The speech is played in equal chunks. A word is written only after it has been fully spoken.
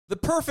The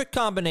perfect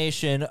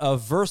combination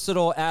of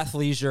versatile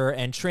athleisure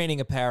and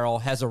training apparel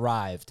has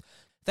arrived.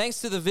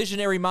 Thanks to the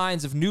visionary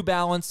minds of New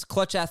Balance,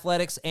 Clutch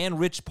Athletics, and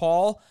Rich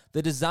Paul,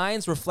 the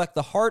designs reflect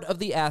the heart of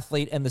the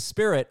athlete and the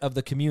spirit of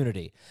the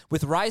community.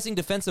 With rising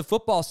defensive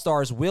football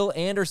stars Will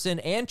Anderson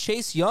and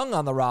Chase Young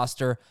on the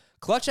roster,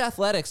 Clutch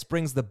Athletics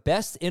brings the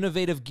best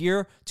innovative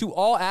gear to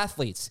all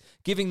athletes,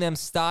 giving them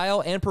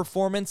style and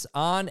performance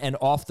on and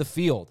off the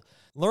field.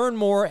 Learn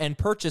more and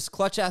purchase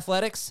Clutch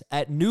Athletics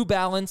at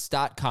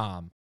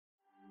newbalance.com.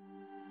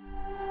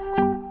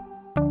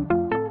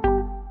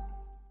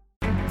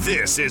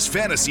 This is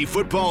Fantasy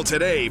Football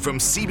Today from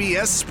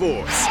CBS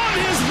Sports. On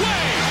his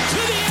way to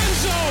the end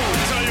zone.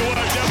 I'll tell you what,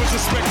 that was a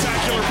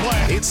spectacular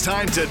play. It's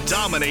time to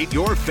dominate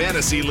your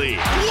fantasy league.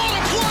 What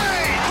a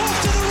play!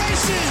 Off to the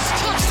races.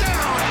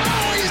 Touchdown.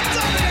 Oh, he's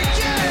done it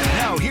again.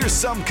 Now here's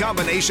some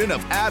combination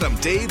of Adam,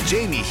 Dave,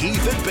 Jamie,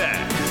 Heath, and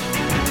Ben.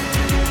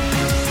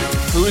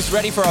 Who's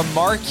ready for a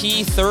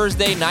marquee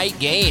Thursday night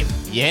game?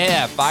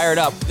 Yeah, fired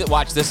up.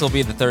 Watch, this will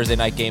be the Thursday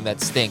night game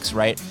that stinks,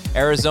 right?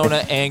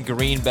 Arizona and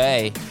Green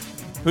Bay.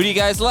 Who do you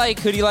guys like?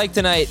 Who do you like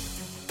tonight?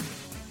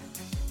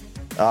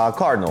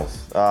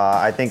 Cardinals.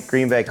 I think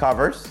Green Bay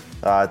covers.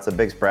 It's a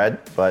big spread,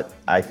 but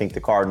I think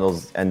the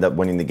Cardinals end up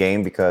winning the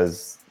game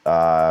because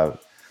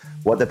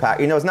what the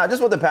it's not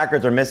just what the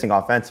Packers are missing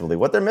offensively.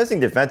 What they're missing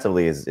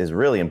defensively is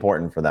really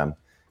important for them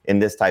in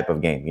this type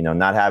of game. You know,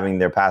 not having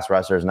their pass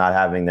rushers, not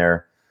having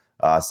their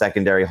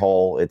secondary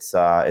hole. It's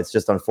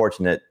just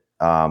unfortunate.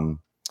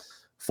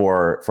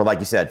 For like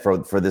you said, for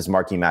this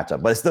marquee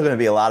matchup. But it's still going to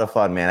be a lot of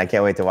fun, man. I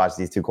can't wait to watch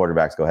these two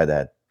quarterbacks go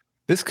head-to-head.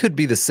 This could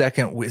be the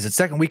second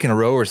week in a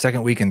row or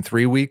second week in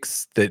 3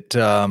 weeks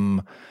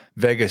that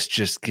Vegas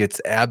just gets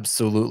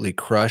absolutely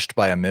crushed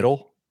by a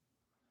middle.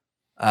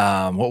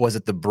 What was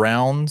it, the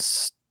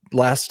Browns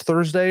last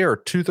Thursday or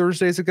 2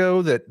 Thursdays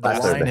ago that the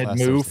line had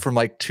moved from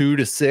like 2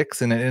 to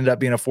 6 and it ended up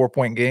being a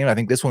 4-point game. I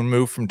think this one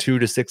moved from 2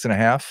 to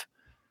 6.5.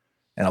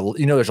 And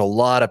there's a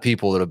lot of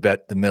people that have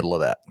bet the middle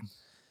of that.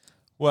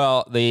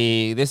 Well,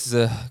 this is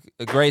a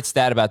great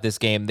stat about this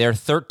game. They're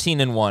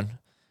 13-1,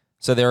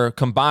 so their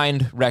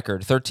combined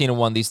record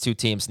 13-1. These two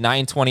teams,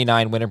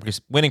 929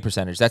 winning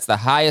percentage. That's the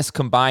highest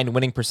combined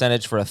winning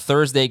percentage for a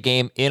Thursday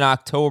game in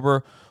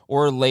October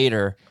or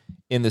later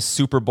in the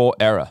Super Bowl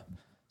era.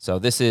 So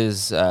this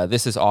is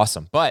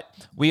awesome. But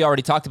we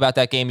already talked about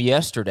that game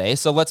yesterday,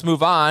 so let's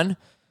move on.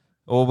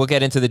 Well, we'll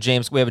get into the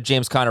James. We have a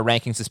James Conner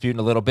rankings dispute in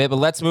a little bit, but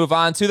let's move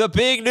on to the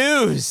big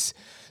news.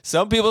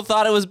 Some people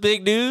thought it was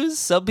big news.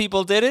 Some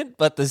people didn't.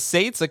 But the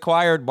Saints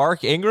acquired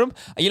Mark Ingram.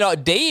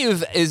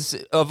 Dave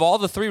is, of all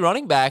the 3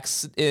 running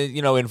backs,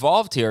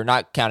 involved here,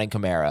 not counting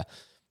Kamara,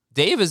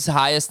 Dave is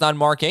highest on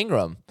Mark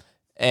Ingram.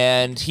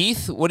 And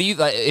Heath, what do you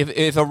like?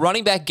 If a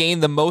running back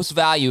gained the most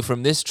value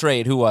from this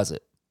trade, who was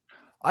it?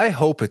 I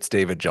hope it's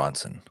David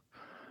Johnson.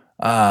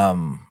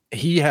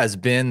 He has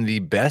been the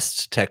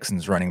best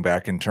Texans running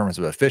back in terms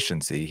of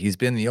efficiency. He's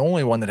been the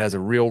only one that has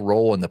a real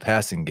role in the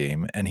passing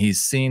game, and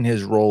he's seen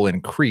his role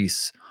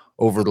increase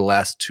over the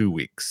last 2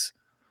 weeks.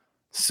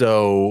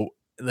 So,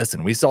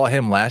 listen, we saw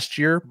him last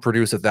year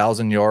produce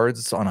 1,000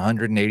 yards on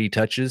 180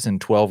 touches in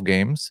 12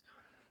 games.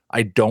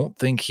 I don't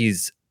think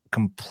he's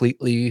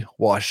completely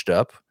washed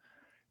up,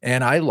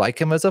 and I like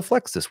him as a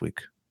flex this week.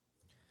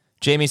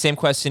 Jamie, same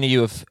question to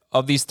you.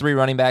 Of these 3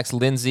 running backs,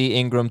 Lindsey,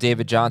 Ingram,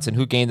 David Johnson,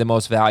 who gained the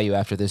most value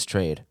after this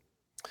trade?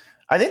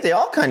 I think they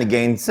all kind of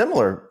gained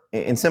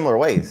in similar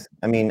ways.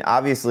 I mean,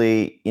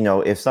 obviously,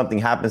 if something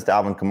happens to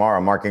Alvin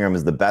Kamara, Mark Ingram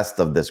is the best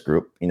of this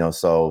group,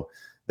 so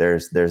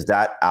there's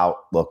that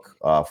outlook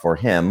for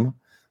him.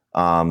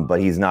 But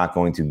he's not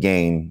going to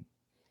gain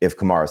if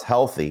Kamara's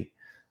healthy.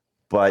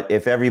 But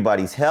if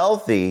everybody's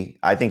healthy,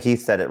 I think he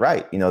said it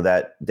right,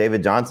 that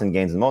David Johnson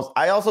gains the most.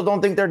 I also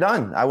don't think they're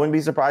done. I wouldn't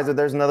be surprised if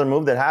there's another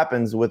move that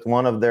happens with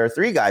one of their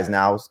 3 guys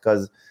now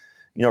because,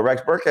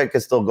 Rex Burkhead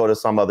could still go to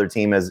some other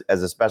team as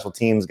a special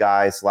teams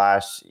guy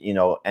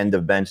 / end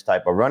of bench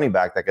type of running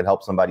back that could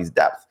help somebody's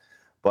depth.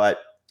 But,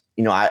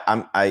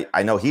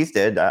 I know Heath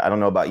did. I don't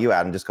know about you,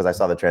 Adam, just because I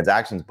saw the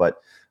transactions.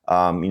 But,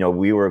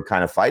 we were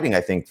kind of fighting, I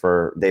think,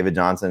 for David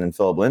Johnson and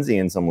Phillip Lindsay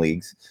in some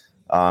leagues.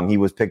 He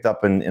was picked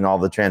up in all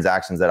the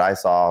transactions that I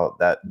saw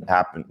that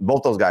happened.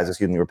 Both those guys,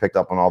 were picked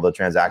up on all the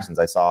transactions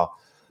I saw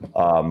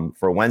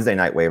for Wednesday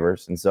night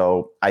waivers. And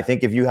so I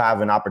think if you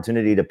have an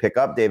opportunity to pick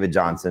up David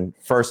Johnson,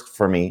 first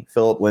for me,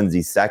 Phillip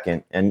Lindsay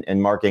second,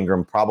 and Mark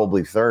Ingram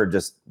probably third,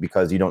 just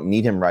because you don't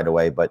need him right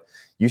away. But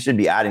you should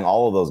be adding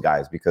all of those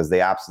guys because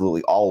they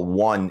absolutely all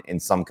won in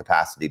some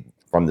capacity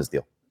from this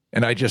deal.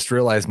 And I just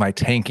realized my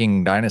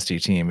tanking dynasty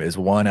team is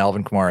one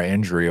Alvin Kamara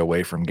injury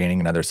away from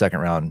gaining another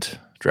second-round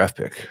draft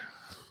pick.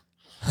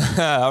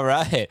 All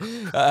right.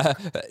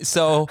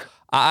 So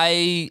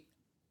I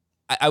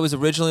was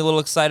originally a little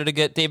excited to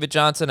get David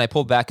Johnson. I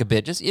pulled back a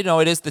bit. Just, it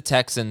is the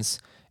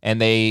Texans, and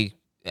they,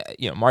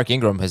 Mark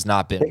Ingram has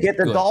not been. They get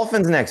the good.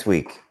 Dolphins next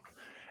week.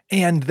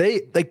 And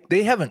they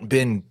haven't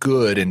been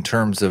good in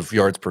terms of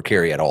yards per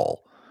carry at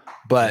all.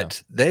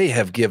 But they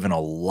have given a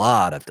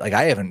lot of,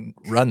 I haven't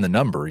run the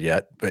number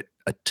yet, but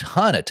a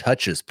ton of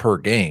touches per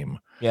game.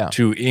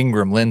 to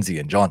Ingram, Lindsey,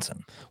 and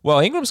Johnson. Well,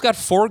 Ingram's got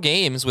 4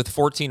 games with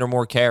 14 or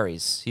more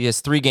carries. He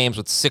has 3 games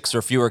with 6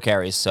 or fewer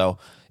carries, so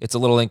it's a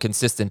little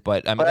inconsistent.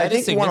 But I mean, I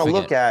think you want to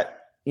look at,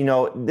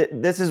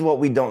 this is what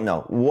we don't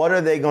know. What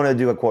are they going to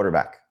do at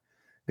quarterback?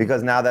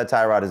 Because now that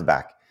Tyrod is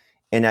back.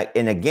 In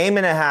a game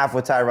and a half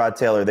with Tyrod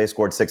Taylor, they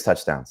scored 6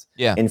 touchdowns.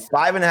 Yeah. In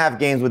 5.5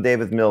 games with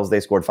Davis Mills, they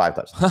scored 5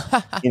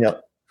 touchdowns.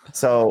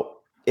 So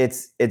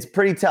it's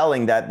pretty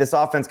telling that this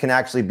offense can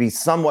actually be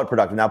somewhat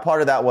productive. Now,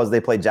 part of that was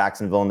they played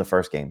Jacksonville in the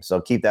first game, so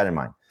keep that in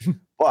mind.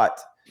 But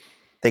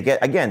they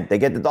get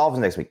the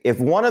Dolphins next week. If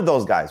one of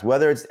those guys,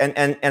 whether it's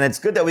and it's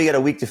good that we get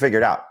a week to figure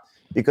it out,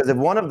 because if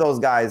one of those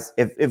guys,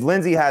 if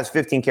Lindsey has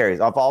 15 carries,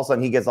 if all of a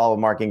sudden he gets all of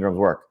Mark Ingram's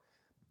work,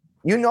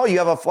 you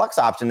have a flex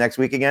option next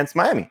week against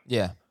Miami.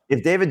 Yeah.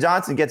 If David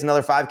Johnson gets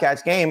another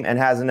 5-catch game and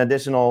has an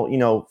additional,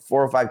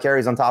 4 or 5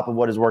 carries on top of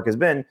what his work has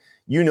been,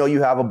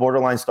 you have a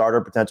borderline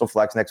starter potential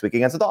flex next week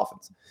against the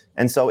Dolphins.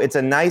 And so it's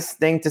a nice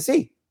thing to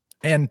see.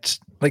 And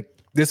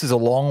this is a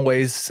long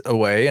ways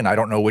away, and I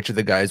don't know which of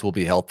the guys will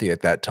be healthy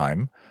at that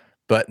time.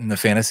 But in the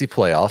fantasy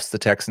playoffs, the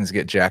Texans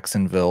get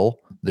Jacksonville,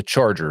 the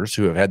Chargers,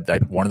 who have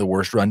had one of the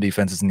worst run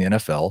defenses in the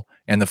NFL,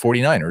 and the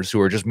 49ers, who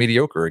are just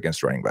mediocre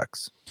against running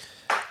backs.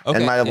 Okay.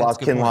 And might have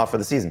lost Kinlaw for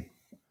the season.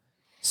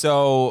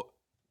 So,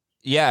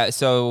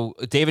 so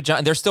David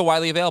Johnson, they're still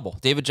widely available.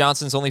 David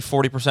Johnson's only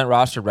 40%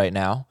 rostered right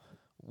now.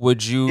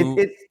 Would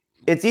you?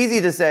 It's easy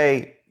to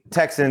say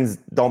Texans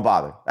don't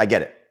bother. I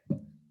get it.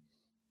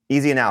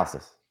 Easy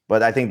analysis.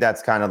 But I think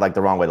that's kind of like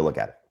the wrong way to look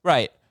at it.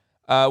 Right.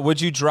 Would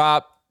you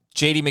drop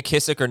J.D.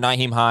 McKissick or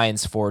Nyheim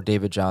Hines for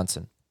David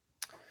Johnson?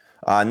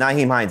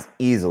 Nyheim Hines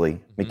easily.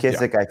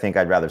 McKissick, I think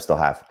I'd rather still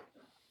have.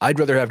 I'd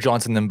rather have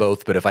Johnson than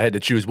both, but if I had to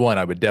choose one,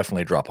 I would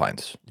definitely drop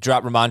Hines.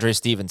 Drop Ramondre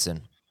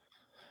Stevenson.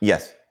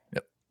 Yes.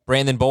 Yep.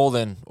 Brandon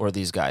Bolden or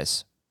these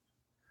guys?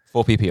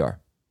 Full PPR.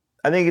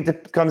 I think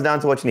it comes down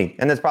to what you need.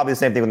 And that's probably the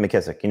same thing with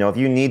McKissick. If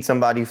you need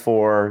somebody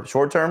for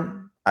short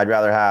term, I'd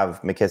rather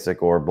have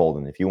McKissick or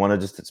Bolden. If you want to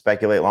just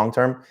speculate long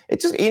term,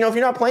 it's just, if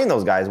you're not playing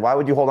those guys, why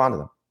would you hold on to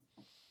them?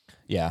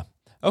 Yeah.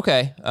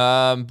 Okay.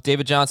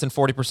 David Johnson,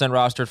 40%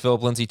 rostered.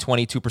 Philip Lindsay,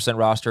 22%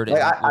 rostered.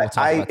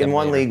 I in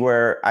one league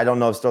where I don't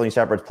know if Sterling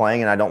Shepard's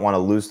playing and I don't want to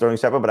lose Sterling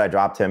Shepard, but I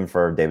dropped him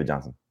for David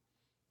Johnson.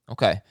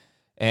 Okay.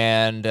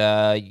 And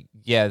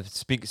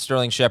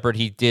Sterling Shepard,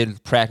 he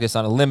did practice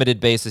on a limited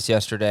basis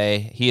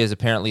yesterday. He is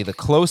apparently the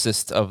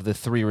closest of the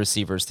 3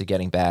 receivers to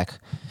getting back.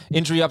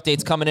 Injury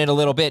updates coming in a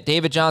little bit.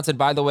 David Johnson,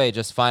 by the way,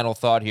 just final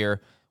thought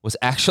here, was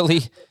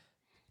actually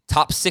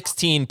top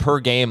 16 per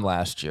game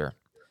last year.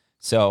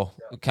 So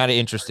kind of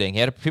interesting. He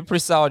had a pretty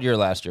solid year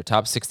last year,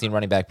 top 16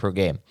 running back per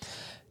game.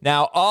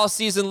 Now, all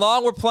season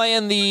long, we're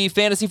playing the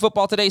Fantasy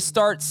Football Today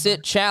Start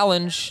Sit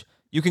Challenge.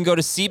 You can go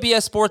to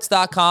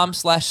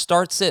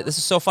cbssports.com/start-sit. This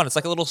is so fun. It's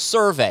like a little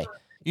survey.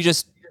 You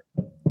just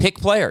pick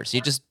players.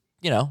 You just,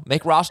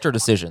 make roster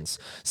decisions.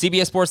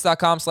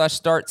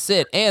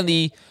 cbssports.com/start-sit. And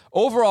the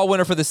overall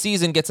winner for the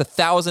season gets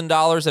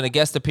 $1,000 and a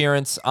guest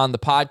appearance on the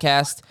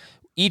podcast.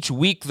 Each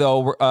week,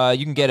 though,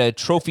 you can get a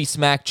Trophy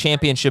Smack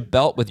Championship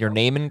belt with your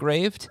name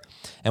engraved.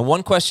 And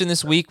one question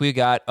this week, we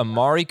got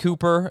Amari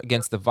Cooper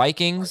against the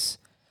Vikings,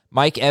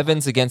 Mike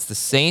Evans against the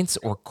Saints,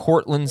 or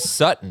Cortland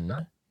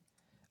Sutton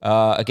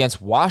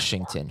against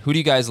Washington. Who do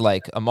you guys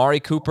like?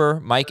 Amari Cooper,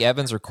 Mike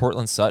Evans, or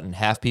Cortland Sutton?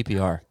 Half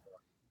PPR.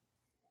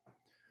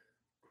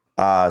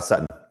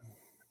 Sutton.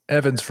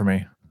 Evans for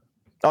me.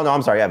 Oh, no,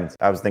 I'm sorry, Evans.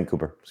 I was thinking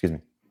Cooper. Excuse me.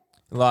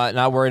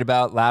 Not worried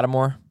about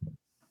Lattimore?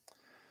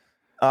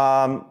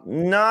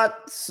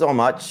 Not so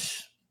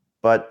much,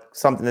 but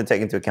something to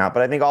take into account.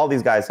 But I think all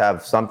these guys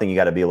have something you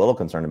got to be a little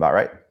concerned about,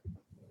 right?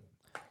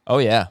 Oh,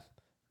 yeah.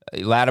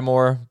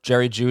 Lattimore,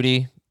 Jerry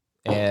Jeudy,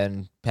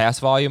 and pass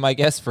volume, I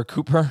guess, for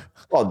Cooper.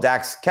 Well,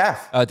 Dax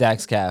Calf. Oh,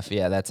 Dax Calf.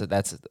 Yeah,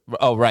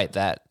 right,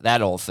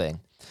 that old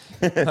thing.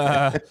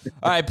 All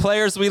right,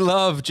 players we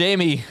love.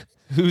 Jamie,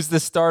 who's the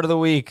start of the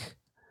week?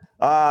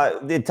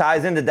 It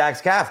ties into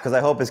Dax Calf because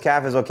I hope his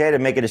calf is okay to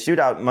make it a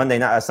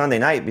shootout Sunday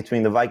night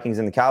between the Vikings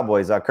and the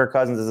Cowboys. Kirk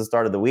Cousins is the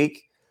start of the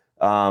week.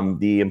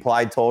 The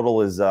implied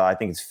total is, I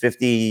think it's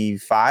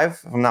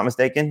 55, if I'm not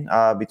mistaken,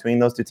 between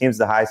those two teams,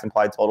 the highest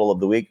implied total of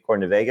the week,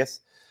 according to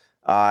Vegas.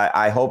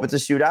 I hope it's a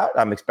shootout.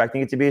 I'm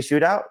expecting it to be a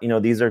shootout.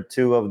 These are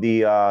 2 of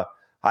the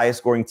highest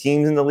scoring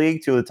teams in the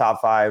league, 2 of the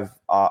top 5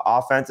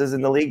 offenses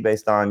in the league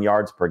based on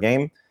yards per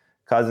game.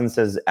 Cousins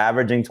is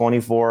averaging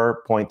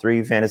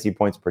 24.3 fantasy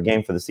points per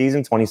game for the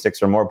season,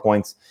 26 or more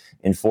points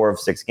in 4 of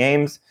 6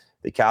 games.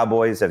 The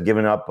Cowboys have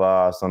given up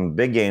some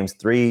big games,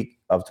 3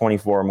 of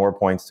 24 or more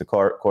points to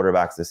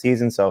quarterbacks this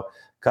season. So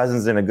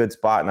Cousins is in a good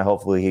spot, and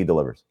hopefully he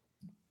delivers.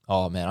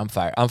 Oh, man, I'm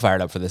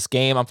fired up for this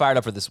game. I'm fired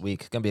up for this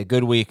week. It's going to be a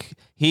good week.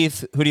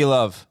 Heath, who do you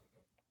love?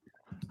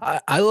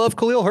 I love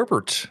Khalil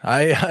Herbert.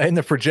 I in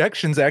the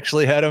projections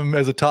actually had him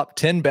as a top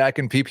 10 back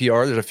in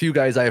PPR. There's a few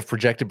guys I have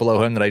projected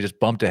below him that I just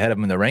bumped ahead of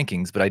him in the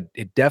rankings, but I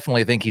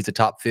definitely think he's a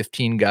top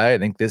 15 guy. I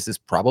think this is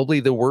probably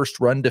the worst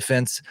run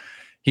defense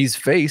he's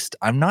faced.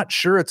 I'm not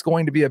sure it's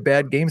going to be a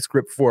bad game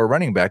script for a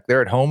running back.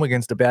 They're at home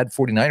against a bad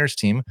 49ers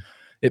team.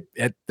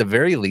 at the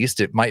very least,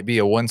 it might be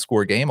a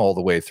 1-score game all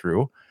the way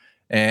through.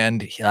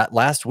 And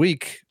last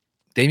week,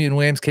 Damian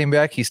Williams came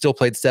back. He still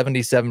played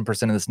 77%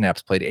 of the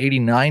snaps, played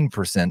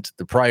 89%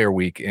 the prior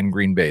week in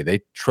Green Bay.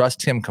 They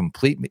trust him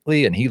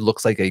completely, and he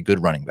looks like a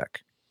good running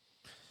back.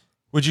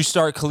 Would you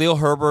start Khalil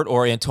Herbert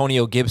or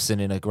Antonio Gibson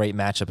in a great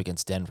matchup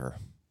against Denver?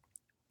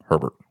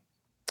 Herbert.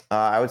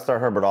 I would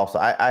start Herbert also.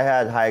 I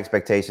had high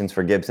expectations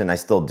for Gibson. I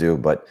still do,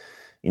 but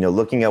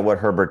looking at what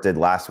Herbert did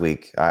last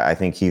week, I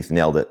think Heath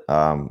nailed it.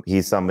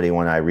 He's somebody,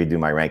 when I redo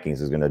my rankings,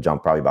 is going to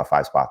jump probably about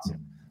 5 spots.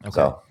 Okay.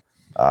 So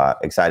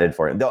excited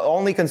for him. The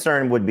only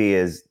concern would be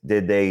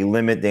did they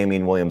limit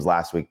Damian Williams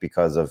last week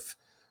because of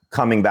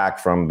coming back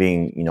from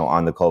being,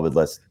 on the COVID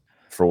list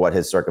for what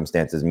his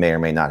circumstances may or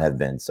may not have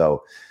been.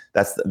 So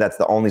that's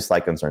the only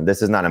slight concern.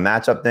 This is not a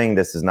matchup thing.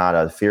 This is not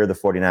a fear of the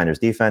 49ers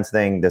defense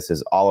thing. This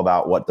is all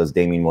about what does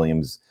Damian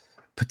Williams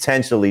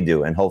potentially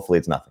do, and hopefully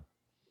it's nothing.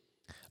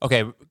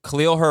 Okay,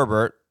 Khalil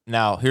Herbert.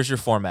 Now, here's your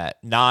format.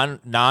 Non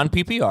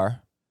PPR.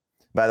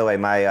 By the way,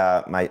 my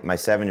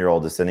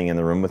 7-year-old is sitting in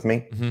the room with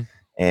me,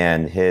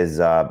 and his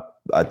 2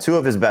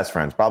 of his best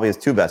friends, probably his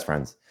 2 best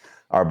friends,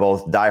 are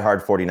both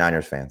diehard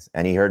 49ers fans.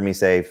 And he heard me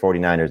say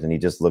 49ers, and he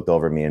just looked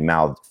over at me and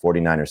mouthed,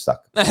 49ers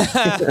suck.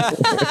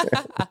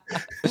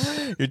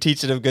 You're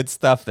teaching him good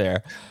stuff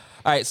there.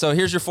 All right, so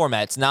here's your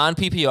format. It's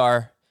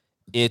non-PPR.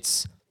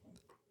 It's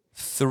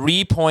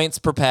 3 points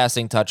per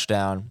passing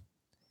touchdown,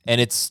 and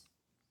it's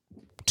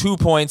 2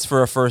 points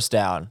for a first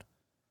down.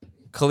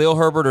 Khalil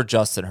Herbert or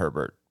Justin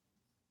Herbert?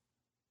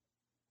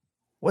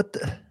 What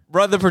the?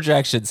 Run the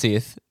projections,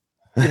 Heath.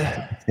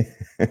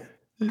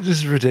 This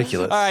is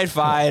ridiculous. All right,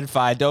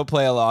 fine. Don't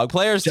play along.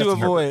 Players to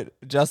avoid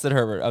Justin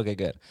Herbert. Okay,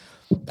 good.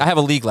 I have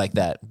a league like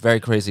that. Very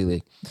crazy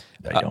league.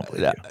 I don't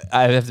believe you.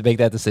 I have to make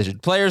that decision.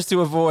 Players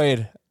to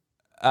avoid.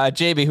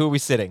 JB, who are we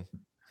sitting?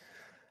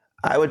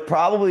 I would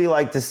probably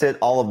like to sit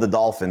all of the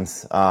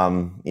Dolphins. I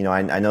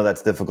know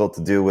that's difficult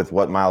to do with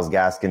what Myles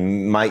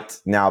Gaskin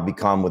might now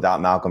become without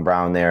Malcolm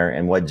Brown there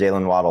and what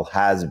Jalen Waddle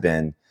has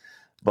been.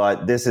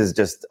 But this is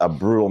just a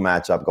brutal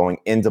matchup going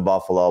into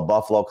Buffalo.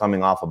 Buffalo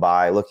coming off a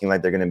bye, looking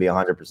like they're going to be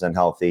 100%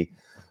 healthy.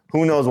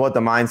 Who knows what the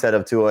mindset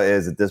of Tua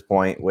is at this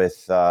point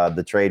with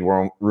the trade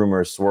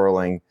rumors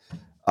swirling.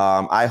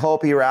 I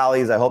hope he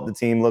rallies. I hope the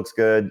team looks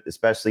good,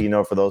 especially,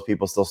 for those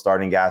people still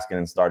starting Gaskin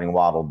and starting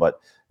Waddle. But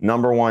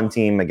number 1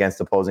 team against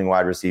opposing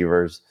wide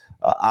receivers.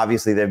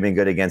 Obviously, they've been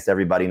good against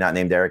everybody not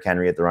named Derrick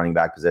Henry at the running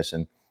back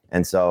position.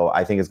 And so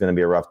I think it's going to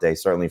be a rough day,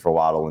 certainly for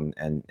Waddle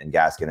and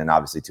Gaskin, and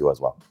obviously Tua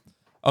as well.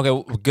 Okay,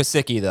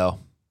 Gesicki, though.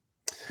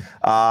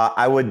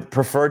 I would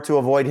prefer to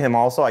avoid him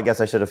also. I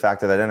guess I should have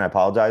factored that in. I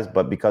apologize.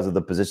 But because of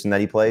the position that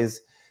he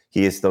plays,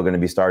 he is still going to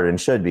be started and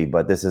should be.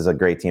 But this is a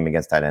great team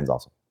against tight ends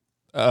also.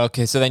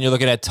 Okay, so then you're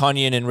looking at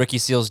Tunyon and Ricky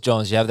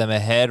Seals-Jones. You have them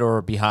ahead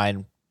or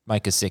behind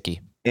Mike Gesicki?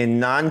 In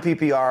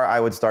non-PPR,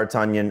 I would start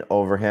Tunyon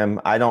over him.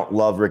 I don't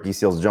love Ricky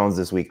Seals-Jones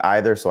this week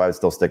either, so I would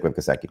still stick with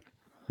Gesicki.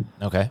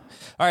 Okay.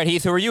 All right,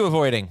 Heath, who are you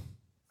avoiding?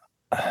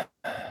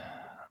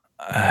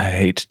 I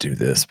hate to do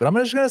this, but I'm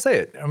just going to say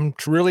it. I'm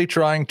really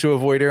trying to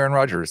avoid Aaron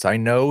Rodgers. I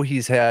know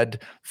he's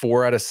had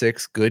 4 out of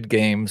 6 good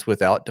games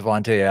without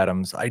Devontae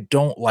Adams. I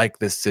don't like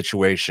this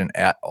situation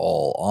at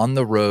all. On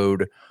the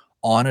road,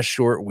 on a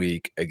short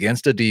week,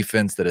 against a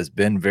defense that has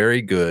been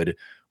very good,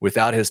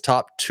 without his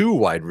top 2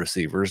 wide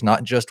receivers,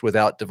 not just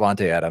without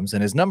Devontae Adams,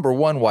 and his number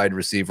 1 wide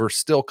receiver,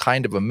 still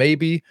kind of a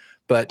maybe,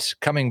 but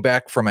coming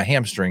back from a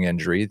hamstring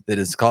injury that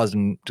has caused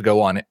him to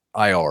go on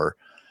IR.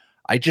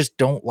 I just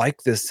don't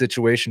like this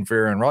situation for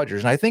Aaron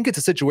Rodgers. And I think it's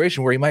a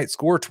situation where he might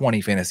score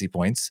 20 fantasy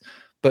points,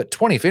 but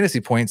 20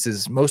 fantasy points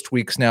is most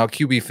weeks now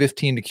QB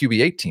 15 to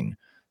QB 18.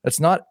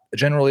 That's not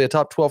generally a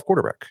top 12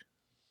 quarterback.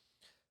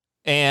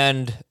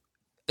 And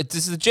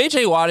does the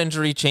J.J. Watt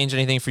injury change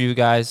anything for you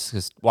guys?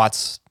 Because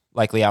Watt's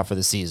likely out for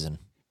the season.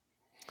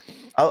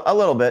 A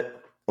little bit.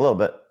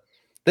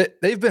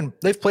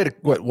 They've played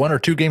 1 or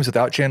 2 games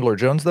without Chandler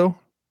Jones though.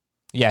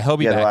 Yeah, he'll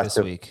be back this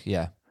week.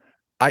 Yeah.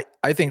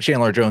 I think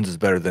Chandler Jones is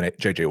better than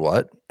J.J.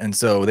 Watt, and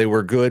so they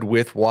were good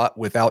with Watt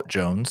without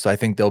Jones. So I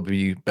think they'll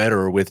be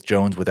better with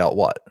Jones without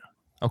Watt.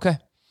 Okay.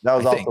 That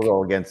was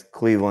also against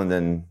Cleveland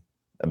and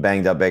a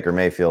banged up Baker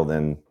Mayfield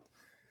and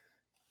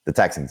the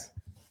Texans.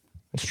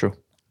 That's true.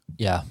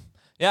 Yeah.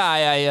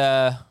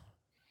 I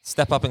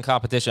step up in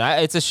competition.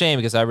 It's a shame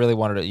because I really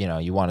wanted to,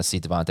 you want to see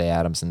Devontae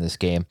Adams in this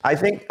game. I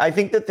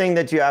think the thing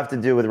that you have to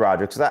do with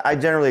Rodgers, because I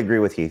generally agree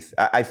with Heath.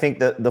 I think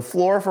that the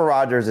floor for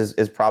Rodgers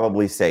is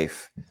probably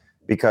safe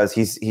because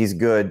he's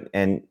good.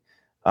 And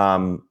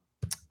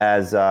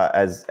as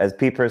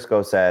Pete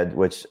Prisco said,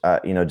 which,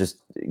 just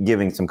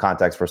giving some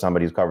context for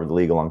somebody who's covered the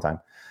league a long time,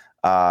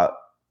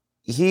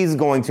 he's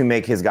going to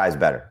make his guys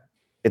better.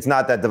 It's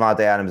not that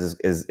Devontae Adams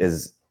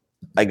is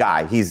a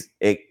guy. He's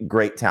a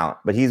great talent,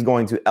 but he's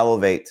going to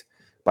elevate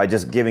by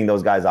just giving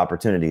those guys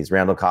opportunities.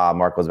 Randall Cobb,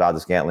 Marcos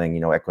Valdes-Scantling,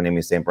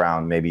 Equanimeous St.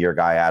 Brown, maybe your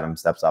guy Adam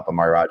steps up,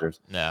 Amari Rodgers.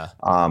 Yeah.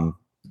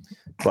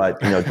 But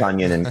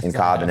Tunyon and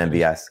Cobb and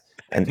MBS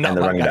and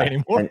the running back.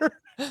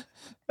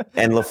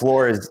 And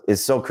LaFleur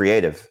is so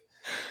creative.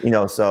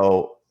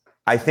 So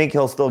I think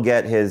he'll still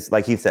get his,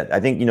 like he said, I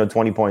think,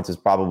 20 points is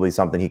probably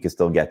something he could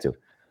still get to.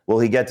 Will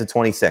he get to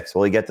 26?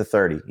 Will he get to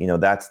 30?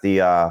 That's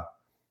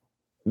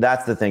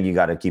the thing you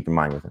got to keep in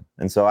mind with him.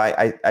 And so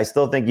I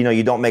still think,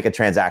 you don't make a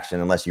transaction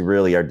unless you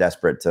really are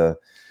desperate to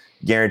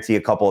guarantee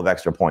a couple of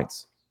extra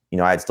points.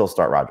 I'd still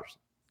start Rodgers.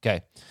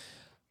 Okay.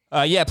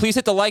 Please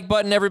hit the like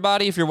button,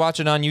 everybody, if you're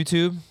watching on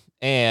YouTube.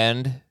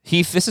 And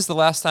Heath, this is the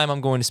last time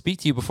I'm going to speak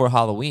to you before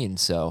Halloween,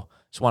 so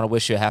just want to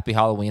wish you a happy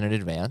Halloween in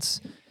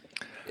advance.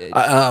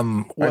 Are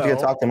you going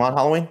to talk to him on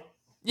Halloween?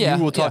 Yeah,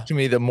 you will talk to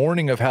me the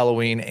morning of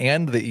Halloween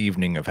and the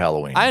evening of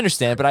Halloween. I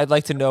understand, but I'd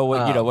like to know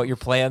what your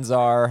plans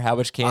are, how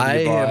much candy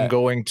you bought. I am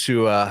going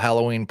to a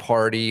Halloween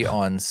party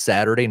on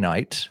Saturday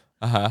night.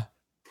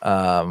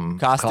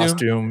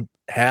 Costume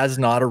has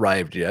not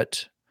arrived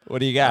yet. What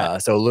do you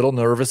got? So a little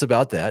nervous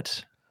about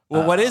that.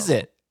 Well, what is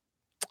it?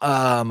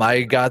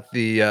 I got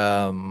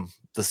the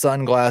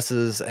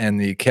sunglasses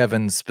and the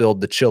Kevin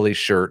spilled the chili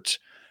shirt,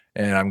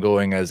 and I'm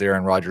going as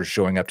Aaron Rodgers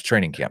showing up to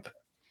training camp.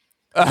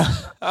 Okay.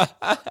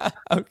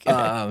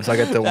 So I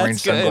got the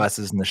orange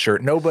sunglasses and the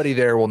shirt. Nobody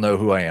there will know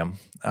who I am.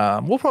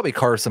 We'll probably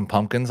carve some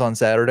pumpkins on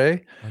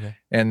Saturday. Okay.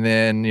 And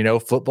then,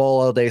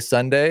 football all day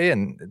Sunday,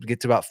 and get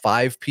to about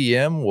 5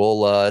 p.m.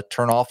 We'll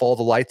turn off all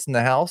the lights in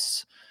the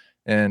house,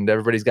 and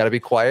everybody's got to be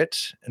quiet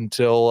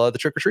until the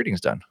trick-or-treating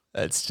is done.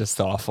 That's just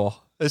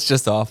awful. It's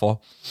just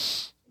awful.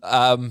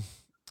 You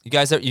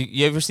guys,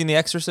 you ever seen The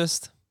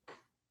Exorcist?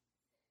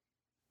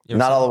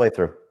 Not all the way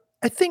through.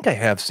 I think I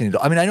have seen it.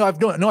 I mean, I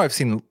know I've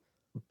seen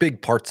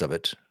big parts of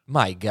it.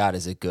 My God,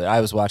 is it good?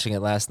 I was watching it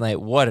last night.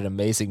 What an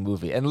amazing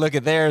movie. And look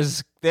at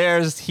there's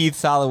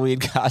Heath's Halloween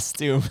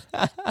costume.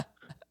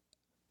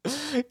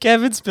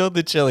 Kevin spilled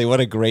the chili. What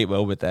a great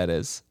moment that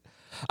is.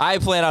 I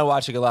plan on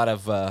watching a lot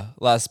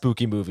of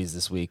spooky movies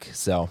this week,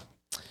 so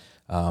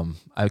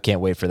I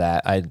can't wait for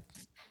that.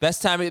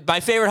 Best time,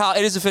 my favorite.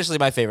 It is officially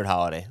my favorite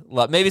holiday.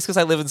 Maybe it's because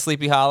I live in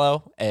Sleepy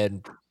Hollow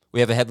and we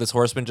have a headless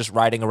horseman just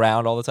riding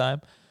around all the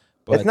time.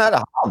 But it's not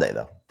a holiday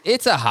though.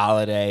 It's a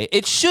holiday.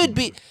 It should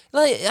be.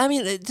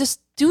 Just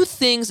do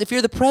things. If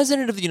you're the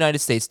president of the United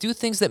States, do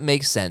things that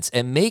make sense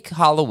and make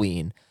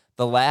Halloween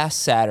the last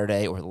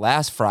Saturday or the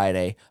last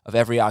Friday of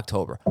every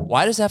October.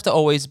 Why does it have to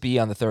always be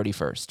on the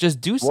 31st?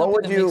 Just do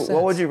something that makes sense.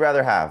 What would you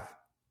rather have?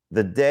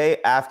 The day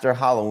after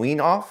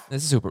Halloween off? The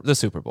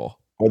Super Bowl.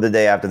 Or the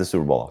day after the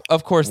Super Bowl off?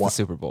 Of course, the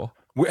Super Bowl.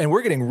 And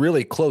we're getting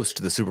really close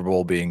to the Super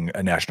Bowl being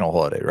a national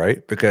holiday,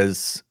 right?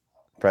 Because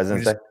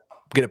President's Day.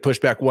 Get it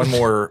pushed back one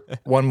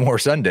more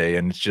Sunday,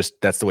 and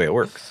that's the way it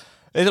works.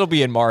 It'll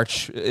be in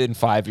March in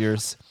 5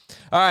 years.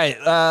 All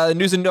right,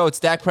 news and notes.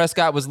 Dak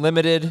Prescott was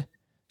limited.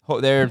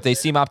 They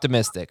seem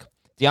optimistic.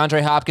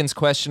 DeAndre Hopkins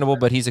questionable,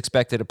 but he's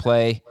expected to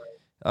play.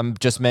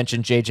 Just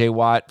mentioned J.J.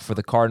 Watt for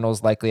the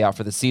Cardinals, likely out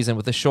for the season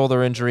with a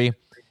shoulder injury.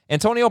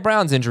 Antonio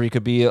Brown's injury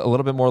could be a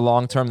little bit more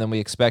long-term than we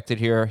expected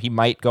here. He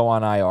might go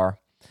on IR.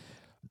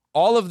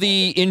 All of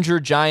the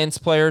injured Giants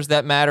players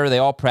that matter, they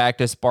all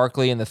practice,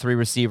 Barkley and the 3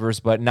 receivers,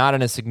 but not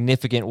in a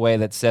significant way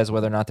that says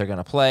whether or not they're going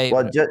to play.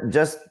 Well,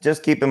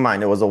 just keep in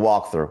mind, it was a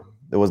walkthrough.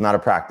 It was not a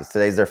practice.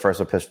 Today's their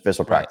first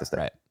official practice day.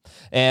 Right.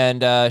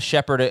 And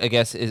Shepard, I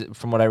guess,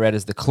 from what I read,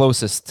 is the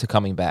closest to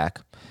coming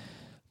back.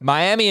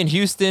 Miami and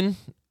Houston,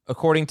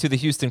 according to the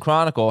Houston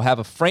Chronicle, have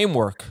a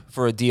framework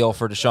for a deal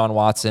for Deshaun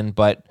Watson,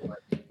 but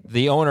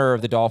the owner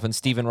of the Dolphins,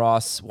 Stephen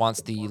Ross,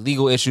 wants the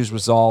legal issues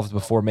resolved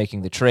before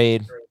making the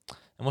trade.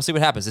 And we'll see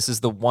what happens. This is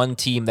the one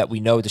team that we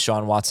know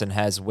Deshaun Watson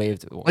has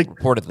waived,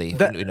 reportedly,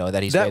 that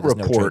he's waived. There's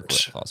no trade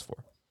clause for.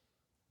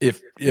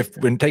 If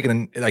when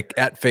taken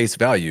at face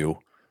value,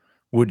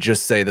 would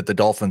just say that the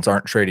Dolphins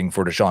aren't trading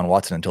for Deshaun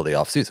Watson until the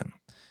offseason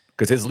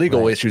because his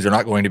legal issues are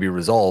not going to be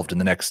resolved in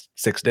the next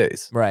 6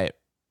 days. Right.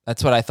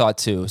 That's what I thought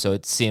too. So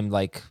it seemed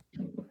like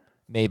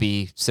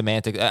maybe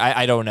semantic.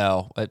 I don't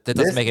know. That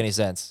doesn't make any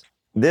sense.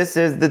 This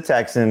is the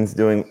Texans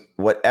doing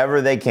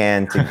whatever they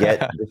can to get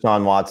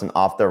Deshaun Watson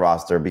off their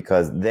roster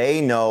because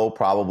they know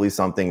probably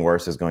something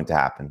worse is going to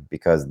happen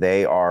because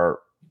they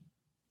are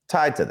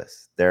tied to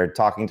this. They're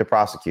talking to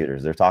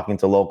prosecutors. They're talking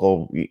to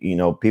local,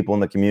 people in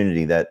the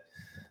community that,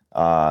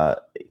 law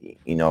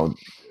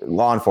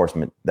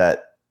enforcement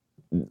that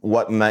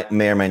what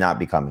may or may not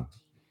be coming.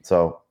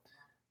 So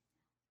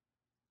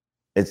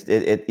I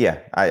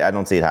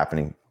don't see it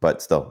happening,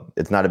 but still,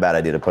 it's not a bad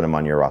idea to put him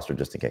on your roster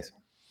just in case.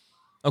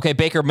 Okay,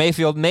 Baker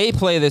Mayfield may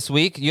play this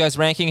week. You guys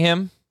ranking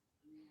him?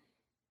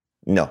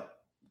 No.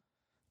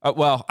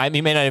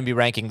 He may not even be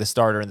ranking the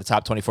starter in the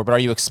top 24, but are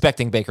you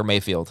expecting Baker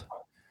Mayfield?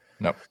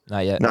 No.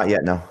 Not yet. Not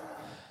yet, no.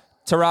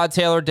 Tyrod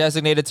Taylor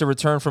designated to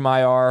return from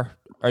IR.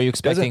 Are you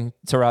expecting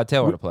Tyrod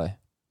Taylor to play?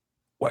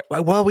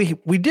 Well,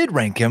 we did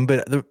rank him,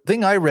 but the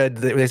thing I read,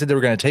 they said they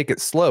were going to take it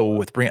slow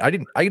with I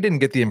didn't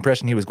get the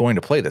impression he was going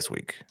to play this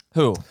week.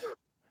 Who?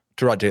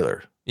 Tyrod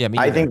Taylor. Yeah,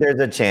 I think there's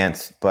a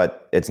chance,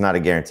 but it's not a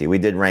guarantee. We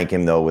did rank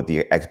him, though, with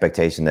the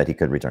expectation that he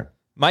could return.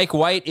 Mike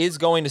White is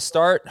going to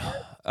start.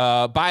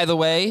 By the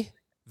way,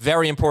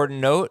 very important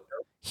note,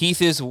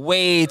 Heath is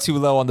way too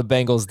low on the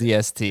Bengals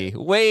DST.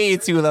 Way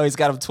too low. He's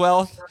got him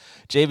 12th.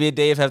 JB and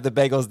Dave have the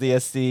Bengals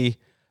DST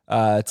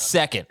It's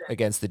second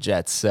against the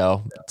Jets.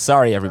 So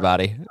sorry,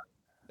 everybody.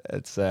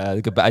 It's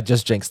goodbye. I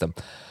just jinxed them.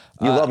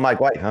 You love Mike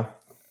White, huh?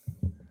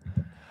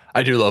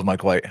 I do love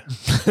Mike White.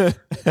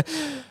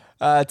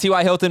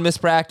 T.Y. Hilton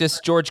missed practice.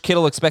 George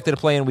Kittle expected to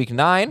play in week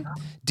 9.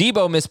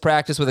 Debo missed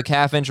practice with a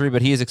calf injury,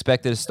 but he is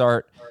expected to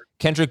start.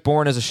 Kendrick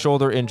Bourne has a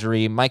shoulder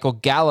injury. Michael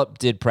Gallup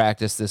did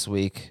practice this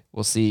week.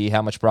 We'll see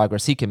how much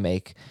progress he can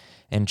make.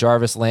 And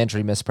Jarvis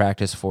Landry missed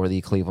practice for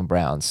the Cleveland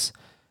Browns.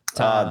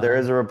 There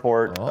is a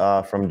report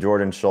from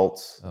Jordan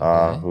Schultz,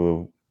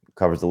 who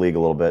covers the league a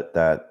little bit,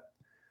 that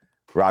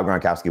Rob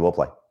Gronkowski will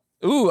play.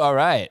 Ooh, all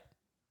right.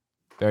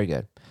 Very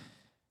good.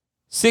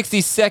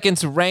 60-second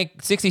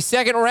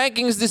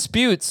rankings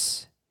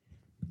disputes.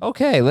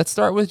 Okay, let's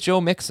start with Joe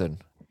Mixon.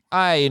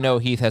 I know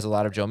Heath has a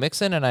lot of Joe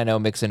Mixon, and I know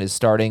Mixon is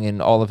starting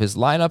in all of his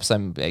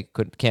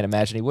lineups. Can't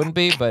imagine he wouldn't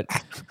be, but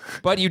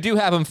you do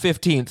have him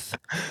 15th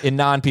in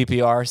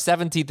non-PPR,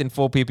 17th in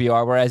full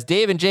PPR, whereas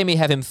Dave and Jamie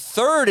have him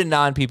 3rd in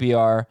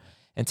non-PPR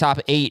and top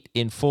 8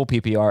 in full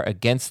PPR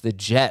against the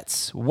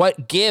Jets.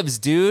 What gives,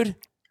 dude?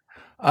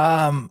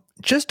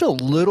 Just a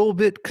little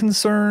bit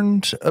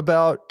concerned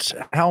about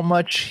how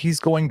much he's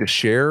going to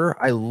share.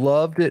 I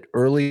loved it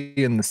early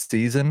in the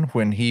season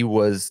when he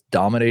was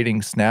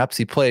dominating snaps.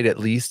 He played at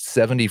least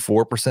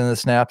 74% of the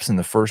snaps in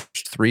the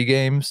first 3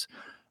 games.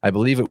 I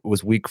believe it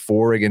was week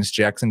 4 against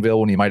Jacksonville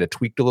when he might have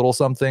tweaked a little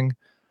something.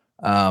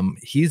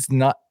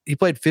 He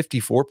played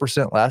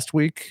 54% last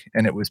week,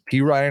 and it was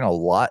P. Ryan a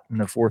lot in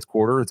the fourth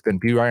quarter. It's been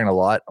P. Ryan a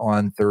lot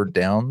on third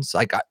downs.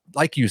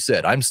 Like you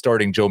said, I'm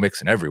starting Joe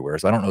Mixon everywhere,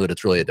 so I don't know that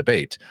it's really a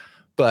debate.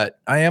 But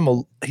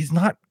he's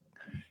not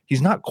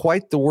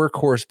quite the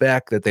workhorse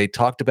back that they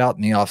talked about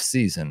in the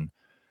offseason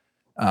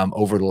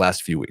over the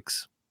last few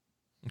weeks.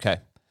 Okay.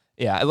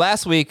 Yeah,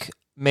 last week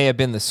may have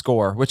been the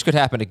score, which could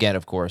happen again,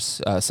 of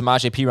course.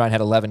 Samaje Perine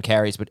had 11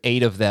 carries, but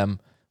 8 of them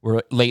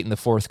were late in the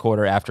fourth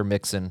quarter after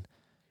Mixon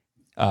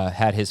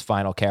had his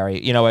final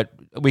carry. You know what?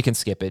 We can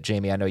skip it,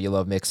 Jamie. I know you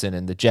love Mixon,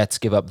 and the Jets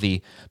give up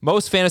the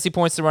most fantasy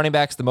points to running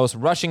backs, the most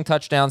rushing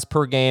touchdowns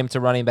per game to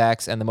running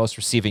backs, and the most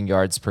receiving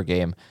yards per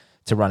game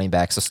to running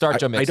back. So start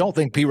Joe Mixon. I don't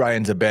think P.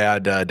 Ryan's a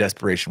bad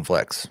desperation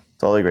flex.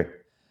 Totally agree.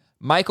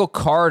 Michael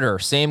Carter,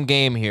 same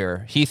game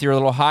here. Heath, you're a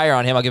little higher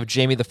on him. I'll give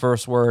Jamie the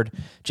first word.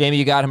 Jamie,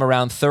 you got him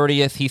around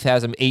 30th. Heath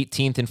has him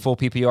 18th in full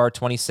PPR,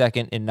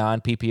 22nd in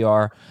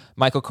non-PPR.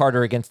 Michael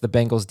Carter against the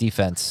Bengals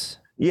defense.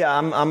 Yeah,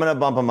 I'm going to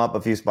bump him up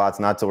a few spots,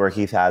 not to where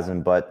Heath has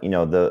him, but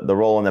the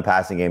role in the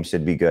passing game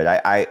should be good.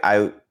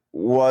 I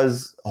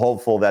was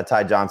hopeful that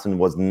Ty Johnson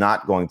was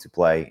not going to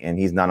play, and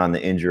he's not on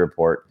the injury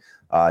report.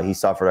 He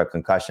suffered a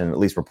concussion, at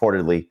least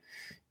reportedly,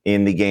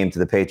 in the game to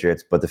the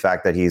Patriots. But the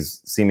fact that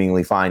he's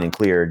seemingly fine and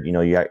cleared,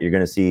 you're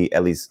going to see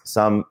at least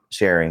some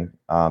sharing.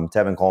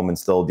 Tevin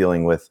Coleman's still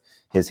dealing with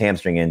his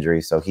hamstring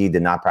injury, so he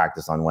did not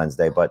practice on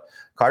Wednesday. But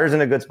Carter's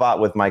in a good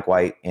spot with Mike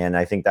White, and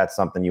I think that's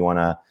something you want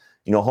to,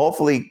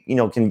 hopefully,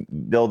 can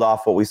build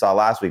off what we saw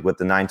last week with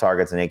the 9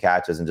 targets and 8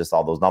 catches and just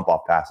all those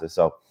dump-off passes.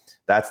 So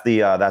that's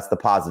the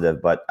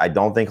positive, but I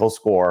don't think he'll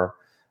score.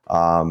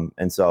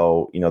 And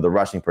so, the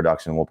rushing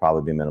production will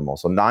probably be minimal.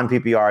 So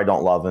non-PPR, I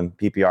don't love him.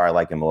 PPR, I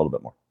like him a little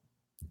bit more.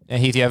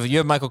 And Heath, you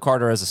have Michael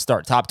Carter as a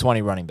start, top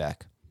 20 running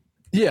back.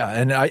 Yeah,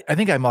 and I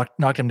think I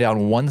knocked him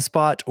down 1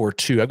 spot or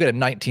 2. I've got a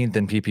 19th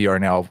in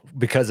PPR now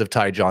because of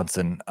Ty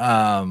Johnson.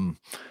 And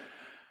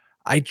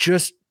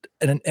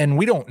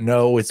we don't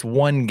know. It's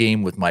 1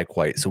 game with Mike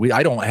White. So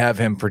I don't have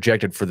him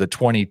projected for the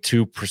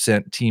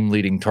 22% team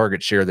leading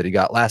target share that he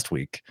got last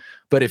week.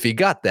 But if he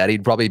got that,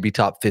 he'd probably be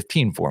top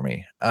 15 for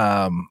me.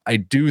 I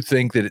do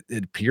think that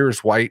it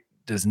appears White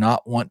does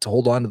not want to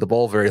hold on to the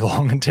ball very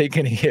long and take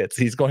any hits.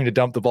 He's going to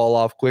dump the ball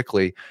off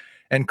quickly.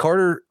 And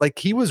Carter,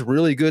 he was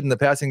really good in the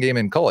passing game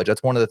in college.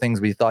 That's one of the things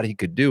we thought he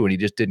could do, and he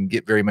just didn't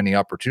get very many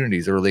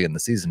opportunities early in the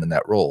season in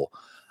that role.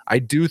 I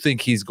do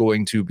think he's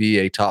going to be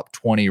a top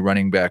 20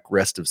 running back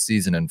rest of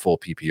season in full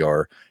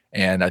PPR.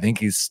 And I think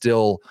he's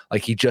still,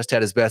 he just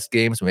had his best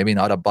game, so maybe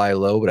not a buy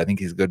low, but I think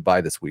he's a good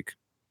buy this week.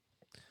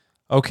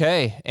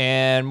 Okay,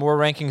 and more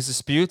rankings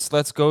disputes.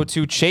 Let's go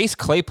to Chase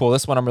Claypool.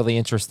 This one I'm really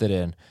interested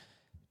in.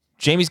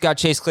 Jamie's got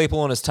Chase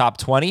Claypool in his top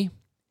 20.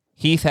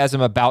 Heath has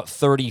him about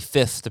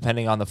 35th,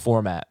 depending on the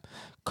format.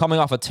 Coming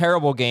off a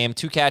terrible game,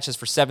 2 catches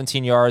for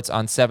 17 yards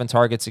on 7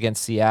 targets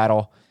against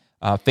Seattle,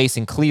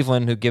 facing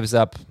Cleveland, who gives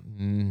up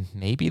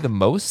maybe the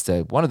most,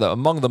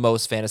 among the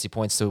most fantasy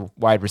points to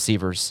wide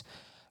receivers.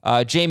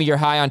 Jamie, you're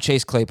high on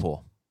Chase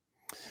Claypool.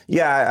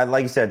 Yeah,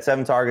 like you said,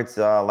 7 targets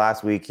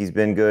last week. He's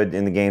been good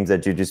in the games that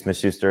Juju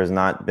Smith-Schuster has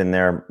not been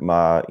there,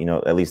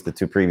 at least the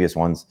 2 previous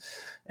ones.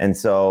 And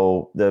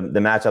so the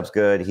matchup's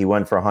good. He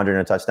went for 100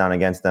 and a touchdown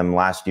against them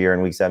last year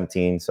in week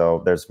 17.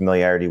 So there's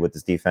familiarity with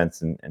this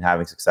defense and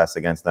having success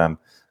against them.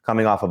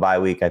 Coming off a bye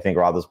week, I think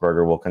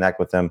Roethlisberger will connect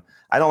with him.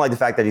 I don't like the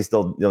fact that he's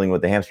still dealing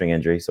with the hamstring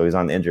injury, so he's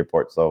on the injury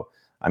report. So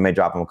I may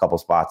drop him a couple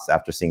spots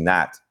after seeing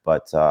that.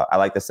 But I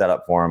like the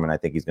setup for him, and I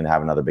think he's going to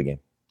have another big game.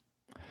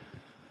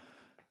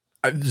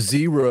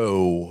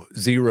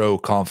 Zero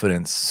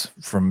confidence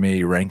from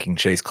me ranking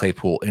Chase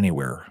Claypool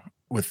anywhere.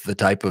 with the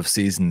type of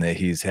season that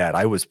he's had.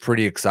 I was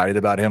pretty excited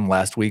about him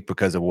last week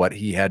because of what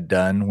he had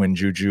done when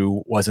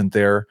Juju wasn't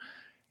there.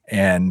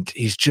 And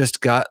he's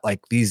just got like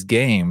these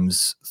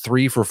games,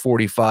 3 for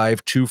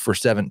 45, 2 for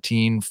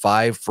 17,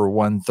 5 for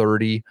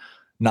 130,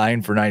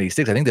 9 for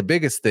 96. I think the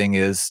biggest thing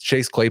is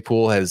Chase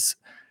Claypool has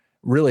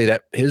really,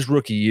 that his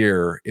rookie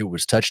year, it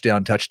was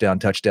touchdown, touchdown,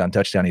 touchdown,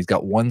 touchdown. He's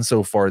got one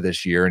so far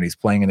this year, and he's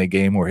playing in a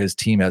game where his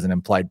team has an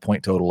implied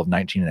point total of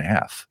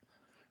 19.5,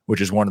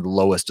 which is one of the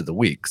lowest of the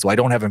week. So I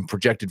don't have him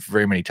projected for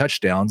very many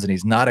touchdowns, and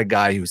he's not a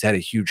guy who's had a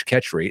huge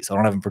catch rate, so I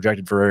don't have him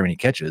projected for very many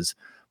catches.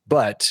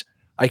 But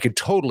I could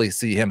totally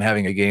see him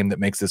having a game that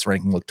makes this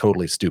ranking look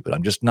totally stupid.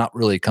 I'm just not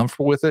really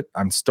comfortable with it.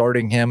 I'm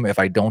starting him if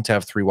I don't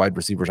have 3 wide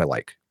receivers I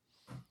like.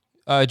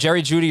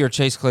 Jerry Jeudy or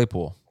Chase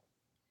Claypool?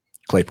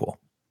 Claypool.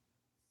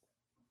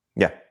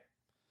 Yeah.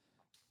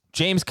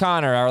 James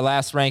Conner, our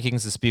last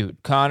rankings dispute.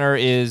 Conner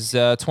is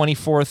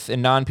 24th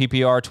in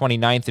non-PPR,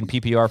 29th in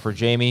PPR for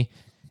Jamie,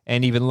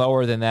 and even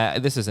lower than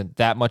that. This isn't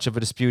that much of a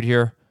dispute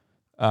here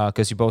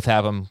because you both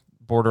have him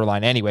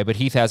borderline anyway, but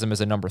Heath has him as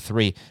a number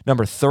 3,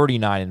 number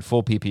 39 in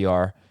full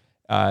PPR.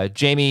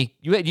 Jamie,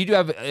 you do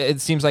have,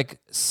 it seems like,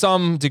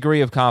 some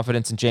degree of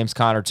confidence in James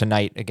Conner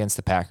tonight against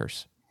the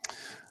Packers.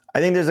 I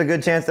think there's a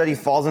good chance that he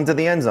falls into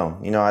the end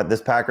zone. This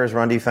Packers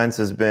run defense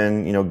has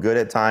been, good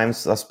at times,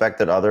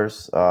 suspect at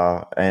others.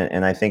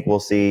 And I think we'll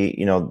see,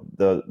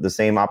 the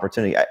same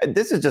opportunity.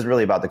 This is just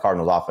really about the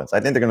Cardinals offense. I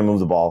think they're going to move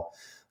the ball.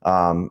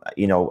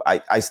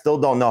 I still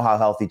don't know how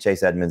healthy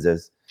Chase Edmonds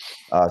is,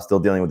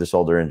 still dealing with the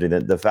shoulder injury.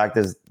 The fact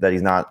is that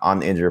he's not on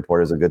the injury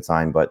report is a good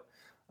sign. But,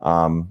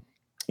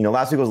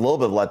 last week was a little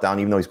bit of a letdown,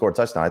 even though he scored a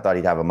touchdown. I thought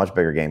he'd have a much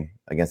bigger game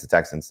against the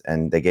Texans,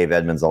 and they gave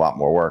Edmonds a lot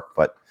more work.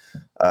 But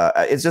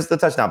it's just the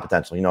touchdown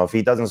potential. If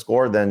he doesn't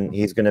score, then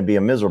he's going to be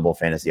a miserable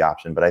fantasy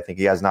option. But I think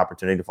he has an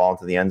opportunity to fall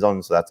into the end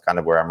zone, so that's kind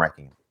of where I'm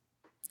ranking him.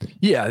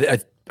 Yeah,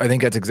 I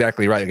think that's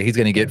exactly right. He's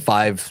going to get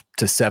 5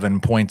 to 7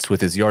 points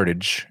with his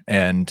yardage,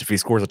 and if he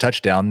scores a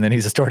touchdown, then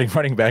he's a starting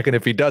running back, and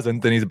if he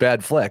doesn't, then he's a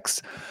bad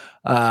flex.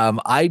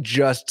 I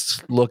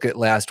just look at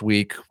last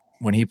week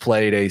when he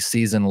played a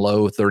season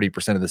low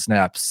 30% of the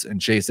snaps, and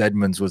Chase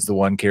Edmonds was the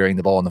one carrying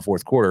the ball in the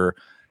fourth quarter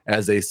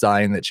as a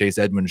sign that Chase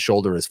Edmonds'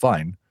 shoulder is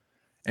fine,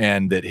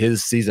 and that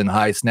his season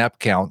high snap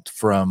count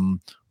from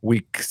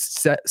week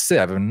 6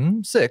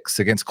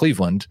 against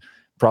Cleveland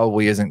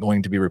probably isn't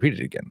going to be repeated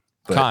again.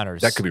 But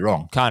Connors. That could be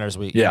wrong. Connors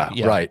week. Yeah,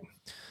 right.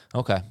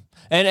 Okay.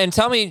 And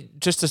tell me,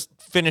 just to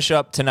finish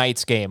up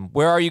tonight's game,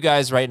 where are you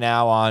guys right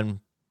now on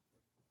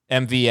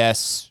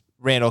MVS,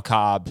 Randall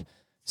Cobb,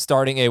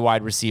 starting a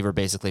wide receiver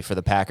basically for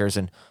the Packers?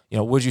 And,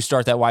 would you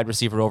start that wide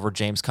receiver over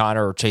James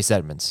Conner or Chase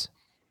Edmonds?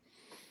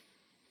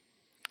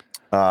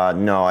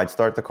 No, I'd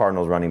start the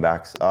Cardinals running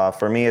backs.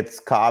 For me, it's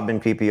Cobb in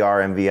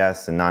PPR,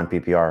 MVS, and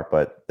non-PPR,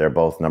 but they're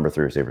both number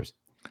 3 receivers.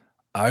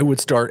 I would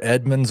start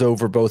Edmonds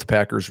over both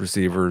Packers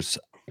receivers.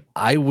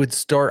 I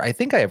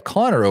think I have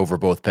Conner over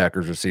both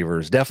Packers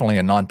receivers, definitely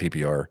a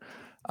non-PPR.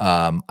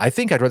 I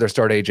think I'd rather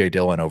start A.J.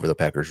 Dillon over the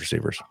Packers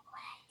receivers.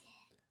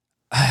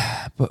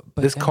 but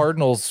this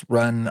Cardinals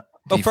run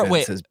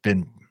defense has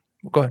been...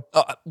 Go ahead.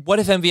 What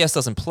if MVS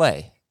doesn't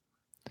play?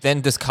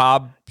 Then does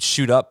Cobb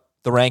shoot up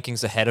the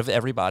rankings ahead of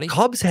everybody?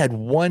 Cobb's had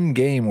one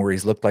game where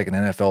he's looked like an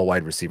NFL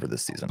wide receiver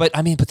this season. But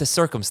the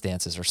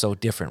circumstances are so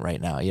different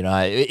right now.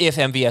 If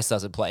MVS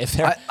doesn't play, if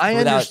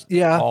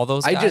they're all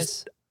those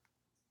guys.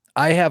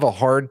 I have a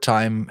hard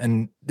time,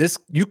 and this,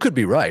 you could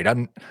be right.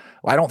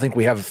 I don't think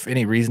we have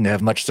any reason to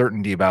have much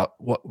certainty about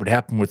what would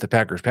happen with the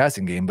Packers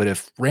passing game. But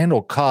if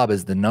Randall Cobb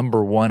is the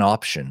number 1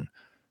 option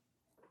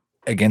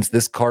against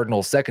this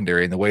Cardinals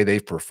secondary and the way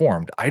they've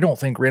performed, I don't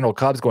think Randall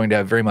Cobb's going to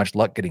have very much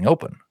luck getting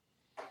open.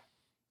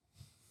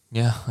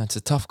 Yeah, that's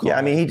a tough call.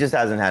 Yeah, he just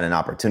hasn't had an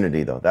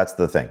opportunity, though. That's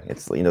the thing.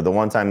 It's, the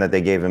one time that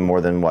they gave him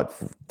more than,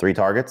 3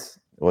 targets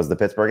was the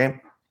Pittsburgh game?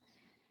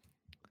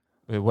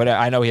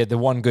 I know he had the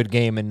one good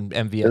game in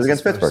MVS. It was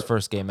against Pittsburgh.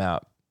 First game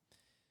out.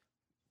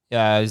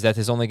 Is that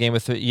his only game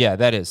with? Yeah,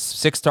 that is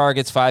 6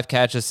 targets, 5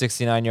 catches,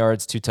 69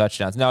 yards, 2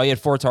 touchdowns. No, he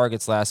had 4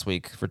 targets last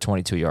week for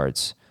 22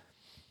 yards.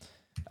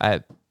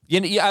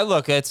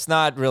 Look, it's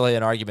not really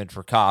an argument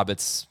for Cobb.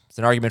 It's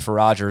an argument for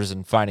Rodgers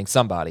and finding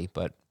somebody.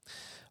 But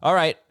all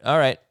right,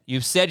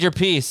 you've said your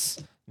piece.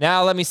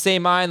 Now let me say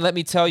mine. Let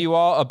me tell you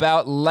all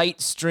about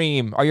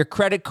Lightstream. Are your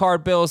credit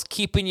card bills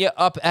keeping you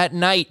up at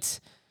night?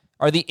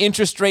 Are the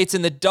interest rates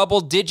in the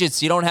double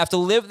digits? You don't have to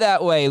live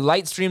that way.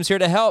 Lightstream's here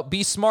to help.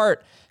 Be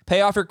smart.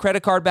 Pay off your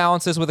credit card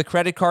balances with a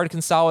credit card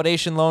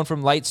consolidation loan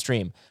from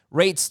Lightstream.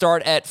 Rates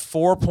start at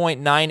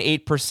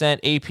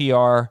 4.98%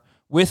 APR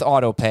with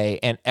autopay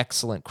and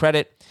excellent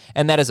credit.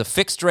 And that is a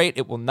fixed rate.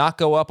 It will not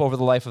go up over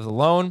the life of the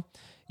loan.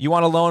 You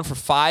want a loan for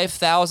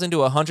 $5,000 to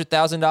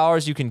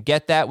 $100,000, you can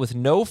get that with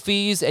no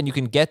fees, and you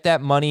can get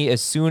that money as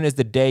soon as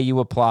the day you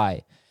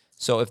apply.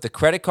 So if the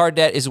credit card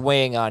debt is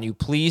weighing on you,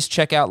 please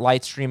check out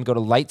Lightstream. Go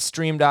to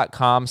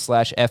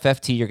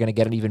lightstream.com/FFT. You're going to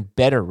get an even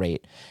better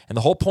rate. And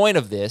the whole point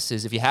of this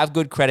is if you have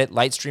good credit,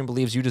 Lightstream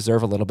believes you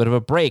deserve a little bit of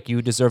a break.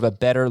 You deserve a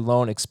better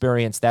loan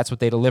experience. That's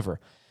what they deliver.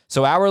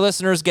 So our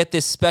listeners get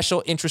this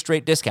special interest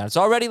rate discount. It's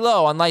already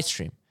low on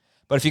Lightstream.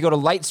 But if you go to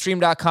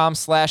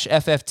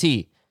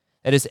lightstream.com/FFT,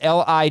 that is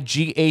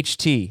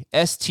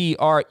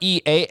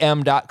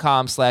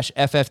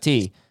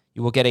LIGHTSTREAM.com/FFT,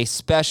 you will get a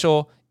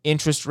special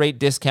interest rate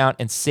discount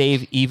and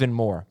save even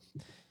more.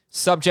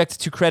 Subject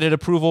to credit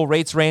approval,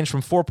 rates range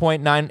from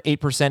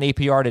 4.98%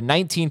 APR to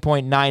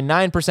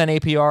 19.99%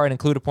 APR and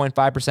include a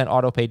 0.5%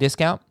 auto pay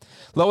discount.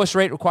 Lowest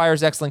rate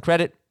requires excellent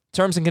credit.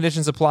 Terms and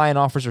conditions apply and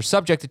offers are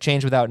subject to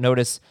change without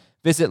notice.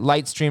 Visit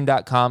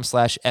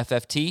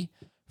lightstream.com/FFT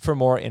for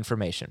more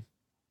information.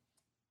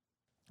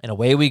 And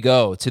away we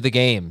go to the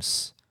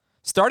games.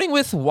 Starting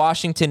with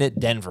Washington at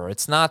Denver.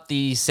 It's not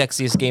the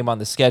sexiest game on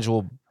the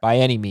schedule by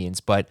any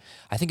means, but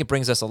I think it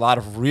brings us a lot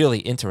of really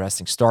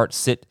interesting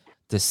start-sit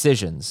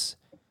decisions.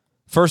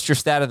 First, your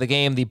stat of the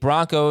game, the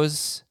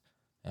Broncos.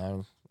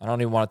 I don't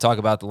even want to talk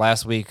about the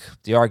last week,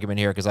 the argument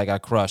here, because I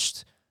got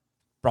crushed.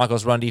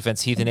 Broncos run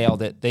defense, Heath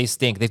nailed it. They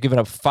stink. They've given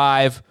up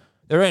 5.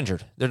 They're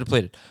injured. They're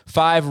depleted.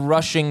 5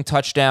 rushing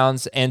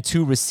touchdowns and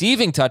 2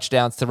 receiving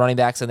touchdowns to running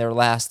backs in their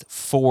last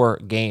 4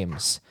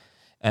 games.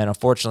 And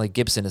unfortunately,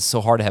 Gibson is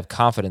so hard to have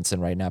confidence in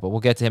right now, but we'll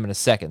get to him in a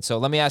second. So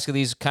let me ask you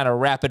these kind of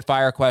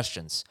rapid-fire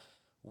questions.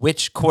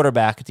 Which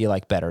quarterback do you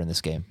like better in this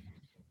game?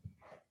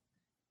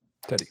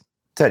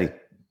 Teddy.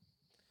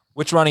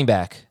 Which running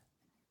back?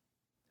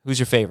 Who's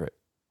your favorite?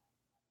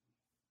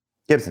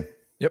 Gibson.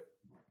 Yep.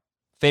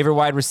 Favorite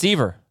wide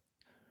receiver?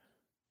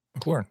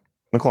 McLaurin.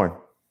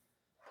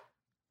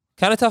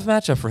 Kind of tough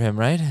matchup for him,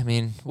 right? I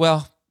mean,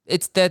 well,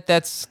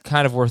 that's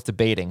kind of worth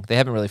debating. They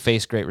haven't really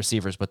faced great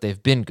receivers, but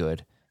they've been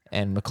good.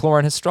 And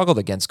McLaurin has struggled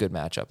against good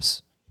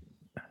matchups.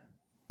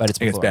 But it's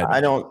bad. I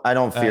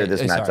don't fear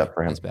this matchup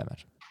for him. It's a bad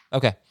matchup.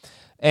 Okay.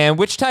 And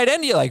which tight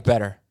end do you like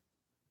better?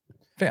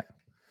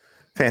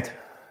 Fant.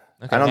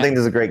 Okay, I don't think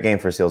this is a great game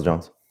for Seals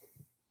Jones.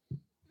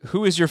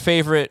 Who is your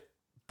favorite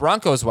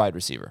Broncos wide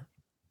receiver?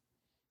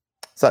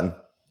 Sutton.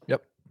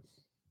 Yep.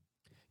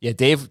 Yeah,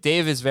 Dave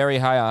is very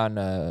high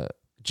on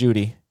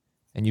Judy,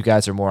 and you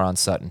guys are more on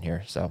Sutton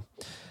here. So,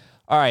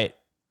 all right,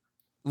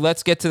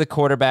 let's get to the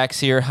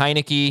quarterbacks here.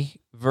 Heineke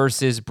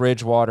versus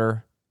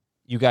Bridgewater.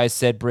 You guys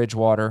said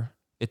Bridgewater.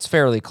 It's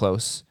fairly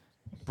close.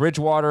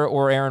 Bridgewater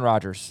or Aaron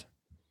Rodgers?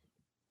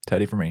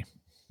 Teddy for me.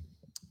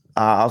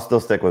 I'll still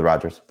stick with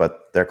Rodgers,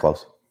 but they're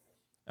close.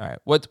 All right.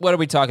 What are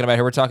we talking about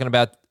here? We're talking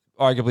about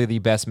arguably the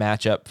best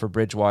matchup for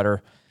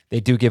Bridgewater. They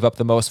do give up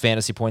the most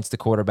fantasy points to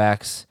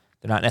quarterbacks.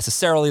 They're not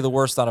necessarily the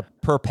worst on a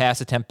per pass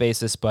attempt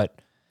basis,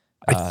 but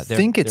I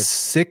think it's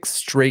 6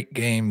 straight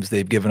games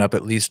they've given up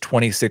at least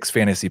 26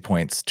 fantasy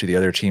points to the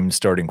other team's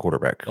starting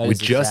quarterback. We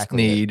just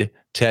need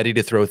Teddy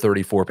to throw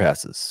 34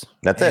 passes.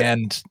 That's it.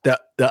 And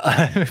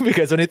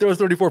because when he throws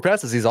 34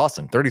 passes, he's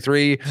awesome.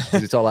 33,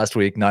 as we saw last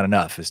week, not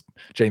enough, as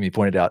Jamie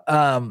pointed out.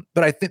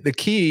 But I think the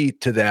key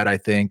to that,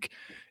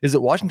 is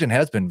that Washington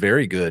has been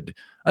very good,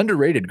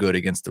 underrated good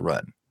against the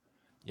run.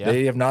 Yeah.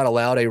 They have not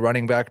allowed a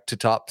running back to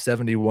top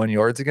 71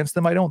 yards against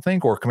them, I don't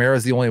think. Or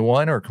Kamara's the only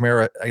one. Or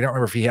Kamara, I don't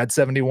remember if he had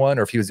 71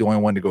 or if he was the only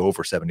one to go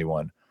over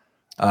 71.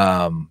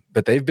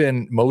 But they've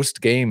been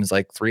most games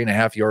like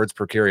 3.5 yards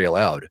per carry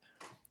allowed.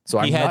 So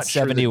I'm not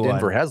sure that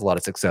Denver has a lot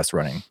of success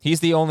running.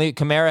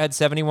 Kamara had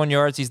 71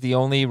 yards. He's the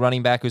only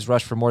running back who's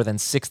rushed for more than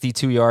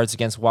 62 yards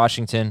against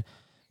Washington.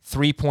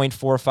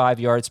 3.45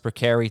 yards per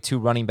carry, 2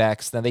 running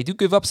backs. Now, they do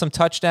give up some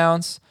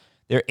touchdowns.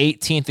 They're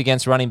 18th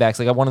against running backs.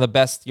 They got one of the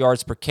best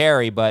yards per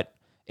carry, but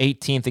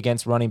 18th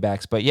against running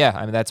backs. But yeah,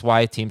 I mean, that's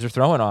why teams are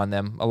throwing on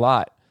them a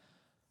lot.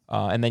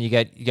 And then you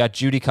got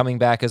Judy coming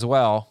back as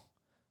well.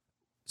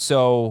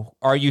 So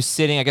are you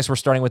sitting? I guess we're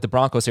starting with the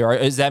Broncos here.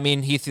 Does that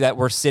mean, Heath, that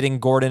we're sitting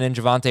Gordon and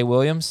Javonte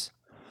Williams?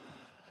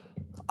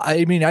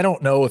 I mean, I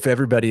don't know if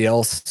everybody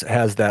else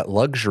has that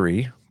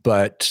luxury,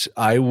 but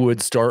I would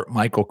start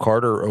Michael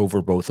Carter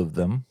over both of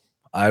them.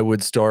 I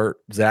would start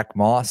Zach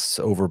Moss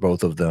over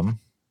both of them.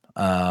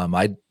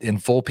 In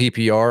full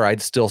PPR,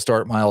 I'd still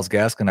start Myles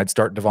Gaskin. I'd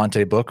start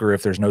Devontae Booker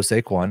if there's no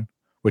Saquon,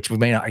 which we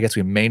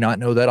may not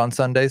know that on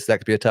Sundays. So that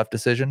could be a tough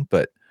decision,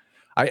 but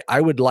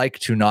I would like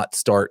to not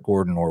start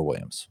Gordon or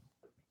Williams.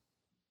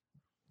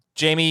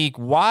 Jamie,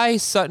 why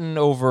Sutton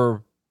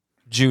over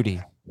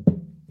Judy?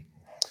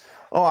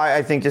 Oh,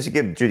 I think just to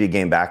give Judy a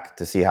game back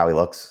to see how he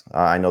looks.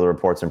 I know the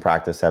reports in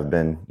practice have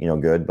been,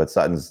 good, but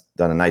Sutton's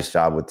done a nice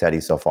job with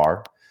Teddy so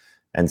far.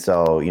 And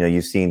so,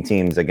 you've seen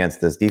teams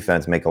against this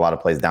defense make a lot of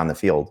plays down the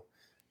field,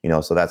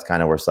 so that's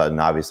kind of where Sutton,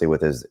 obviously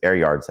with his air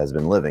yards, has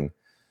been living.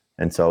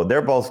 And so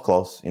they're both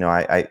close.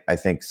 I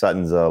think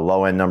Sutton's a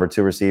low end number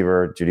 2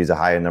 receiver. Judy's a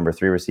high end number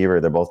 3 receiver.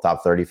 They're both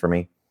top 30 for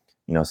me,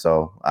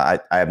 so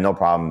I have no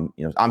problem.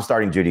 I'm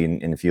starting Judy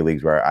in a few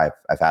leagues where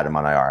I've had him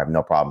on IR. I have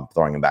no problem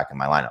throwing him back in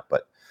my lineup.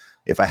 But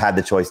if I had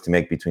the choice to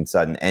make between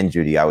Sutton and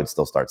Judy, I would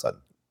still start Sutton.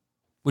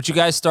 Would you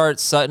guys start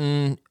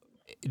Sutton,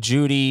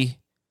 Judy,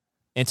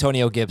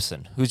 Antonio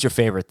Gibson? Who's your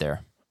favorite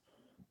there?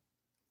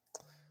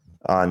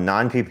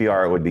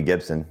 Non-PPR, it would be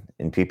Gibson.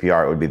 In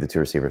PPR, it would be the 2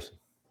 receivers.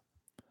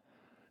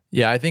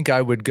 Yeah, I think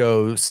I would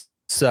go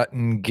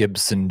Sutton,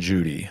 Gibson,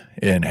 Judy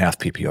in half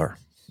PPR.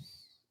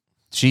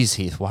 Jeez,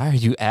 Heath, why are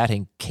you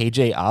adding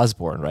KJ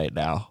Osborne right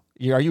now?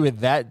 Are you in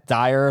that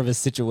dire of a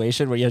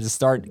situation where you have to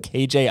start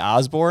KJ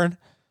Osborne?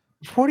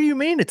 What do you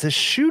mean? It's a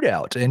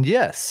shootout. And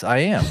yes, I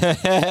am.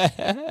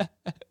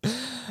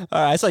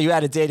 All right, I saw you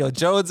added Daniel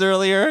Jones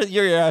earlier.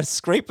 You're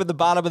scraping the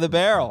bottom of the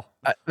barrel.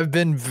 I've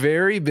been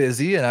very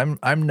busy, and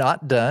I'm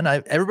not done.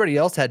 Everybody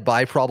else had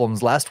bye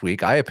problems last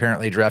week. I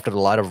apparently drafted a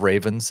lot of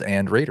Ravens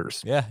and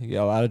Raiders. Yeah, you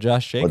got a lot of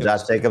Josh Jacobs. Well,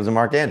 Josh Jacobs and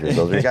Mark Andrews,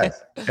 those are your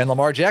guys. And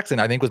Lamar Jackson,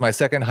 I think, was my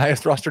second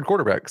highest rostered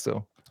quarterback.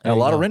 So, and a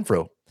lot of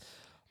Renfro.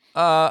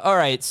 All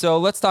right, so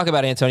let's talk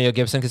about Antonio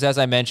Gibson, because as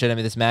I mentioned, I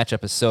mean, this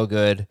matchup is so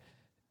good.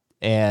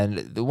 And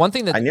the one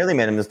thing that I nearly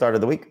made him the start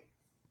of the week.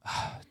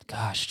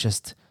 Gosh,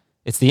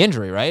 it's the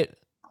injury, right?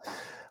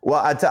 Well,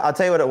 I'll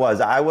tell you what it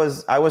was. I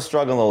was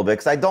struggling a little bit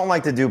because I don't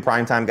like to do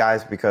primetime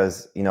guys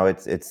because,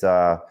 it's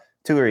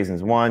two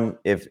reasons. One,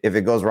 if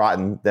it goes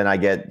rotten, then I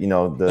get,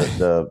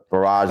 the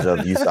barrage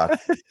of you suck.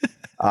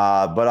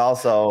 But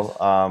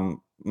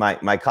also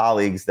my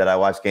colleagues that I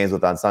watch games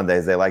with on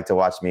Sundays, they like to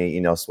watch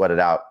me, sweat it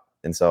out.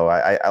 And so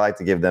I like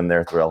to give them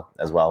their thrill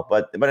as well.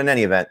 But in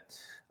any event,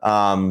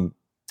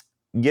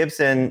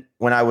 Gibson,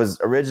 when I was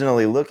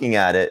originally looking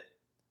at it,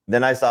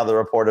 then I saw the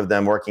report of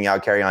them working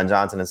out Kerryon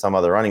Johnson and some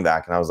other running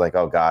back. And I was like,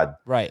 oh God,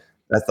 right.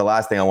 That's the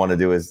last thing I want to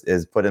do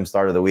is put him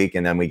start of the week.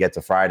 And then we get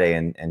to Friday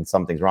and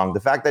something's wrong. The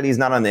fact that he's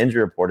not on the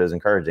injury report is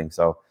encouraging.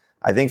 So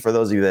I think for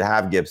those of you that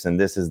have Gibson,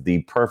 this is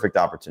the perfect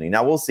opportunity.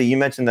 Now we'll see. You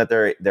mentioned that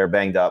they're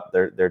banged up.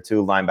 They're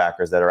two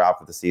linebackers that are out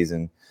for the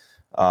season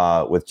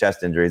with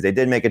chest injuries. They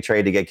did make a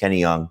trade to get Kenny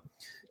Young,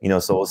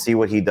 so we'll see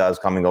what he does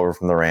coming over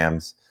from the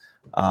Rams.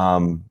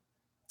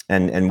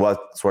 And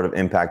what sort of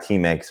impact he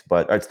makes.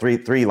 But it's three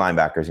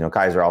linebackers.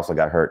 Kaiser also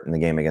got hurt in the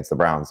game against the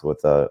Browns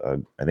with I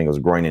think it was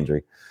a groin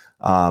injury.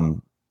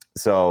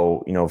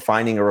 So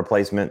finding a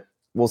replacement,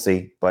 we'll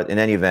see. But in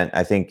any event,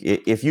 I think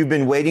if you've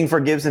been waiting for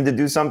Gibson to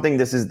do something,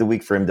 this is the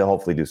week for him to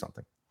hopefully do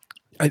something.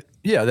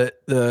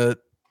 The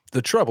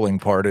troubling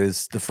part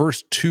is the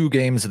first 2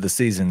 games of the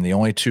season, the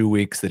only 2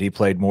 weeks that he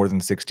played more than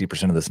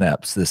 60% of the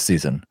snaps this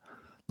season.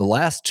 The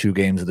last 2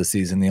 games of the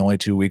season, the only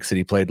 2 weeks that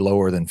he played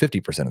lower than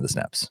 50% of the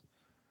snaps.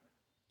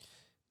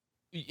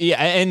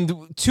 Yeah,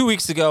 and 2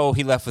 weeks ago,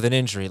 he left with an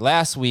injury.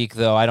 Last week,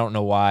 though, I don't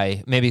know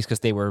why. Maybe it's because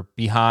they were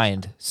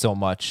behind so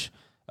much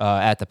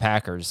at the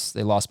Packers.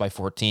 They lost by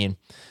 14.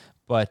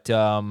 But,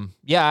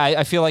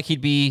 I feel like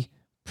he'd be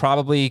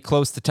probably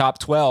close to top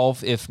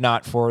 12, if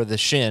not for the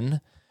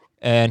shin,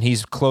 and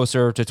he's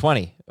closer to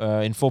 20.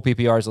 In full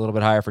PPR, is a little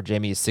bit higher for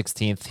Jamie. He's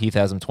 16th. Heath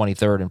has him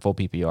 23rd in full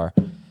PPR.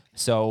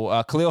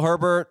 So Khalil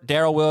Herbert,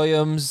 Darrell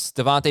Williams,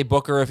 Devontae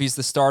Booker, if he's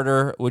the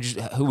starter, would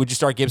you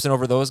start Gibson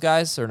over those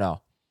guys or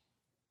no?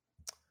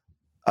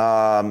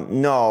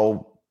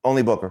 No,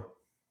 only Booker.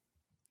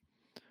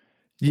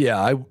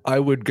 Yeah, I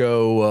would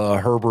go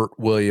Herbert,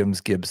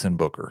 Williams, Gibson,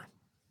 Booker.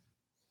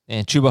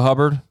 And Chuba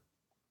Hubbard?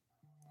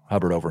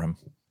 Hubbard over him.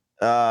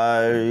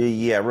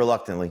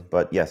 Reluctantly,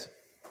 but yes.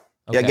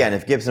 Okay. Again,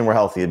 if Gibson were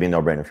healthy, it'd be a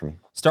no-brainer for me.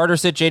 Starter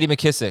sit J.D.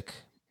 McKissick.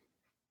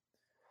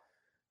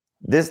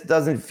 This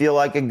doesn't feel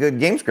like a good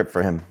game script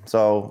for him.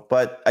 So,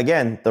 but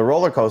again, the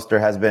roller coaster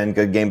has been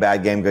good game,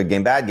 bad game, good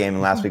game, bad game,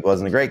 and last week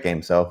wasn't a great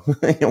game. So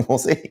we'll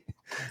see.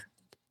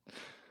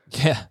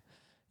 Yeah.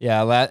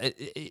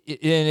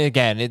 And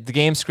again, the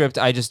game script,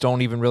 I just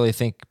don't even really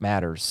think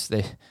matters.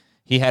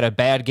 He had a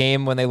bad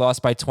game when they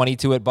lost by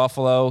 22 at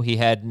Buffalo. He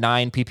had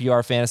 9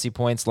 PPR fantasy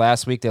points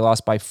last week. They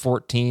lost by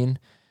 14.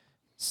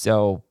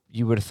 So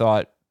you would have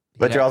thought.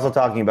 But you're also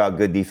talking about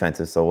good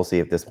defenses, so we'll see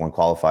if this one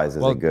qualifies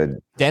as a good.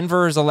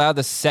 Denver's allowed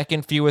the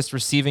second fewest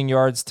receiving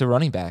yards to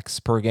running backs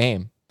per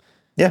game.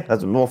 Yeah,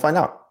 we'll find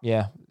out.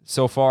 Yeah.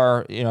 So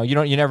far, you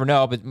never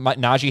know, but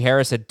Najee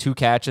Harris had 2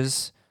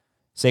 catches.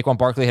 Saquon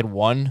Barkley had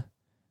 1.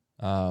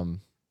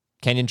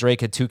 Kenyon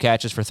Drake had 2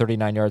 catches for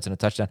 39 yards and a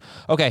touchdown.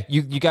 Okay,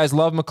 you guys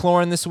love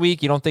McLaurin this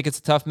week. You don't think it's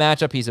a tough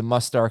matchup. He's a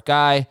must-start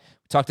guy.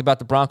 We talked about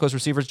the Broncos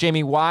receivers.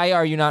 Jamie, why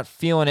are you not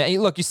feeling it?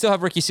 Look, you still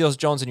have Ricky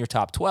Seals-Jones in your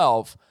top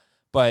 12,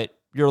 but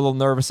you're a little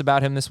nervous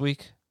about him this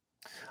week?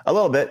 A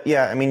little bit,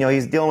 yeah. I mean,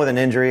 he's dealing with an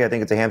injury. I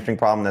think it's a hamstring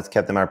problem that's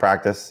kept him out of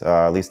practice,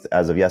 at least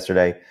as of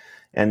yesterday.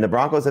 And the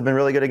Broncos have been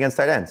really good against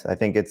tight ends. I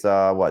think it's,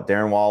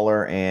 Darren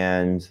Waller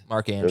and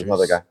Mark Andrews. There's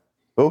another guy.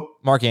 Who?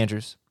 Mark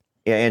Andrews.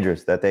 Yeah,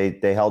 Andrews, that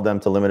they held them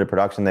to limited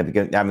production. They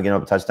haven't given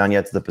up a touchdown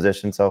yet to the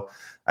position. So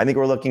I think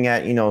we're looking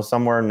at,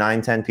 somewhere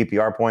 9-10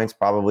 PPR points,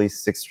 probably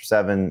 6 or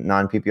 7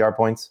 non-PPR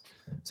points.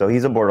 So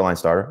he's a borderline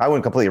starter. I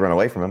wouldn't completely run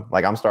away from him.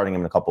 Like, I'm starting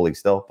him in a couple leagues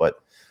still. But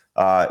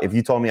if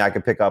you told me I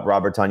could pick up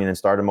Robert Tonyan and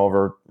start him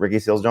over Ricky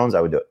Seals-Jones,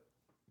 I would do it.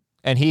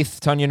 And Heath,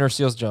 Tonyan or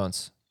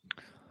Seals-Jones?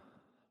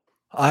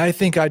 I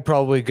think I'd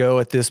probably go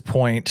at this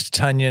point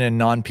Tonyan and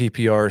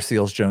non-PPR,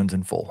 Seals-Jones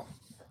in full.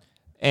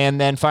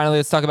 And then finally,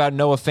 let's talk about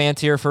Noah Fant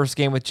here. First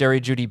game with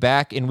Jerry Jeudy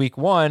back in week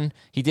 1.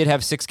 He did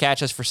have 6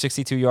 catches for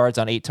 62 yards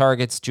on 8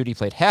 targets. Jeudy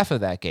played half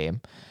of that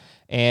game.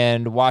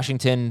 And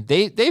Washington,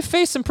 they've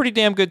faced some pretty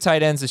damn good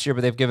tight ends this year,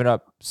 but they've given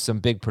up some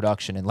big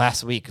production. And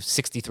last week,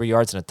 63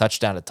 yards and a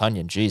touchdown to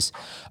Tonyan. Jeez.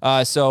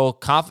 So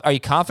are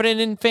you confident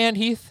in Fant,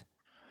 Heath?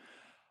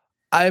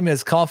 I'm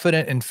as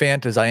confident in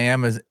Fant as I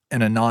am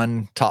and a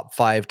non-top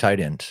 5 tight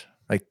end.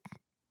 Like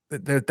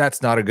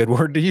that's not a good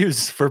word to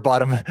use for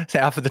bottom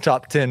half of the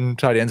top 10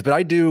 tight ends. But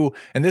I do,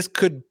 and this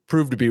could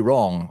prove to be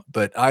wrong,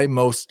 but I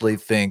mostly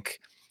think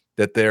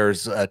that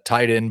there's a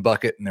tight end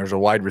bucket and there's a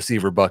wide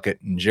receiver bucket,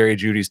 and Jerry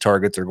Jeudy's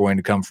targets are going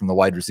to come from the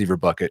wide receiver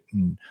bucket.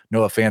 And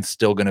Noah Fant's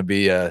still going to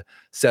be a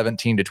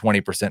 17 to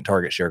 20%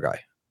 target share guy.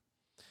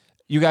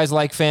 You guys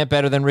like Fant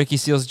better than Ricky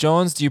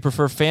Seals-Jones? Do you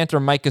prefer Fant or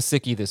Mike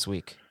Gesicki this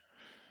week?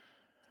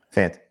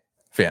 Fant.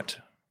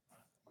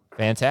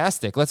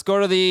 Fantastic. Let's go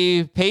to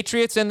the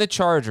Patriots and the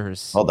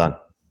Chargers. Well done.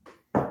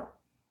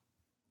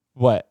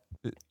 What?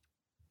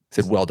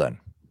 Said well done.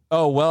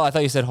 Oh, well, I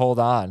thought you said hold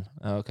on.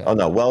 Okay. Oh,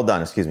 no. Well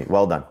done. Excuse me.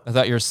 Well done. I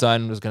thought your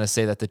son was going to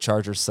say that the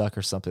Chargers suck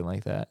or something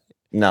like that.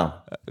 No.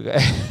 Okay.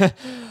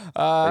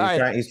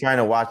 He's trying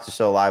to watch the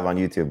show live on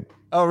YouTube.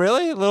 Oh,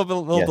 really? A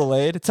little Yes.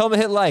 delayed. Tell him to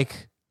hit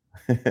like.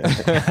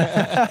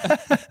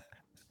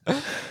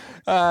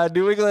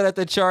 New England at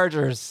the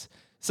Chargers.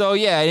 So,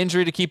 yeah, an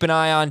injury to keep an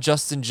eye on.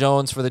 Justin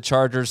Jones for the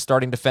Chargers,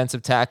 starting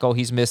defensive tackle.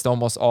 He's missed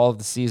almost all of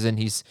the season.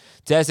 He's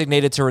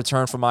designated to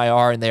return from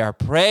IR, and they are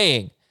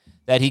praying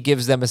that he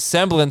gives them a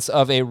semblance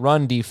of a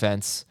run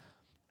defense.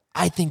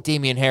 I think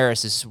Damian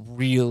Harris is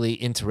really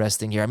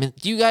interesting here. I mean,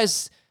 do you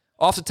guys,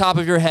 off the top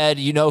of your head,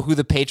 you know who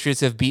the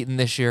Patriots have beaten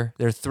this year?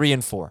 They're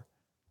 3-4.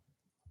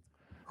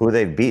 Who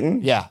they've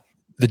beaten? Yeah.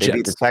 They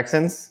beat the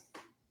Texans.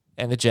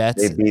 And the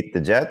Jets. They beat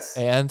the Jets.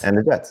 And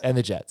the Jets. And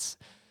the Jets.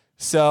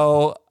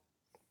 So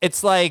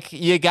it's like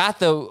you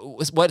got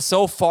what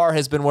so far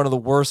has been one of the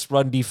worst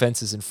run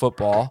defenses in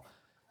football.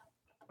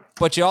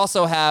 But you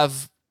also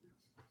have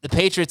the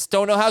Patriots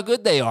don't know how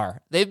good they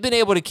are. They've been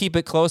able to keep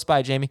it close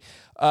by Jamie.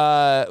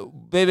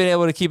 They've been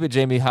able to keep it.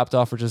 Jamie hopped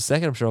off for just a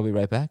second. I'm sure I'll be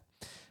right back.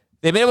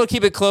 They've been able to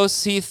keep it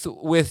close, Heath,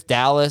 with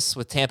Dallas,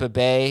 with Tampa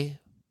Bay.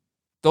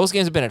 Those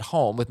games have been at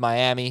home with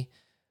Miami.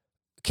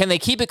 Can they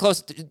keep it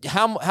close?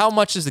 How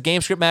much does the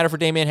game script matter for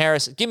Damian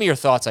Harris? Give me your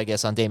thoughts, I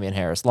guess, on Damian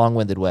Harris.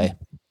 Long-winded way.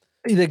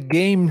 The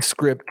game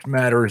script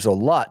matters a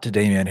lot to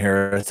Damian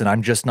Harris, and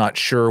I'm just not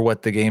sure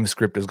what the game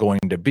script is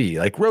going to be.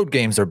 Like, road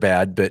games are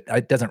bad, but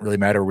it doesn't really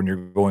matter when you're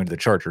going to the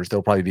Chargers.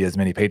 There'll probably be as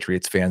many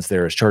Patriots fans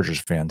there as Chargers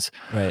fans.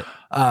 Right.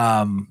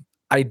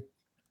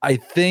 I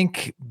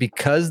think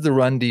because the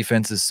run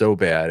defense is so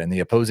bad and the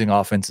opposing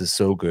offense is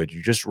so good,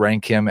 you just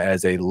rank him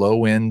as a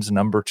low-end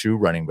number 2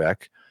 running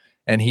back.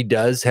 And he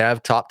does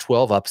have top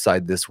 12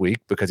 upside this week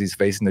because he's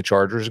facing the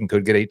Chargers and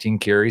could get 18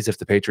 carries if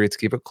the Patriots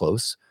keep it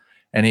close.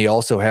 And he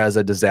also has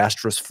a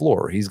disastrous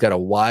floor. He's got a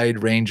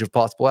wide range of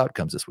possible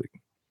outcomes this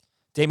week.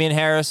 Damian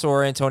Harris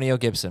or Antonio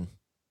Gibson?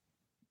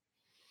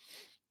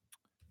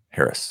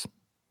 Harris.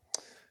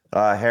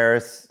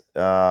 Harris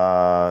in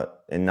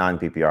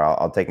non-PPR.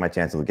 I'll take my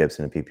chances with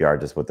Gibson in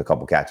PPR just with a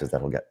couple catches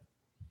that he'll get.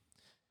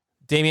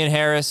 Damian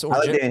Harris or I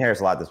like Damian Harris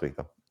a lot this week,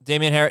 though.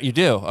 Damian Harris, you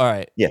do? All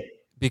right. Yeah.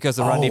 Because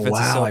the run defense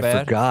is so bad.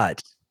 I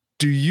forgot.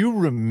 Do you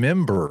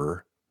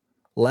remember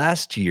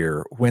last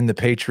year when the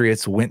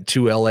Patriots went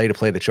to LA to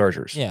play the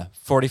Chargers? Yeah,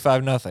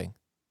 45-0.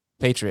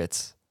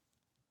 Patriots.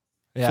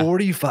 Yeah.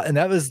 45, and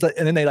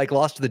then they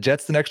lost to the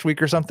Jets the next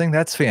week or something.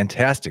 That's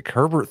fantastic.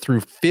 Herbert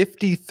threw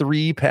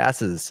 53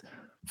 passes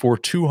for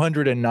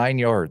 209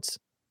 yards.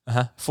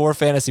 4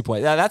 fantasy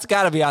points. That's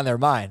got to be on their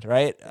mind,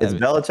 right? It's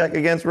Belichick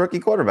against rookie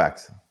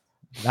quarterbacks.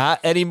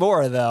 Not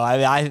anymore, though.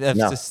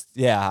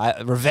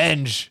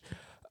 Revenge.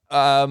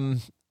 All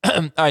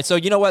right, so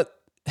you know what?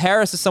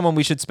 Harris is someone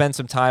we should spend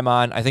some time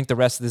on. I think the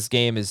rest of this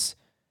game is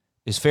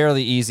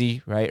fairly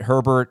easy, right?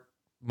 Herbert,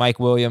 Mike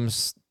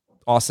Williams,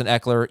 Austin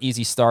Eckler,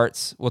 easy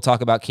starts. We'll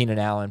talk about Keenan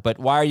Allen. But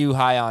why are you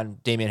high on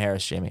Damian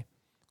Harris, Jamie?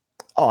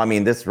 Oh, I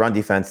mean, this run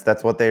defense,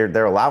 that's what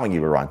they're allowing you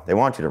to run. They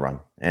want you to run.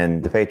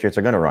 And the Patriots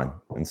are going to run.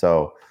 And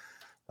so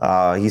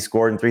he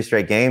scored in 3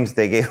 straight games.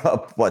 They gave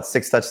up,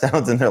 6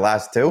 touchdowns in their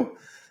last 2?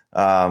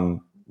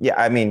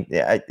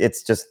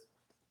 It's just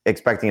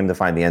expecting him to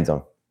find the end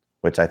zone,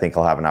 which I think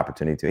he'll have an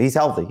opportunity to. He's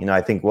healthy. I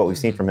think what we've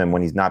seen from him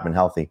when he's not been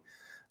healthy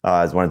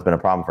is when it's been a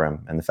problem for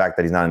him. And the fact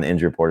that he's not in the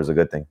injury report is a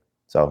good thing.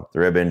 So the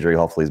rib injury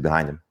hopefully is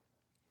behind him.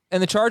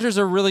 And the Chargers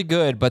are really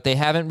good, but they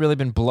haven't really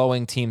been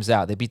blowing teams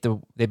out. They beat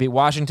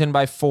Washington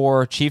by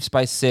 4, Chiefs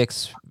by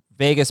 6,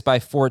 Vegas by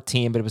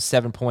 14, but it was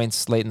 7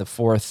 points late in the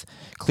 4th.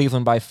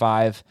 Cleveland by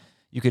 5.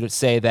 You could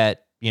say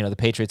that the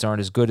Patriots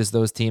aren't as good as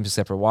those teams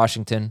except for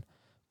Washington.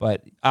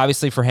 But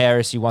obviously for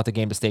Harris, you want the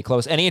game to stay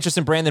close. Any interest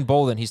in Brandon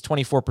Bolden? He's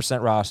 24%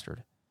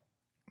 rostered.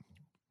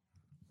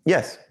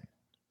 Yes,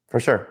 for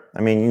sure.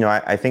 I mean,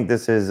 I think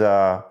this is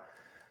not.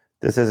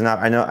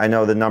 I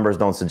know the numbers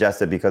don't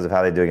suggest it because of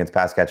how they do against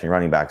pass catching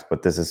running backs,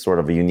 but this is sort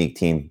of a unique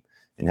team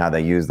in how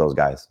they use those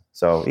guys.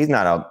 So he's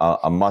not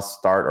a must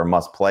start or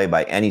must play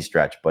by any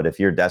stretch. But if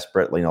you're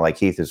desperate, like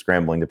Heath is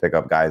scrambling to pick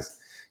up guys,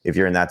 if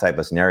you're in that type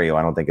of scenario,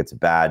 I don't think it's a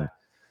bad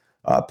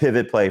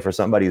pivot play for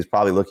somebody who's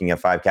probably looking at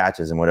 5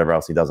 catches and whatever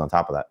else he does on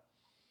top of that.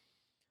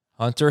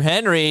 Hunter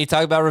Henry,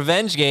 talk about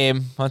revenge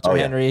game.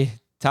 Henry,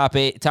 top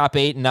 8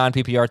 in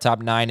non-PPR,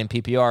 top 9 in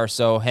PPR.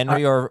 So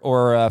Henry or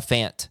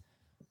Fant?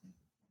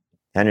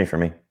 Henry for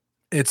me.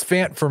 It's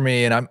Fant for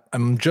me, and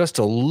I'm just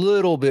a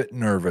little bit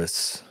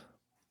nervous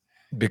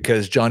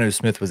because Jonnu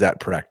Smith was at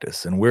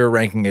practice, and we're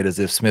ranking it as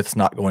if Smith's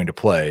not going to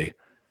play.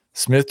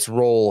 Smith's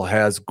role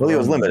has grown. Well, he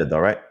was limited though,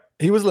 right?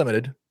 He was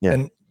limited. Yeah.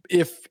 And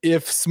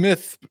if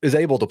Smith is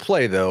able to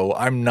play, though,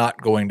 I'm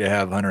not going to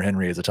have Hunter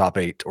Henry as a top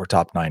 8 or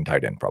top 9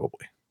 tight end,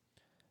 probably.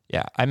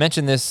 Yeah, I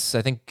mentioned this,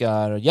 I think,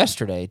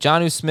 yesterday.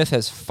 Jonnu Smith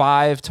has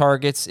 5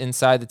 targets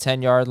inside the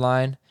 10-yard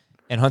line,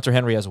 and Hunter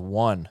Henry has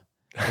 1,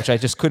 which I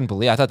just couldn't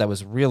believe. I thought that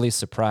was really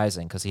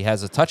surprising because he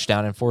has a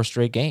touchdown in 4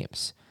 straight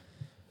games,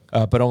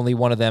 but only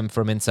one of them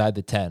from inside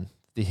the 10.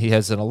 He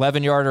has an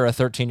 11-yarder, a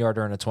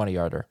 13-yarder, and a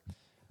 20-yarder.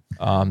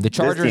 The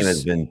Chargers. This team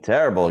has been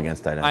terrible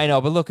against tight ends. I know,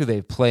 but look who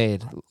they've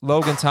played.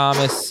 Logan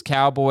Thomas,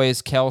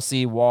 Cowboys,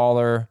 Kelsey,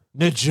 Waller,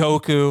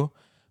 Njoku,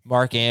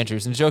 Mark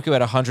Andrews. Njoku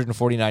had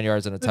 149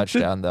 yards and a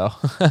touchdown, though.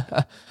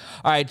 All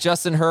right,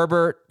 Justin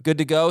Herbert, good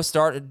to go.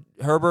 Start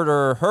Herbert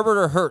or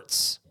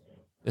Hurts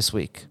this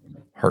week?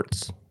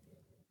 Hurts.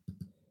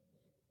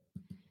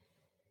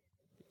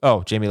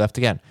 Oh, Jamie left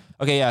again.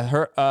 Okay,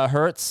 yeah,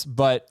 Hurts,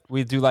 but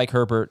we do like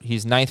Herbert.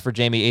 He's 9th for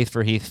Jamie, 8th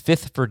for Heath,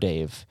 5th for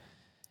Dave.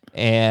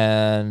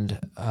 And,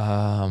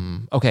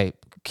 okay,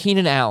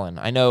 Keenan Allen.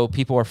 I know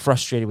people are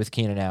frustrated with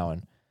Keenan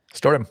Allen.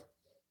 Start him.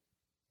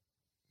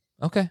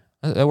 Okay,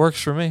 that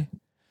works for me.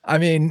 I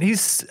mean,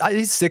 he's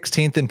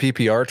 16th in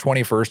PPR,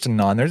 21st in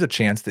non. There's a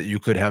chance that you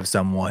could have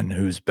someone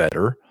who's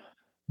better,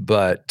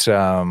 but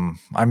I'm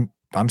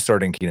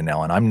starting Keenan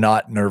Allen. I'm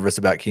not nervous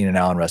about Keenan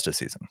Allen rest of the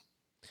season.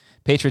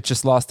 Patriots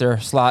just lost their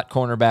slot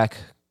cornerback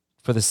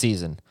for the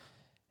season.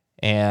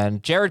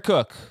 And Jared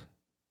Cook.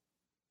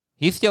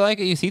 Heath, you like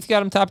it? Heath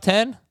got him top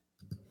 10?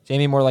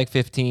 Jamie more like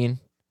 15.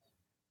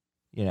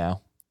 You know,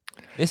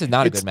 this is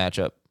not a good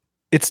matchup.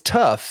 It's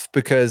tough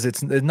because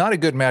it's not a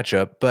good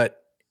matchup,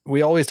 but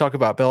we always talk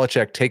about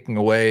Belichick taking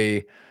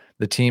away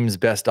the team's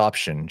best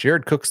option.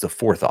 Jared Cook's the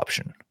 4th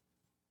option.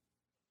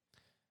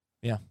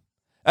 Yeah.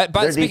 Their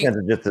defense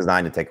is just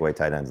designed to take away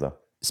tight ends, though.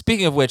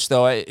 Speaking of which,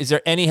 though, is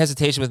there any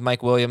hesitation with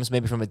Mike Williams,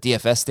 maybe from a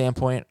DFS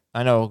standpoint?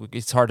 I know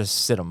it's hard to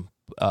sit him,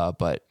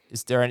 but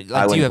is there any?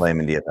 I wouldn't play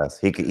him in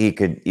DFS. He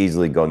could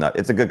easily go nuts.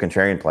 It's a good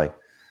contrarian play,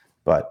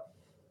 but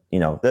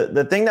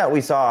the thing that we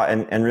saw,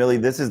 and really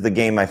this is the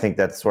game I think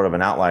that's sort of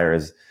an outlier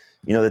is,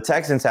 the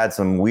Texans had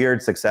some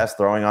weird success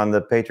throwing on the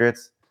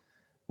Patriots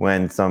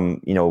when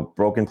some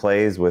broken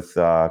plays with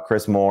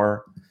Chris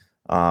Moore,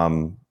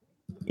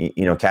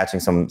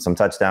 catching some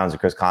touchdowns, and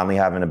Chris Conley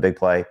having a big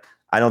play.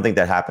 I don't think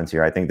that happens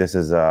here. I think this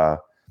is a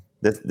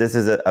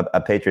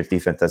Patriots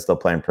defense that's still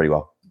playing pretty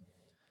well.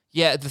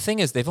 Yeah, the thing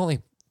is they've only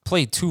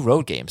played 2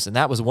 road games, and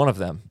that was one of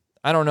them.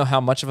 I don't know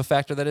how much of a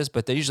factor that is,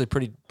 but they're usually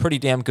pretty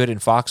damn good in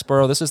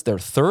Foxborough. This is their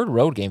 3rd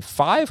road game,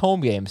 5 home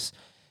games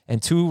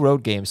and 2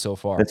 road games so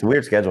far. It's a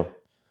weird schedule.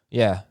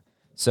 Yeah.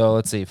 So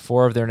let's see,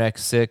 4 of their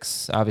next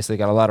 6. Obviously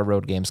got a lot of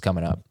road games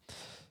coming up.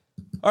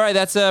 All right,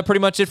 that's pretty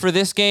much it for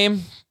this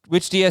game.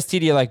 Which DST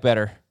do you like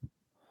better?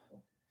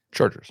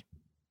 Chargers.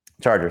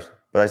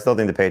 But I still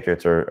think the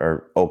Patriots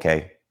are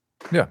okay.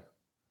 Yeah.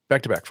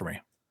 Back-to-back for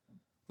me.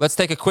 Let's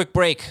take a quick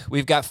break.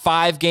 We've got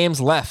 5 games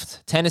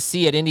left.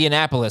 Tennessee at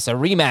Indianapolis, a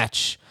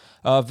rematch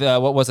of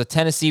what was a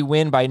Tennessee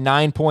win by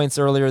 9 points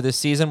earlier this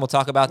season. We'll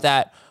talk about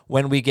that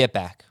when we get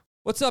back.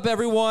 What's up,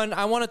 everyone?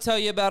 I want to tell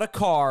you about a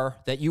car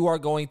that you are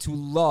going to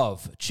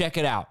love. Check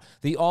it out.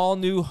 The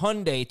all-new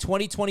Hyundai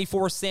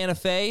 2024 Santa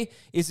Fe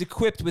is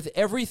equipped with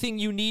everything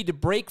you need to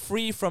break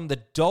free from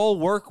the dull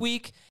work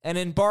week and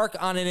embark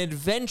on an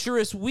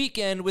adventurous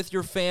weekend with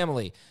your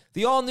family.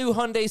 The all-new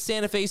Hyundai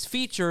Santa Fe's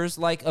features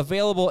like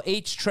available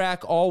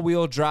H-Track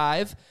all-wheel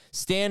drive,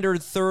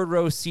 standard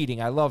third-row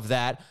seating, I love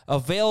that,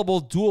 available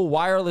dual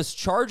wireless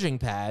charging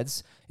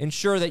pads,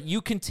 ensure that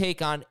you can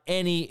take on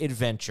any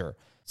adventure.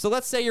 So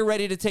let's say you're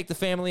ready to take the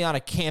family on a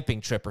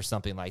camping trip or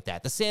something like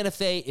that. The Santa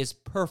Fe is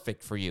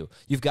perfect for you.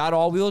 You've got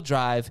all-wheel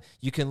drive.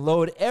 You can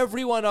load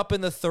everyone up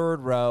in the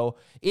 3rd row.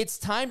 It's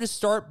time to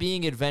start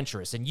being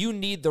adventurous, and you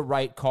need the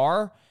right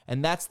car,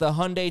 and that's the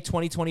Hyundai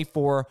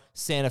 2024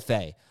 Santa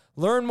Fe.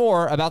 Learn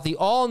more about the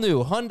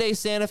all-new Hyundai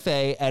Santa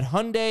Fe at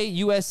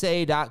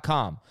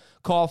HyundaiUSA.com.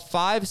 Call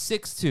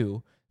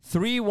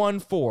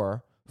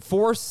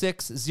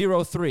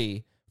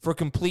 562-314-4603 for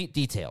complete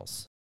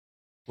details.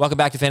 Welcome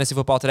back to Fantasy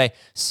Football Today.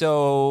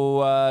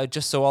 So,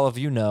 just so all of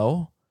you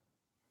know,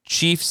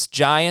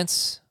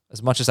 Chiefs-Giants,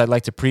 as much as I'd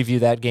like to preview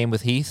that game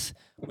with Heath,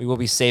 we will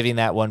be saving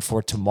that one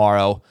for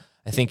tomorrow.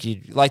 I think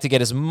you'd like to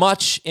get as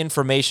much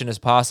information as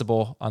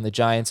possible on the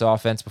Giants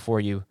offense before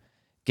you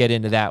get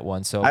into that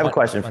one. So I have a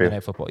question for you.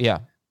 Night Football.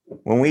 Yeah.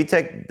 When we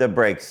take the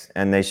breaks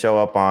and they show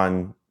up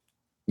on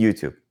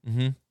YouTube,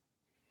 do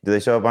they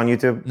show up on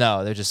YouTube?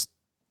 No, they're just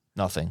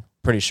nothing.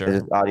 Pretty sure.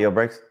 They're just audio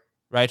breaks?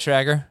 Right,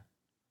 Trager?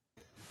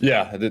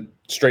 Yeah,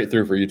 straight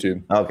through for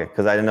YouTube. Okay,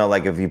 because I didn't know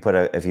if you put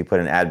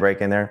an ad break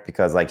in there,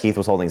 because Heath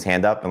was holding his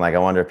hand up, and I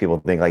wonder if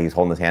people think he's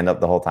holding his hand up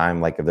the whole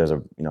time, if there's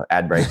a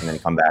ad break and then he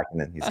come back and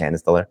then his hand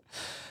is still there.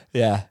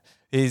 Yeah,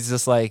 he's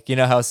just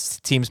how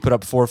teams put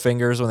up 4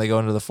 fingers when they go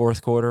into the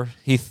 4th quarter.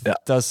 Heath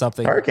does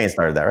something. Hurricane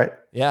started that, right?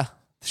 Yeah,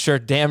 sure.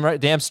 Damn right,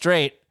 damn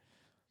straight.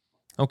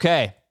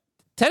 Okay,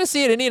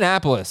 Tennessee at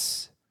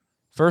Indianapolis.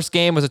 First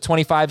game was a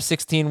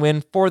 25-16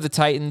 win for the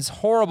Titans.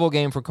 Horrible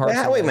game for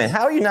Carson. Wait a minute.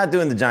 How are you not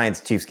doing the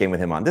Giants-Chiefs game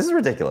with him on? This is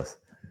ridiculous.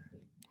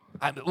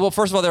 Well,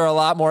 first of all, there are a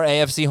lot more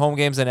AFC home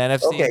games than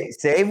NFC. Okay,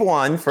 save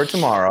one for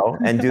tomorrow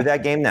and do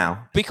that game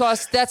now.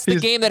 Because that's the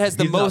game that has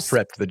the most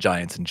prepped the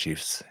Giants and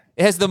Chiefs.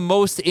 It has the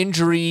most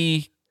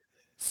injury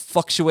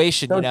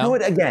fluctuation. So do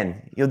it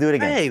again. You'll do it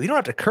again. Hey, we don't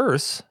have to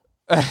curse.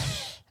 All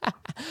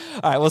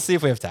right, we'll see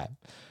if we have time.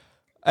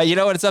 You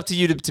know what? It's up to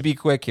you to be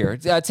quick here.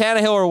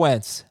 Tannehill or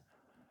Wentz?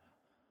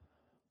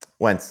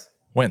 Wentz.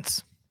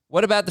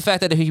 What about the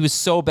fact that he was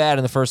so bad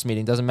in the first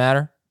meeting? Doesn't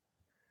matter?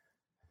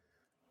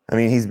 I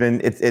mean,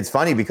 it's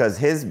funny because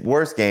his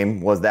worst game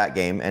was that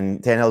game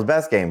and Tannehill's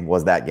best game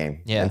was that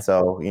game. Yeah. And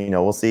so,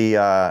 we'll see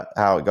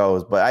how it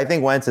goes. But I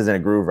think Wentz is in a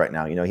groove right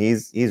now.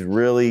 He's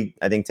really,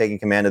 I think, taking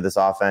command of this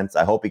offense.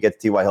 I hope he gets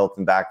T.Y.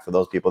 Hilton back for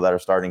those people that are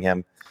starting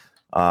him.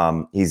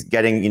 He's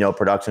getting,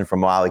 production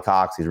from Mo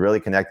Cox. He's really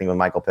connecting with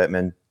Michael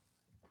Pittman.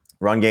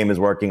 Run game is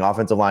working.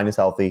 Offensive line is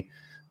healthy.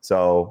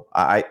 So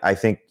I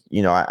think,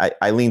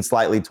 I lean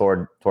slightly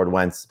toward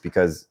Wentz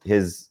because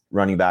his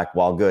running back,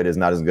 while good, is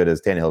not as good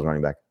as Tannehill's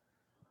running back.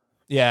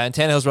 Yeah, and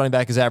Tannehill's running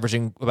back is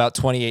averaging about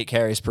 28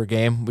 carries per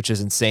game, which is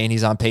insane.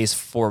 He's on pace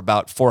for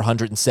about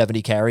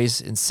 470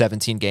 carries in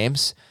 17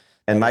 games.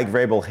 And Mike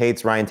Vrabel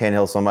hates Ryan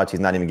Tannehill so much,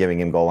 he's not even giving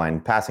him goal line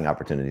passing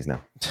opportunities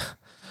now.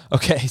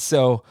 Okay,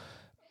 so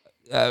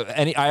are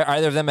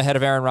either of them ahead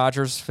of Aaron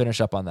Rodgers? Finish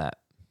up on that.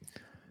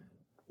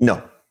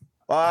 No.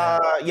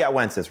 Yeah,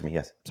 Wentz is for me,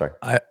 yes. Sorry.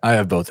 I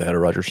have both ahead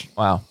of Rodgers.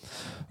 Wow.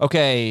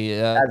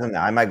 Okay.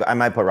 I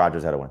might put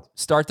Rodgers ahead of Wentz.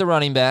 Start the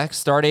running back.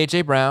 Start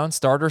A.J. Brown.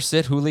 Start or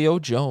sit Julio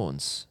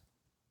Jones.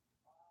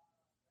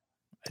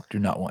 I do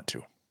not want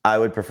to. I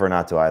would prefer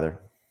not to either.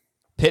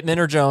 Pittman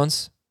or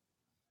Jones?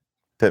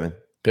 Pittman.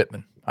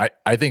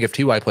 I think if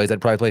T.Y. plays, I'd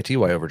probably play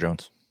T.Y. over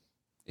Jones.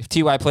 If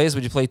T.Y. plays,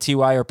 would you play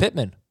T.Y. or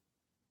Pittman?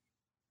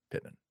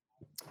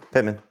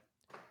 Pittman.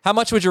 How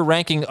much would your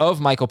ranking of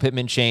Michael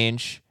Pittman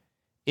change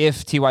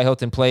if T.Y.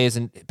 Hilton plays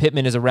and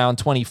Pittman is around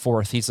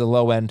 24th? He's the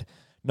low-end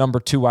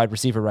number 2 wide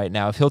receiver right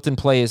now. If Hilton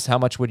plays, how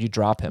much would you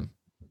drop him?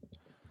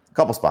 A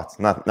couple spots,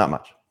 not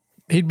much.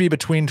 He'd be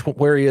between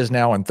where he is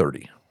now and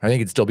 30. I think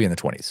he'd still be in the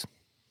 20s.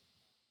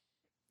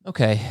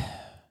 Okay.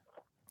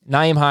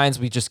 Nyheim Hines,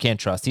 we just can't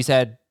trust. He's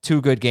had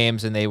 2 good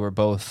games, and they were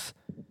both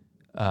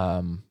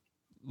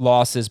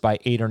losses by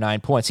 8 or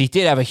 9 points. He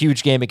did have a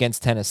huge game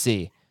against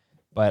Tennessee,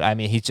 but I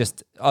mean, he's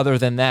just, other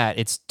than that,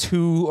 it's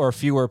 2 or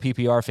fewer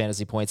PPR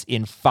fantasy points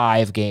in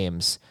 5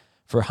 games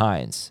for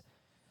Hines.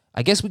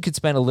 I guess we could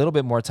spend a little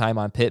bit more time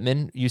on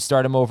Pittman. You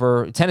start him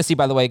over. Tennessee,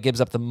 by the way, gives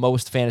up the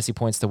most fantasy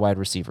points to wide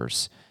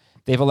receivers.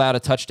 They've allowed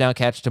a touchdown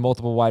catch to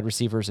multiple wide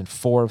receivers in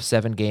 4 of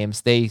 7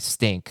 games. They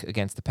stink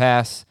against the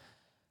pass.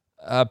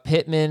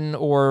 Pittman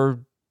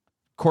or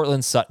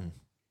Cortland Sutton?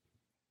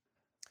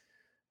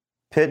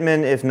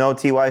 Pittman if no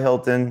T.Y.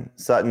 Hilton.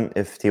 Sutton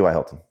if T.Y.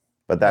 Hilton.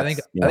 But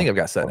that's, I think I've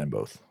got Sutton in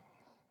both.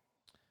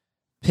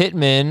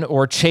 Pittman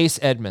or Chase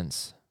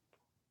Edmonds?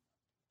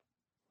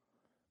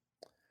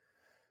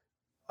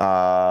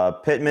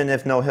 Pittman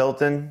if no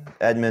Hilton,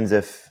 Edmonds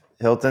if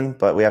Hilton,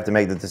 but we have to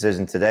make the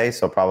decision today,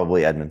 so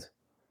probably Edmonds.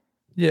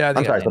 Yeah,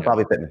 so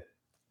probably Pittman.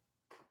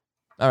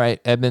 All right,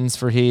 Edmonds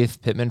for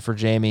Heath, Pittman for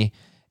Jamie.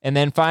 And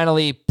then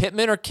finally,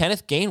 Pittman or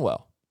Kenneth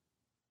Gainwell?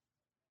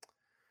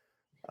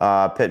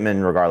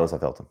 Pittman regardless of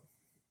Hilton.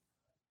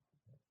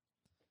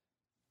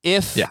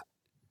 If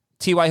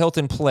T.Y.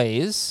 Hilton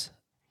plays,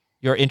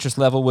 your interest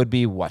level would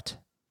be what?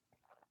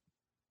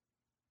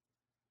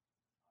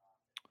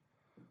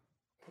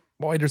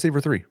 Wide receiver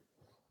 3.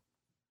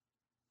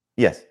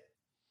 Yes.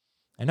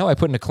 I know I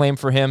put in a claim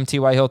for him,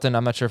 T.Y. Hilton.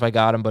 I'm not sure if I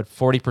got him, but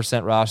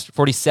 47%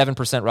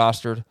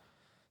 rostered.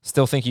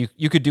 Still think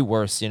you could do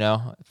worse,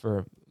 for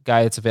a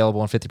guy that's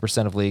available in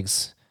 50% of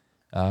leagues.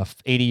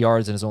 80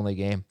 yards in his only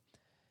game.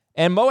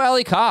 And Mo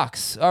Alley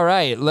Cox. All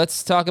right,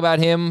 let's talk about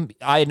him.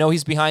 I know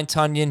he's behind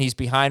Tunyon. He's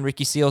behind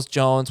Ricky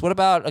Seals-Jones. What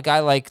about a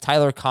guy like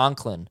Tyler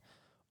Conklin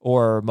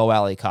or Mo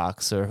Alley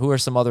Cox? Or who are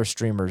some other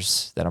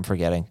streamers that I'm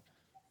forgetting?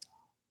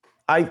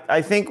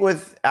 I think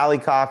with Alley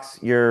Cox,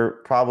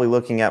 you're probably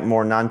looking at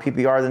more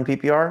non-PPR than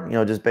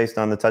PPR, just based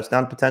on the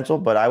touchdown potential,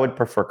 but I would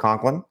prefer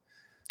Conklin.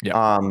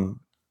 Yeah.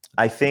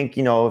 I think,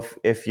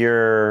 if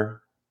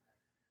you're,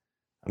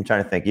 I'm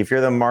trying to think, if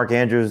you're the Mark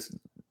Andrews,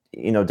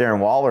 Darren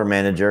Waller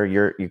manager,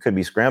 you could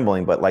be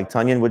scrambling, but like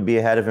Tunyon would be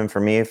ahead of him for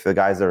me if the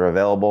guys that are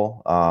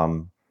available.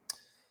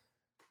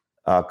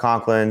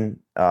 Conklin,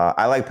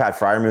 I like Pat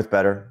Freiermuth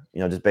better,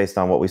 just based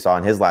on what we saw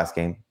in his last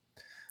game.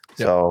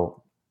 Yep. So,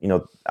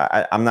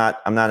 I'm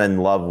not in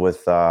love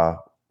with the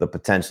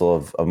potential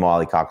of Mo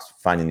Alley Cox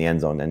finding the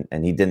end zone,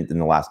 and he didn't in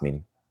the last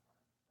meeting.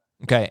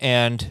 Okay,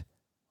 and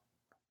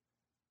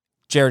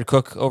Jared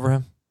Cook over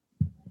him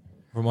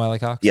for Mo Alley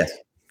Cox? Yes.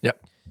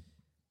 Yep.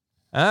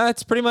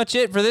 That's pretty much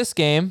it for this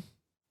game.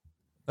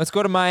 Let's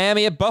go to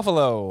Miami at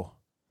Buffalo.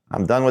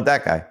 I'm done with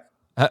that guy.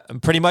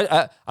 Pretty much.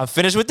 I'm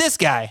finished with this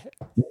guy.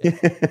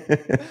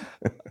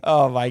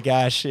 Oh my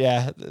gosh!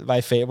 Yeah,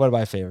 one of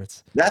my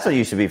favorites. That's what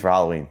you should be for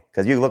Halloween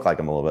because you look like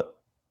him a little bit.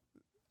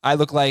 I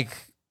look like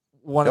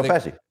one Joe of the.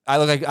 Pesci.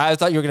 I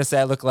thought you were gonna say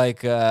I look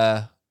like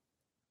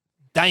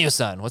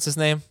Daniel-san. What's his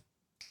name?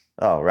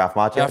 Oh, Ralph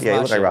Macchio. Ralph You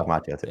look like Macchio. Ralph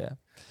Macchio too. Yeah.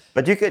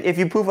 But you could, if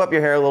you poof up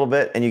your hair a little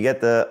bit and you get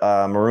the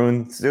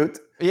maroon suit,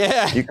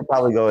 Yeah. you could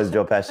probably go as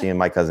Joe Pesci and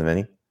My Cousin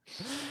Vinny,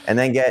 and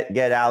then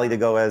get Allie to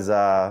go as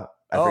I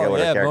forget what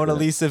her character Mona is.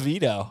 Lisa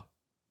Vito.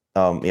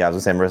 Yeah, I was gonna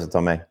say Marissa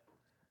Tomei.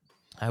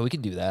 We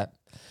can do that.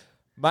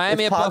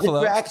 Miami It's at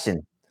Buffalo.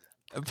 Action.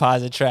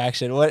 Pause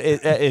attraction. What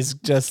is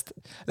just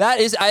that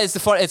is it's the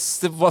fun. It's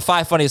the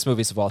 5 funniest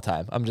movies of all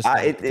time. I'm just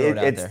gonna throw it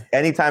out there.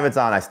 Anytime it's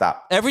on, I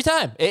stop. Every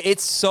time.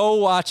 It's so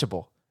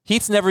watchable.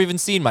 Heath's never even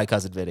seen My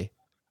Cousin Vinny.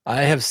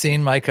 I have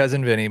seen My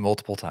Cousin Vinny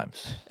multiple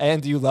times.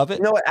 And do you love it?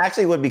 You know what?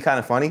 Actually, would be kind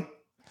of funny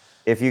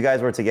if you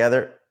guys were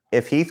together.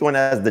 If Heath went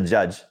as the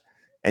judge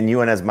and you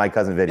went as My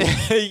Cousin Vinny.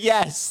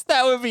 Yes,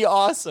 that would be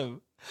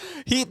awesome.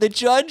 The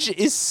judge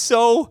is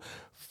so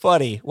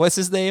funny. What's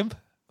his name?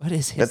 What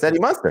is his? That's Eddie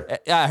Munster.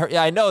 Yeah,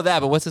 I know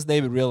that, but what's his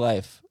name in real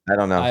life? I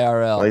don't know.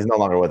 IRL. Well, he's no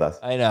longer with us.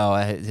 I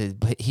know,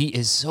 but he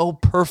is so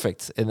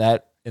perfect in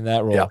that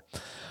role. Yeah.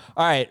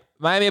 All right,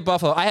 Miami at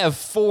Buffalo. I have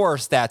 4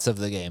 stats of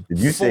the game. Did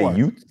you say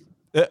you?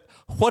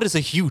 What is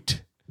a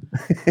Ute?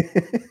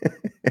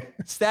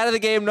 Stat of the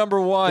game number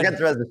 1. Forget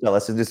the rest of the show.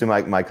 Let's just do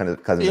my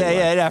cousin.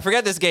 Yeah.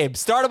 Forget this game.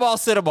 Start a ball,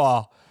 sit a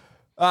ball.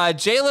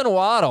 Jalen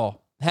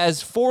Waddle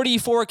has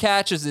 44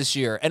 catches this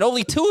year, and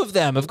only 2 of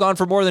them have gone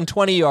for more than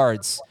 20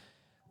 yards.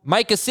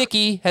 Mike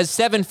Gesicki has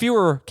 7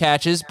 fewer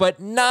catches,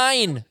 but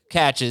 9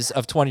 catches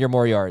of 20 or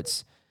more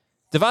yards.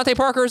 Devontae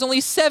Parker has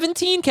only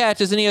 17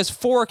 catches, and he has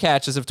 4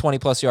 catches of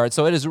 20-plus yards,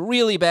 so it is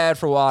really bad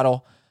for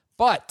Waddle.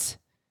 But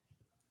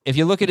if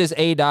you look at his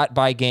A-dot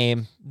by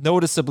game,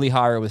 noticeably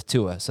higher with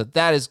Tua, so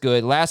that is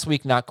good. Last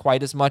week, not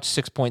quite as much,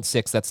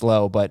 6.6, that's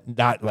low, but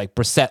not like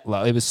Brissett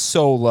low. It was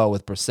so low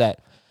with Brissett.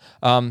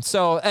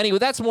 So anyway,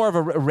 that's more of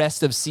a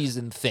rest of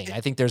season thing.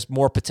 I think there's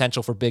more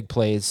potential for big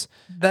plays.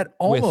 That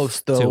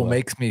almost, though, Tua.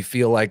 makes me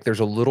feel like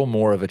there's a little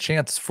more of a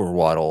chance for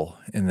Waddle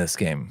in this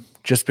game,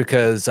 just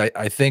because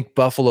I think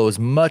Buffalo is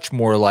much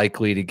more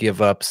likely to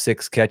give up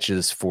 6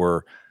 catches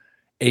for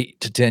 8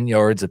 to 10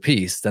 yards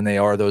apiece than they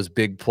are those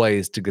big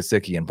plays to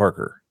Gesicki and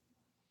Parker.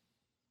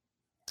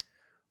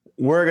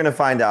 We're going to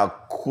find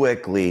out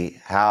quickly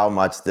how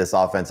much this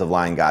offensive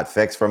line got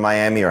fixed for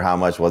Miami or how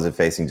much was it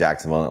facing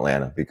Jacksonville and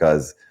Atlanta,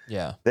 because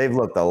they've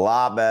looked a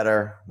lot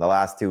better the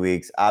last 2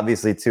 weeks.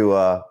 Obviously,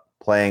 Tua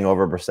playing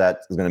over Brissett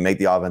is going to make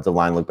the offensive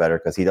line look better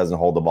because he doesn't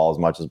hold the ball as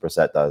much as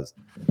Brissett does.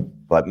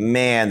 But,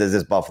 man, does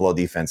this Buffalo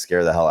defense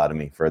scare the hell out of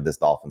me for this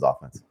Dolphins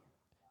offense.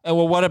 And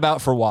well, what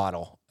about for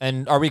Waddle?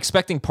 And are we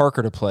expecting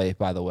Parker to play,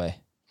 by the way?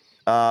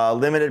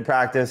 Limited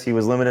practice. He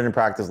was limited in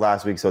practice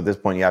last week, so at this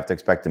point you have to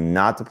expect him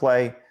not to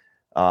play.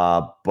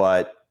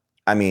 But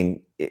I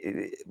mean,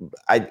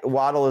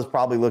 Waddle is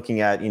probably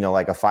looking at,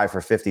 like a 5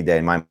 for 50 day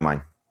in my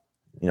mind,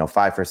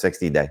 5 for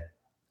 60 day.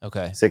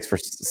 Okay.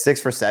 6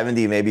 for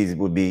 70 maybe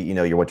would be,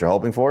 what you're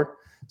hoping for,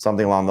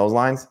 something along those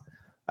lines.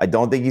 I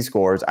don't think he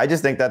scores. I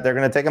just think that they're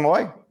going to take him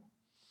away.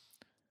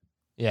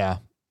 Yeah.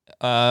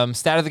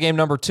 Stat of the game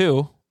number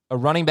 2, a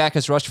running back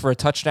has rushed for a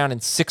touchdown in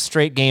 6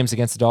 straight games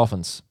against the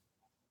Dolphins.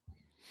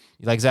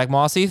 You like Zach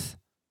Moss, Heath?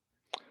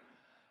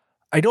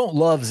 I don't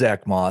love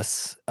Zach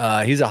Moss.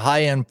 He's a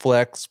high-end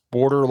flex,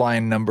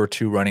 borderline number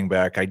 2 running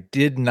back. I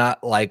did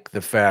not like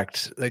the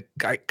fact,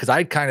 because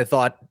I kind of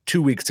thought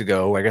 2 weeks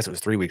ago, I guess it was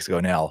 3 weeks ago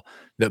now,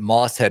 that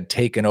Moss had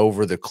taken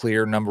over the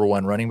clear number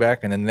 1 running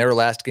back. And in their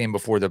last game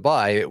before the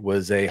bye, it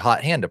was a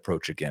hot hand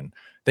approach again.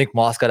 I think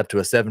Moss got up to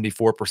a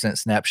 74%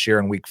 snap share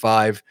in week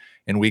 5.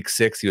 In week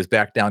 6, he was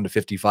back down to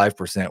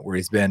 55%, where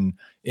he's been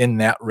in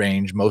that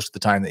range most of the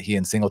time that he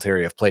and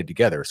Singletary have played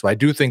together. So I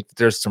do think that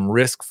there's some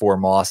risk for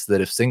Moss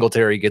that if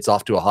Singletary gets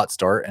off to a hot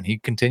start and he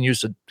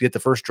continues to get the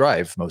first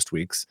drive most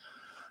weeks,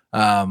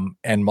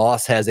 and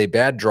Moss has a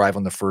bad drive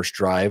on the first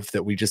drive,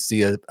 that we just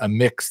see a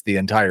mix the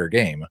entire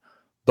game.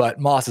 But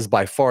Moss is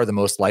by far the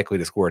most likely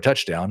to score a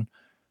touchdown.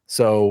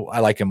 So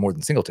I like him more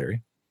than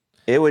Singletary.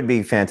 It would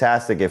be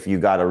fantastic if you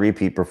got a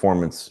repeat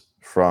performance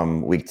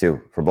from week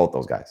 2 for both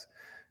those guys,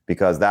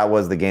 because that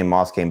was the game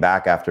Moss came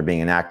back after being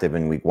inactive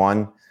in week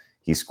 1.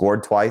 He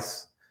scored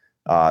twice.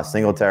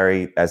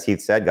 Singletary, as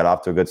Heath said, got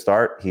off to a good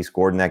start. He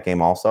scored in that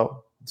game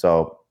also.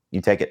 So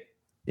you take it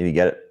if you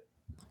get it.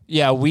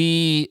 Yeah,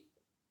 we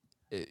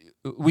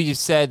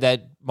said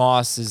that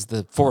Moss is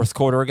the fourth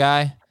quarter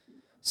guy,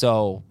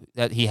 so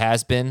that he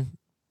has been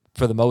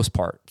for the most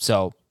part.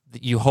 So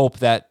you hope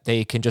that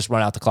they can just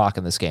run out the clock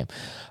in this game.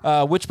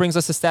 Which brings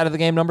us to stat of the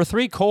game number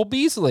 3, Cole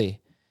Beasley.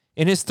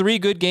 In his 3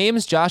 good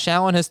games, Josh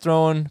Allen has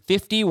thrown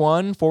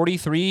 51,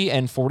 43,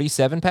 and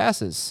 47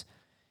 passes.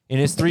 In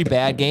his 3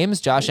 bad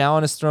games, Josh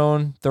Allen has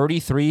thrown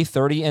 33,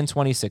 30, and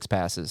 26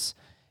 passes.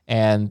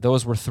 And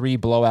those were 3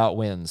 blowout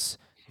wins.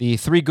 The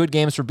 3 good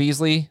games for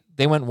Beasley,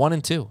 they went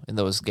 1-2 in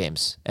those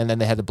games. And then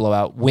they had the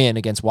blowout win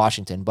against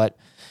Washington. But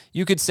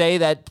you could say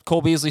that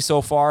Cole Beasley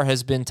so far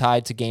has been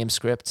tied to game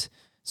script.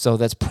 So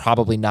that's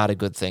probably not a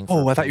good thing.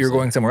 I thought you were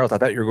going somewhere else. I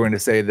thought you were going to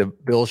say the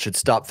Bills should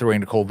stop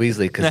throwing to Cole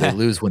Beasley because they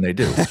lose when they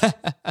do.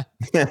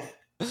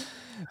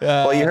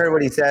 Well, you heard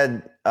what he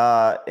said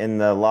in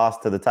the loss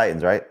to the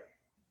Titans, right?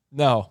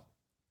 No.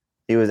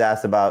 He was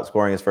asked about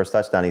scoring his first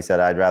touchdown. He said,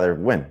 "I'd rather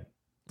win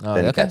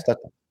than catch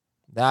touchdown."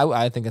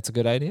 I think that's a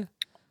good idea.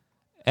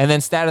 And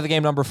then stat of the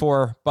game number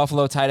 4,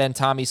 Buffalo tight end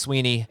Tommy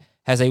Sweeney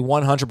has a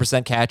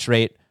 100% catch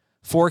rate.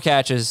 4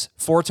 catches,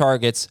 4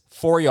 targets,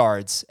 4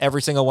 yards.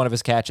 Every single one of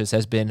his catches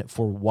has been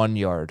for 1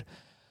 yard.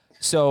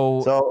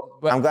 So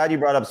I'm glad you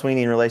brought up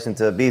Sweeney in relation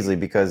to Beasley,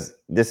 because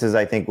this is,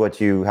 I think, what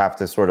you have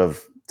to sort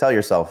of tell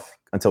yourself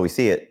until we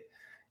see it,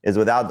 is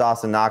without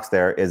Dawson Knox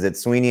there, is it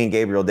Sweeney and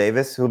Gabriel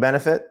Davis who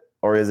benefit,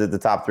 or is it the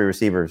top 3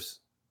 receivers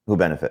who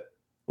benefit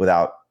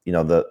without,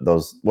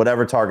 those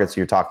whatever targets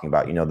you're talking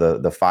about,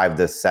 the 5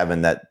 to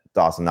 7 that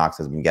Dawson Knox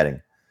has been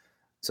getting?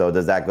 So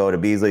does that go to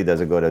Beasley?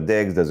 Does it go to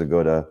Diggs? Does it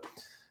go to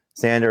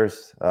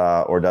Sanders?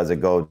 Or does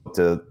it go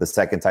to the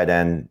second tight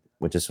end,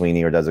 which is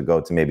Sweeney, or does it go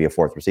to maybe a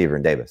 4th receiver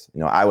in Davis?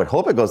 I would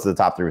hope it goes to the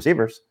top 3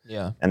 receivers.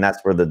 Yeah. And that's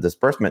where the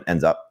disbursement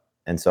ends up.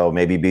 And so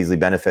maybe Beasley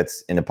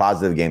benefits in a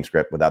positive game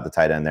script without the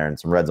tight end there and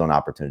some red zone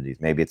opportunities.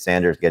 Maybe it's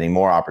Sanders getting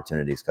more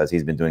opportunities because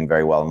he's been doing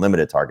very well in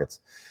limited targets.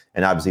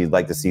 And obviously you'd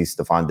like to see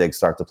Stephon Diggs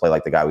start to play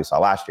like the guy we saw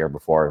last year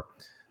before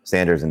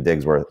Sanders and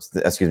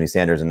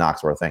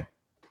Knox were a thing.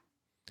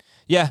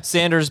 Yeah,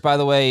 Sanders, by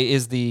the way,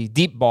 is the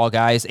deep ball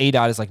guy. His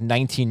ADOT is like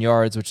 19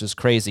 yards, which is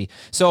crazy.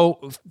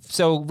 So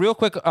real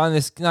quick on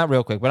this, not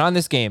real quick, but on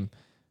this game,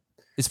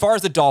 as far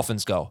as the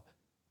Dolphins go,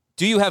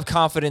 do you have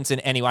confidence in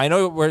anyone? I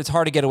know where it's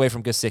hard to get away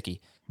from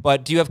Gesicki,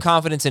 but do you have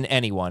confidence in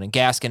anyone? And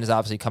Gaskin is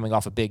obviously coming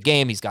off a big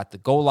game. He's got the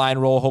goal line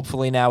role,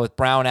 hopefully now with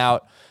Brown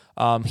out.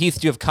 Heath,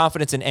 do you have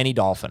confidence in any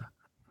Dolphin?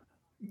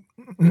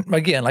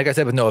 Again, like I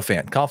said with Noah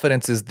Fant,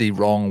 confidence is the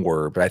wrong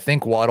word, but I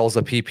think Waddle's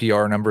a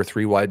PPR number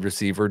 3 wide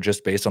receiver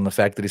just based on the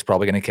fact that he's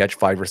probably going to catch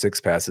 5 or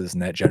 6 passes,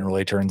 and that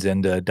generally turns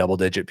into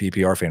double-digit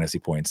PPR fantasy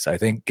points. I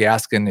think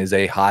Gaskin is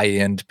a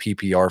high-end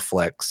PPR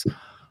flex.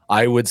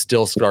 I would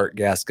still start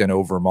Gaskin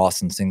over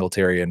Moss and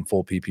Singletary in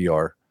full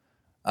PPR,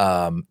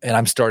 and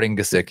I'm starting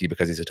Gesicki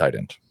because he's a tight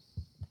end.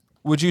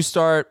 Would you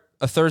start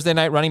a Thursday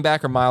night running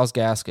back or Myles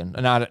Gaskin?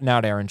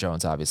 Not Aaron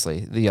Jones,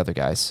 obviously, the other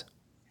guys.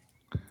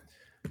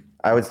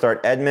 I would start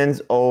Edmonds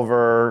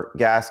over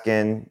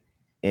Gaskin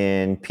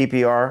in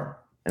PPR,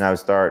 and I would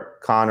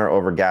start Connor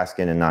over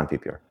Gaskin in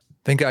non-PPR. I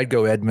think I'd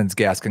go Edmonds,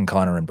 Gaskin,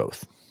 Connor in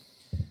both.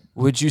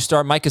 Would you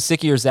start Mike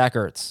Gesicki or Zach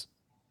Ertz?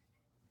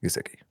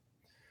 Gesicki.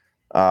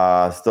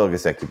 Still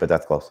Gesicki, but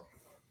that's close.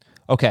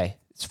 Okay.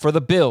 For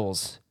the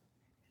Bills,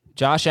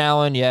 Josh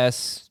Allen,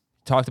 yes.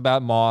 Talked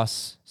about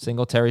Moss.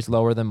 Singletary's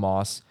lower than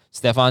Moss.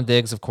 Stephon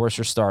Diggs, of course,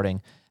 you're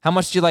starting. How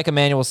much do you like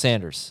Emmanuel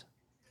Sanders?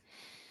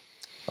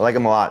 I like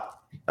him a lot.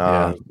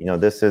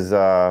 This is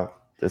a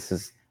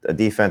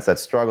defense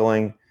that's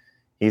struggling.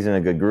 He's in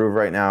a good groove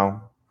right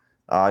now.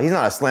 He's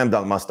not a slam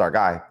dunk must start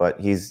guy, but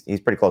he's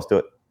pretty close to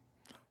it.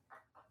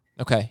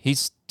 Okay,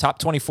 he's top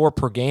 24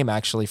 per game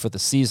actually for the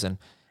season,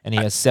 and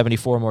he has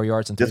 74 more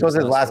yards. This was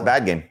his last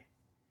bad game.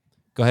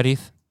 Go ahead,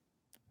 Heath.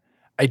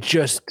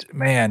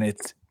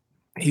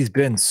 He's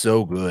been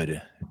so good,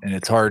 and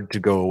it's hard to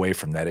go away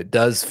from that. It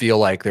does feel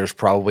like there's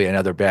probably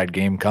another bad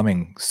game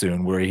coming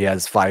soon where he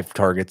has 5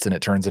 targets and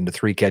it turns into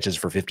 3 catches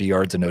for 50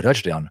 yards and no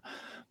touchdown.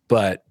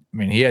 But I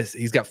mean,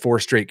 he's got 4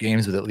 straight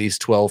games with at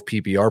least 12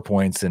 PPR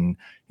points, and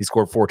he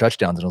scored 4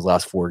 touchdowns in his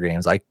last 4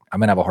 games. I'm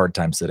going to have a hard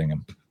time sitting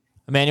him.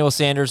 Emmanuel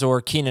Sanders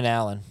or Keenan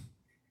Allen?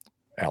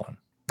 Allen.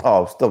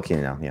 Oh, still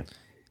Keenan Allen,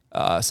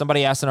 yeah.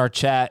 Somebody asked in our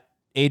chat,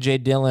 A.J.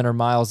 Dillon or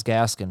Myles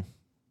Gaskin?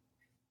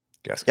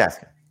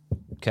 Gaskin.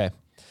 Okay.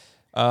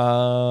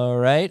 All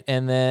right,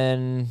 and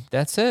then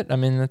that's it. I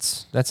mean,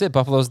 that's it.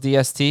 Buffalo's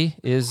DST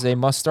is a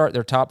must start.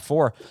 They're top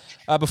 4.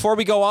 Before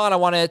we go on, I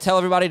want to tell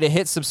everybody to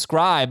hit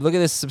subscribe. Look at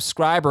this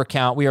subscriber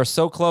count. We are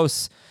so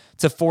close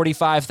to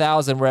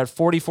 45,000. We're at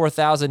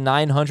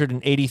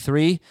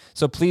 44,983.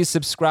 So please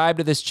subscribe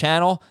to this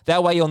channel.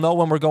 That way you'll know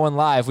when we're going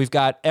live. We've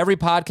got every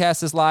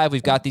podcast is live.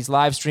 We've got these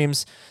live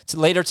streams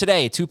later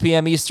today, 2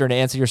 p.m. Eastern, to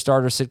answer your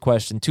starter sit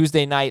question.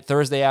 Tuesday night,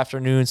 Thursday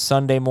afternoon,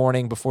 Sunday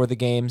morning before the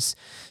games.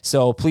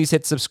 So please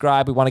hit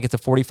subscribe. We want to get to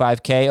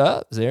 45K.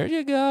 Oh, there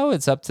you go.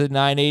 It's up to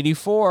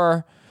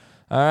 984.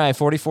 All right,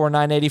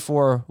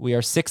 44,984. We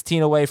are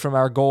 16 away from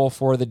our goal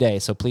for the day.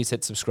 So please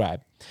hit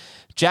subscribe.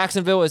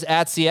 Jacksonville is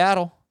at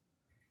Seattle.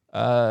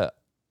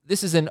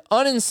 This is an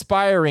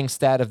uninspiring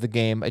stat of the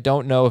game. I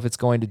don't know if it's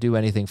going to do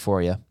anything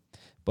for you,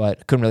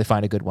 but couldn't really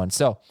find a good one.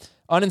 So,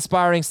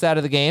 uninspiring stat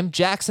of the game.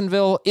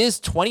 Jacksonville is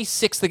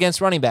 26th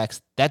against running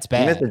backs. That's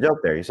bad. You missed a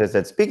joke there. You just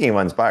said, speaking of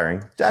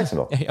uninspiring,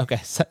 Jacksonville.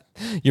 Okay, so,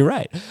 you're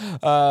right.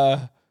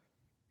 Are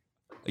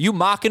you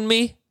mocking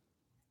me?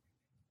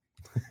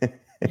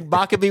 You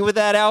mocking me with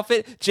that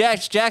outfit?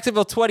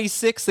 Jacksonville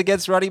 26th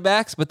against running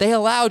backs, but they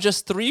allow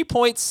just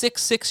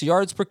 3.66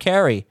 yards per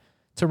carry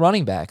to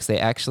running backs. They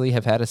actually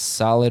have had a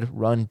solid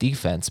run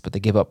defense, but they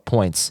give up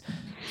points.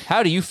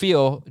 How do you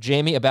feel,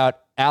 Jamie, about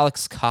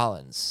Alex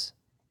Collins?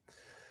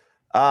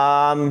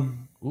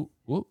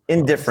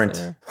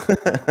 Indifferent.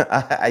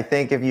 I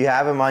think if you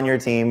have him on your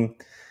team,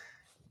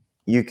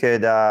 you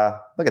could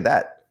look at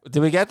that.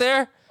 Did we get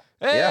there?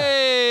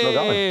 Hey, still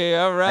going.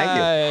 all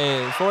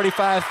right.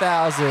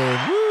 45,000. Woo!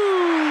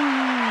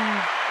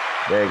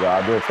 There you go.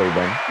 I'll do it for you,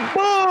 Ben.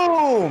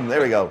 Boom!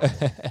 There we go.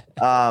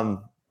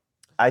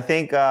 I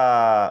think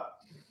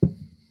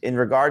in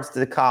regards to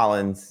the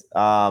Collins,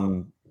 I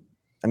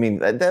mean,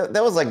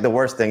 that was like the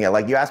worst thing.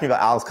 Like, you asked me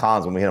about Alex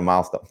Collins when we hit a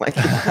milestone. Like,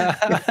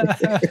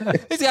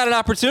 he's got an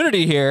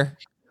opportunity here.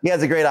 He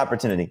has a great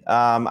opportunity.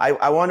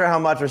 I wonder how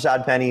much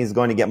Rashad Penny is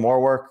going to get more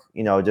work.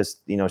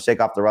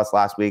 Shake off the rust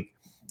last week.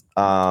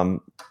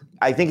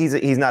 I think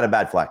he's not a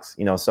bad flex.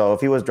 So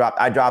if he was dropped,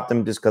 I dropped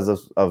him just because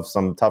of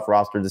some tough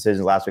roster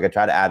decisions last week. I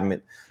tried to add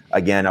him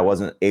again. I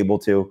wasn't able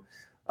to.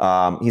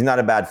 He's not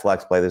a bad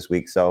flex play this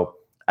week. So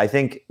I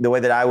think the way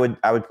that I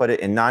would put it,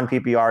 in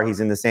non-PPR, he's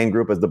in the same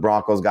group as the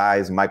Broncos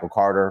guys, Michael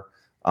Carter,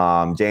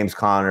 James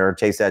Conner,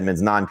 Chase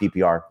Edmonds,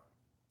 non-PPR.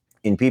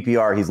 In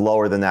PPR, he's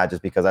lower than that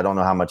just because I don't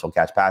know how much he'll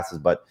catch passes.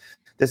 But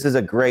this is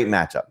a great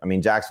matchup. I mean,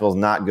 Jacksonville's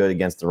not good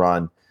against the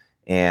run,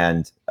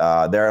 and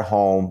they're at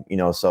home,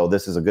 so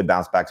this is a good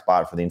bounce back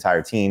spot for the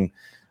entire team.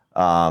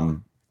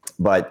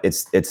 But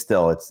it's just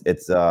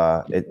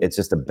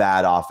a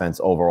bad offense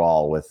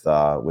overall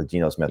with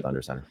Geno Smith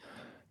under center.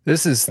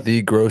 This is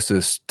the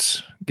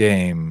grossest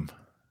game,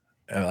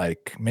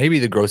 like maybe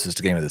the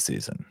grossest game of the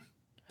season.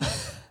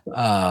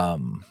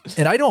 And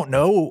I don't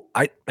know.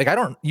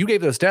 You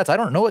gave those stats. I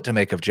don't know what to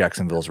make of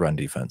Jacksonville's run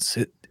defense.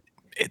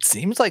 It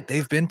seems like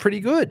they've been pretty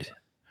good.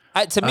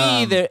 To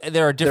me,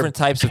 there are different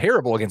types of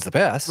terrible against the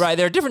pass. Right.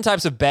 There are different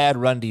types of bad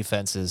run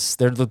defenses.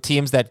 There are the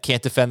teams that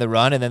can't defend the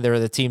run, and then there are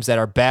the teams that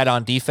are bad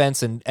on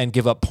defense and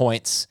give up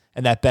points,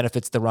 and that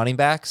benefits the running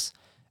backs.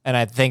 And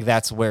I think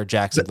that's where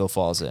Jacksonville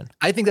falls in.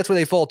 I think that's where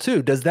they fall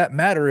too. Does that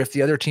matter if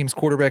the other team's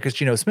quarterback is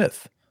Geno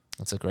Smith?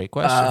 That's a great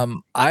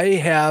question. I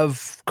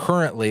have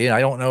currently, and I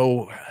don't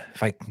know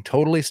if I can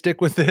totally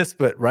stick with this,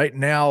 but right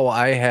now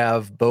I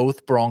have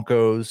both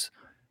Broncos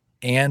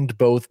and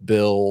both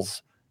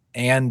Bills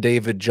and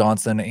David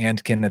Johnson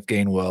and Kenneth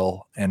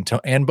Gainwell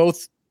and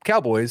both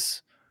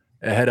Cowboys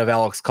ahead of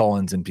Alex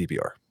Collins in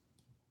PPR.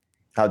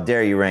 How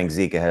dare you rank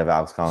Zeke ahead of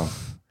Alex Collins?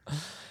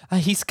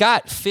 He's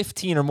got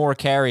 15 or more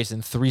carries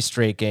in 3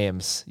 straight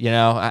games.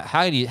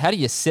 How do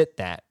you sit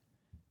that?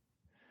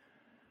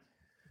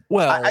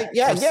 Well, I think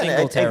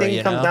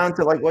it comes down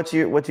to like what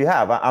you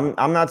have.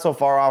 I'm not so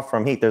far off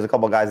from Heath. There's a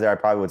couple of guys there I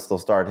probably would still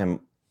start him.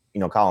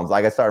 Collins.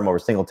 Like I started him over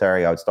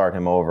Singletary. I would start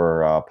him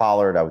over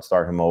Pollard. I would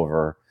start him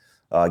over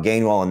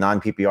Gainwell and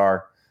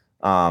non-PPR.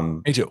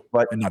 Me too,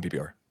 but and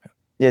non-PPR.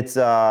 It's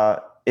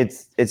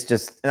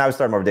just, and I would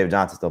start him over David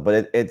Johnson still.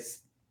 But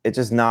it's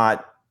just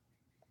not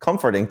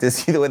comforting to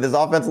see the way this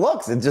offense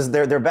looks. It's just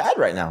they're bad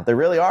right now. They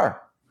really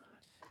are.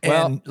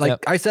 And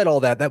I said all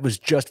that was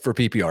just for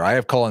PPR. I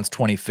have Collins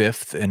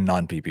 25th in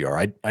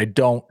non-PPR. I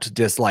don't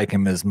dislike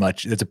him as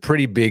much. It's a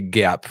pretty big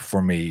gap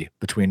for me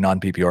between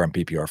non-PPR and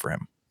PPR for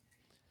him.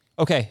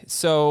 Okay,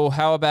 so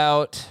how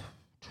about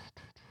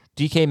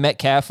DK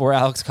Metcalf or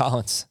Alex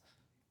Collins?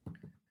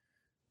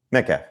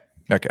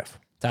 Metcalf.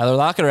 Tyler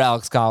Lockett or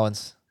Alex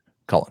Collins?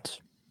 Collins.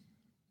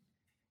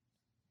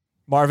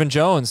 Marvin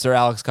Jones or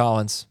Alex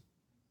Collins?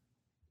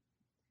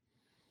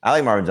 I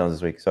like Marvin Jones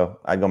this week, so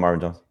I'd go Marvin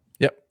Jones.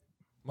 Yep.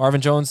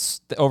 Marvin Jones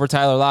over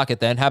Tyler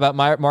Lockett then. How about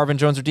Marvin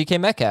Jones or DK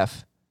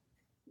Metcalf?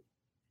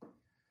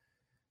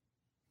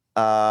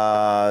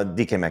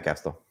 DK Metcalf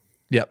still.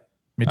 Yep.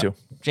 Me too.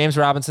 James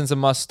Robinson's a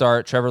must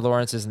start. Trevor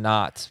Lawrence is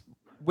not.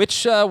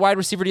 Which wide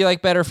receiver do you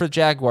like better for the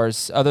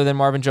Jaguars other than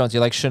Marvin Jones? Do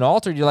you like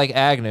Shenault or do you like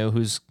Agnew,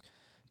 who's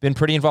been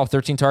pretty involved,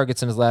 13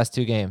 targets in his last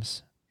 2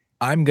 games?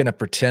 I'm going to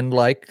pretend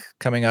like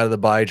coming out of the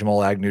bye,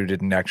 Jamal Agnew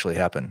didn't actually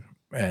happen.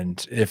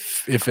 And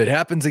if it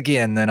happens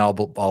again, then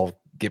I'll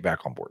get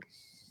back on board.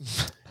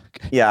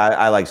 Okay. Yeah,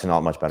 I like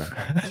Shenault much better.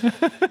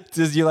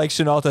 Does you like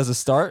Shenault as a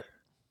start?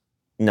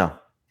 No.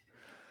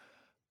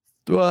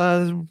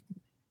 Low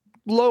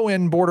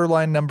end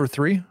borderline number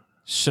 3.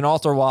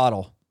 Shenault or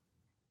Waddle?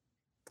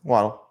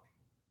 Waddle.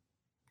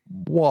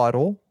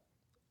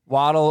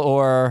 Waddle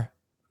or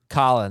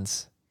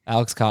Collins?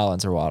 Alex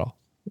Collins or Waddle?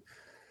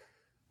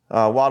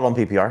 Waddle and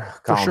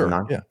PPR. Collins for sure.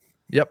 And yeah.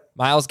 Yep.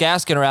 Myles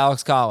Gaskin or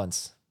Alex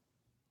Collins?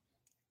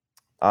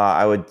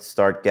 I would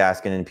start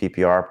Gaskin in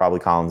PPR,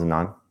 probably Collins and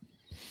non.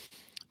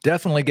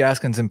 Definitely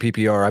Gaskins in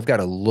PPR. I've got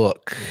to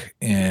look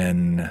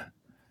in.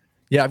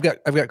 Yeah, I've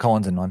got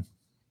Collins and non.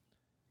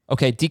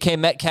 Okay, DK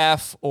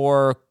Metcalf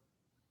or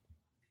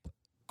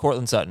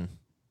Cortland Sutton?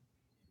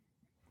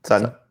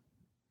 Sutton.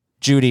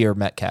 Judy or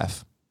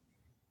Metcalf?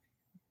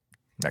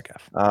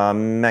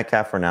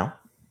 Metcalf for now.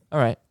 All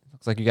right.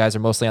 Looks like you guys are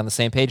mostly on the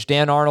same page.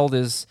 Dan Arnold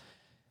is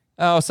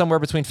somewhere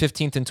between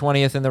 15th and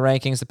 20th in the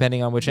rankings,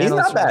 depending on which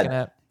analyst you're looking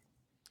at.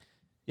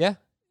 Yeah.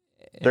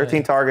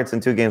 13 targets in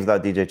 2 games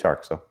without DJ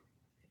Chark. So,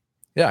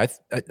 yeah,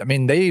 I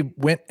mean, they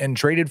went and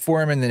traded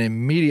for him and then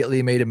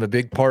immediately made him a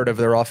big part of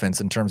their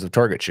offense in terms of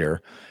target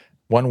share.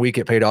 1 week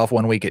it paid off,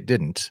 1 week it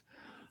didn't.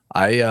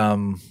 I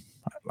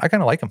kind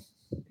of like him.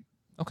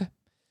 Okay.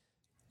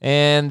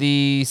 And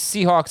the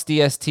Seahawks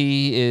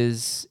DST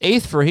is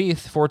 8th for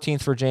Heath,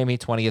 14th for Jamie,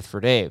 20th for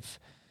Dave.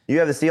 You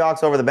have the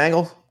Seahawks over the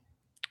Bengals?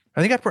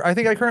 I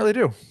think I currently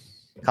do.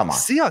 Come on.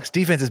 Seahawks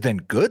defense has been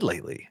good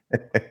lately.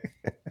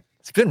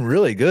 It's been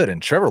really good,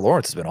 and Trevor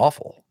Lawrence has been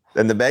awful.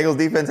 And the Bengals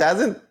defense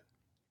hasn't?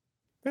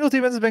 Bengals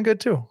defense has been good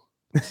too.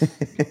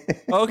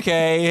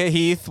 Okay,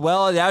 Heath.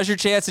 Well, now's your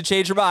chance to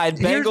change your mind.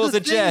 Bengals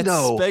and Jets.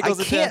 Bengals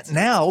I can't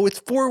now. It's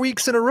 4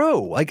 weeks in a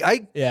row. Like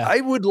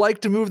I would like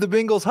to move the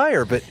Bengals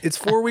higher, but it's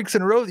 4 weeks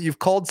in a row that you've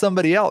called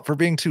somebody out for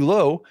being too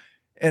low,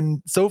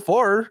 and so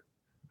far,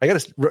 I got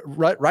to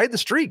ride the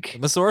streak.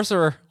 I'm a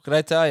sorcerer. What can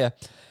I tell you?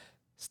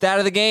 Stat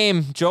of the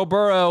game: Joe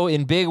Burrow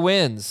in big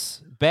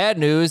wins. Bad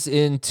news: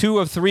 in 2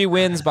 of 3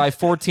 wins by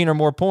 14 or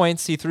more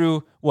points, he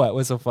threw what?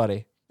 What's so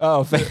funny?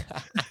 Oh, we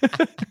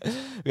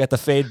got the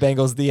fade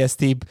Bengals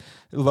DST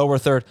lower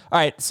third. All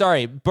right,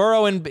 sorry.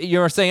 Burrow, and you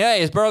were saying,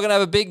 hey, is Burrow going to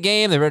have a big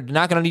game? They're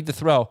not going to need to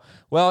throw.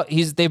 Well,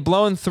 they've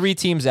blown 3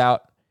 teams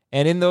out,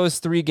 and in those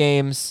 3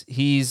 games,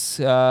 he's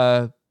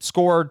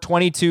scored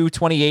 22,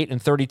 28, and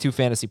 32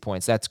 fantasy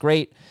points. That's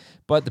great,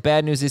 but the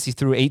bad news is he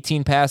threw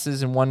 18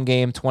 passes in one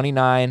game,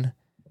 29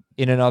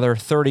 in another,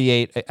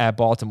 38 at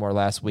Baltimore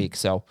last week.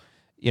 So,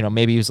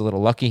 maybe he was a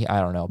little lucky.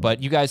 I don't know.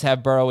 But you guys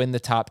have Burrow in the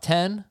top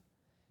 10.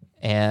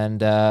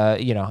 And,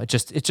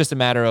 it's just a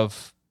matter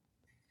of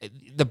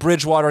the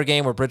Bridgewater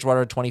game where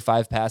Bridgewater had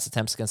 25 pass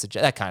attempts against the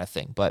Jets, that kind of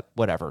thing. But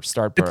whatever,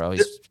 start Burrow.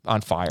 He's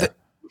on fire.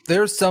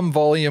 There's some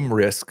volume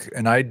risk.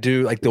 And I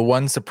do, like, the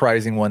one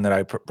surprising one that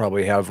I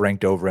probably have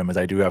ranked over him is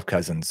I do have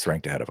Cousins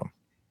ranked ahead of him.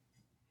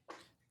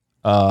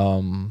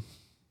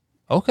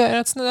 Okay,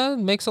 that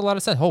makes a lot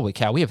of sense. Holy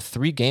cow, we have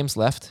 3 games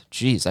left.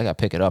 Jeez, I got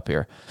to pick it up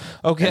here.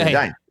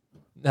 Okay.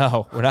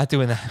 No, we're not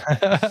doing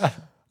that.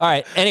 All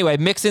right. Anyway,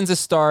 Mixon's a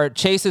start.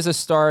 Chase is a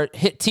start.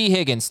 Hit T.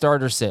 Higgins,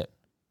 start or sit?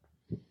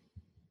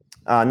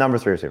 Number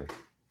 3 receiver.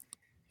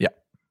 Yeah.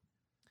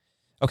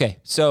 Okay.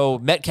 So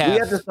Metcalf. We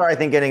have to start, I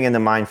think, getting in the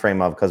mind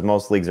frame of, because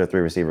most leagues are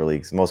 3 receiver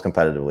leagues, most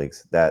competitive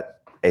leagues,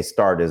 that a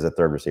start is a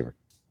 3rd receiver.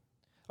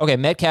 Okay.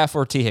 Metcalf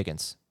or T.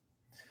 Higgins?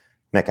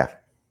 Metcalf.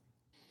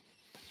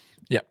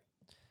 Yeah.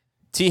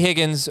 T.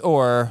 Higgins,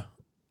 or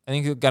I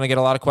think you're going to get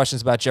a lot of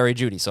questions about Jerry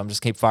Jeudy, so I'm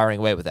just keep firing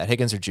away with that.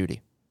 Higgins or Jeudy?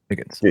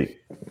 Higgins.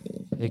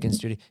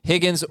 Judy.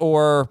 Higgins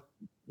or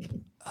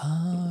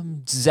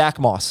Zach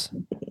Moss?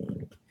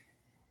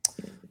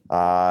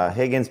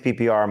 Higgins,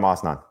 PPR,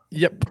 Moss, none.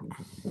 Yep.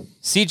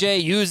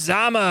 CJ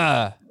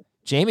Uzama.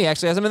 Jamie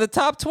actually has him in the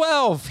top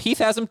 12. Heath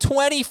has him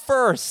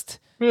 21st.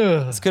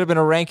 This could have been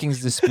a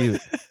rankings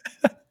dispute.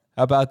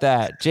 How about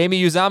that?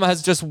 Jamie Uzama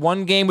has just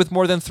 1 game with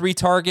more than 3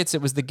 targets.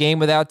 It was the game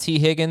without T.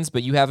 Higgins,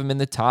 but you have him in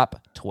the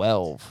top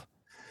 12.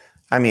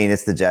 I mean,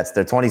 it's the Jets.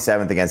 They're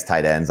 27th against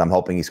tight ends. I'm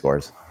hoping he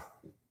scores.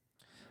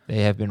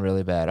 They have been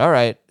really bad. All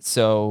right,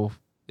 so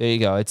there you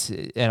go.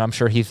 And I'm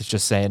sure Heath is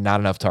just saying not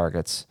enough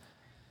targets.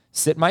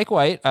 Sit Mike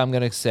White, I'm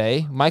going to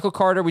say. Michael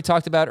Carter, we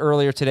talked about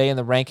earlier today in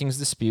the rankings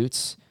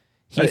disputes.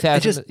 Heath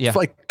has...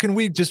 can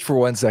we just for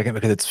 1 second,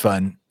 because it's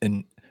fun,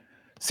 and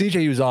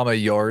CJ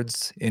Uzama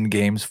yards in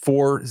games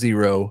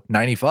 4-0,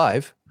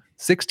 95,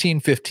 16,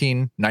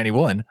 15,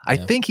 91. Yeah. I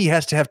think he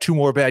has to have 2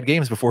 more bad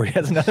games before he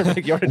has another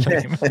big yardage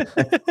game.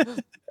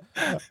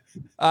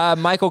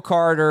 Michael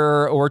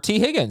Carter or T.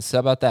 Higgins, how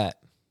about that?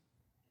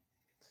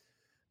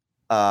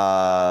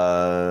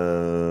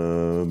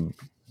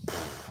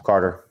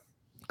 Carter.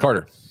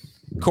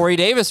 Corey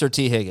Davis or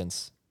T.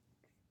 Higgins?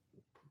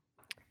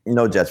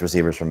 No Jets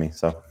receivers for me,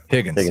 so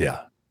Higgins.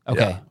 Yeah.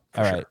 Okay.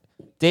 All right.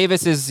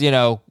 Davis is,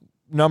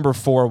 number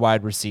 4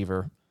 wide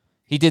receiver.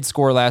 He did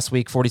score last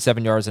week,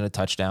 47 yards and a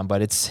touchdown,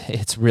 but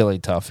it's really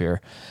tough here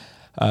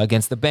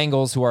against the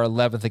Bengals, who are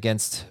 11th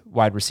against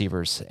wide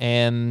receivers.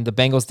 And the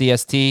Bengals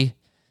DST,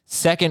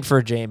 2nd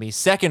for Jamie,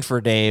 2nd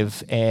for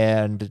Dave,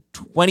 and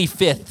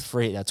 25th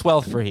for Heath.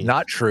 12th for Heath.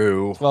 Not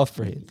true. 12th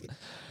for Heath.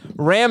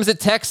 Rams at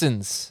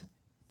Texans,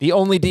 the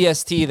only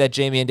DST that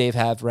Jamie and Dave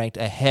have ranked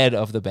ahead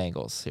of the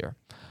Bengals here.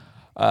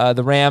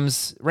 The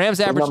Rams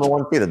average... Number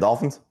 1 the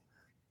Dolphins?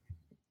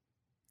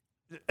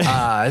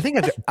 I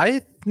think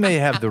I may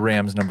have the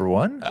Rams number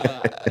 1.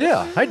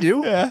 Yeah, I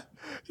do. Yeah,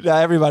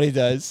 everybody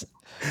does.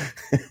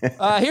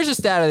 Here's a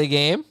stat of the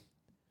game.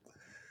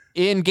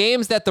 In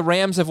games that the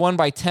Rams have won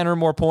by 10 or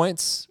more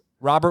points,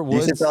 Robert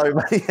Woods... You should tell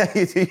everybody how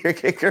you do your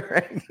kicker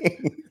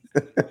ranking.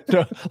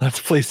 No, let's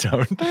please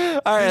don't.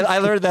 All right, I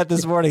learned that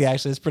this morning,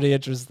 actually. It's pretty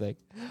interesting.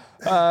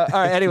 All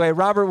right, anyway,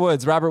 Robert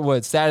Woods,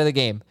 stat of the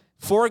game.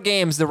 4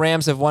 games the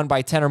Rams have won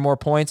by 10 or more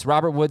points.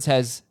 Robert Woods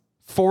has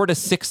 4 to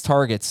 6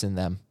 targets in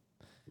them.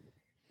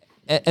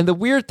 And the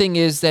weird thing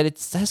is that it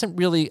doesn't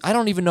really, I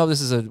don't even know if this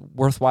is a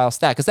worthwhile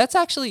stat, because that's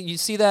actually, you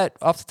see that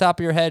off the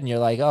top of your head and you're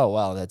like, oh,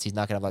 well, he's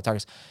not going to have a lot of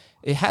targets.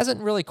 It hasn't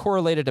really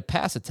correlated to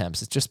pass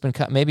attempts. It's just been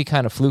maybe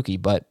kind of fluky,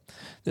 but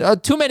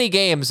too many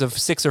games of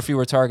 6 or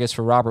fewer targets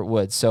for Robert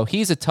Woods. So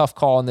he's a tough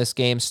call in this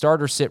game. Start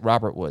or sit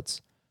Robert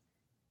Woods?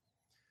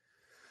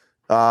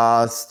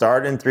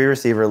 Start in 3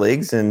 receiver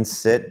leagues and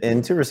sit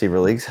in 2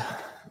 receiver leagues.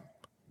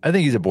 I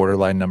think he's a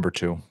borderline number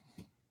 2.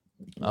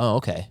 Oh,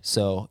 okay.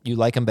 So you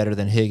like him better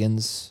than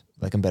Higgins?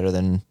 Like him better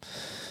than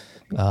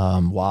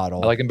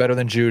Waddle? I like him better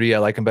than Jeudy. I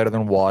like him better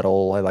than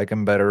Waddle. I like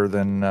him better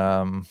than,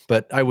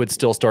 but I would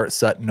still start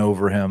Sutton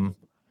over him.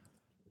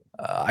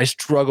 I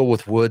struggle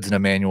with Woods and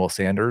Emmanuel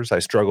Sanders. I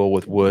struggle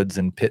with Woods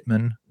and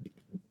Pittman.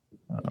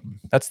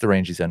 That's the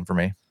range he's in for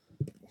me.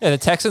 Yeah, the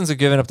Texans have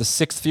given up the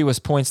 6th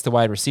fewest points to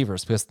wide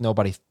receivers because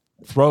nobody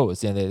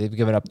throws. You know, they've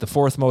given up the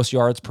 4th most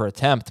yards per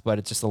attempt, but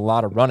it's just a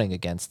lot of running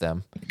against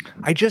them.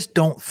 I just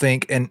don't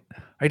think, and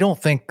I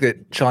don't think that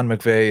Sean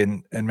McVay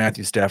and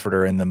Matthew Stafford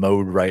are in the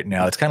mode right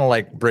now. It's kind of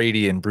like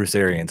Brady and Bruce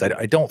Arians.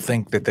 I don't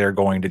think that they're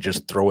going to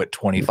just throw it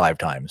 25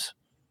 times.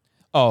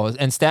 Oh,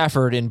 and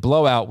Stafford in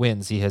blowout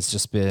wins, he has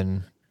just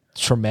been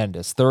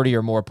tremendous. 30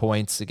 or more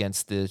points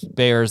against the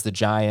Bears, the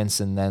Giants,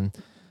 and then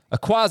a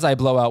quasi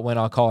blowout win,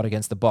 I'll call it,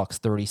 against the Bucs,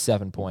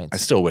 37 points. I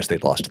still wish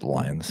they'd lost to the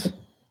Lions.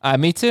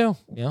 Me too.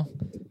 You know,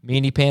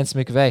 meanie pants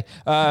McVay.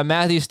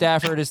 Matthew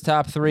Stafford is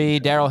top 3.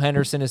 Darrell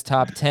Henderson is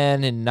top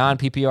 10 in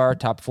non-PPR,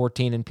 top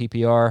 14 in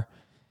PPR.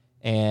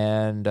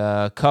 And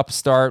Kupp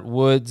start,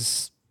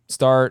 Woods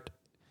start.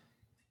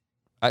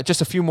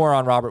 Just a few more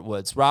on Robert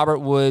Woods. Robert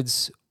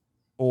Woods,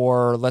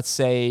 or let's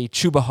say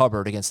Chuba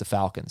Hubbard against the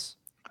Falcons.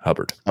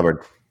 Hubbard.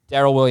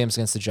 Darrell Williams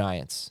against the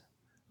Giants.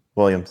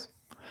 Williams.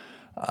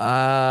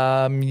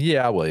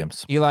 Yeah,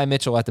 Williams. Eli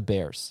Mitchell at the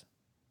Bears.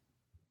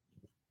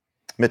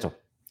 Mitchell.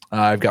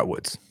 I've got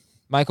Woods.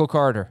 Michael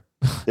Carter.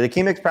 Did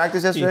Akeem Hicks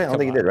practice yesterday? I don't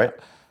think he did, right?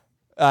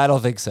 I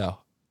don't think so.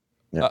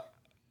 Yeah.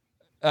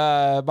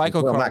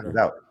 Michael Well, Carter. Mack is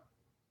out.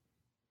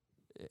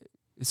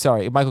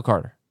 Sorry, Michael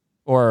Carter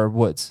or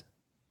Woods.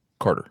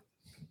 Carter.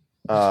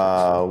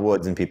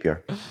 Woods in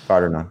PPR.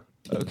 Carter none.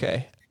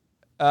 Okay.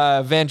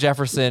 Van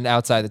Jefferson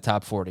outside the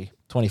top 40,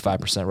 25%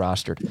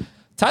 rostered.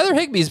 Tyler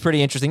Higbee is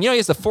pretty interesting. You know, he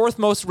has the 4th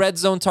most red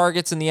zone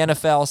targets in the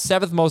NFL,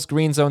 7th most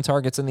green zone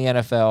targets in the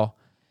NFL.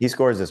 He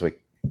scores this week.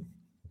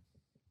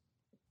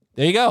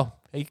 There you go.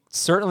 He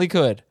certainly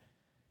could.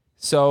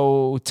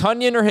 So,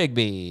 Tunyon or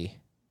Higbee?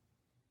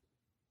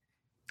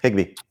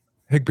 Higbee.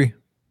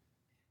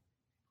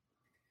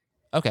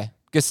 Okay.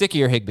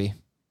 Gesicki or Higbee?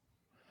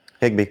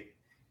 Higbee.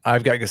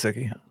 I've got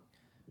Gesicki.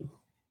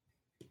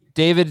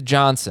 David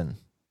Johnson,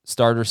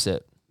 starter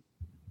sit.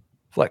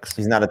 Flex.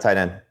 He's not a tight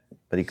end,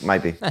 but he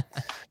might be.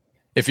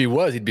 If he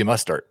was, he'd be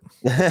must start.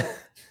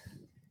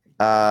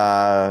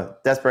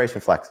 Desperation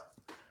flex.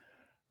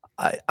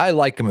 I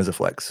like him as a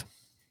flex.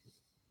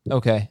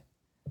 Okay.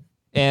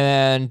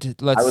 And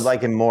I would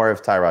like him more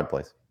if Tyrod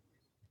plays.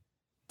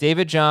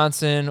 David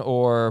Johnson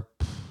or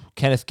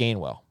Kenneth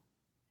Gainwell?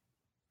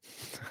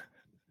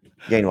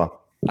 Gainwell.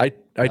 I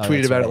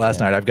tweeted about it last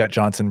night. I've got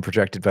Johnson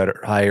projected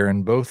better, higher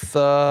in both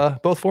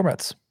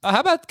formats. How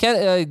about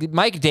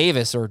Mike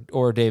Davis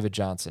or David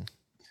Johnson?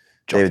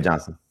 David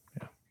Johnson.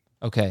 Yeah.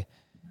 Okay.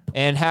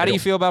 And how do you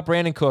feel about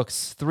Brandon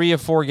Cooks? 3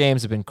 of 4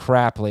 games have been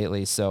crap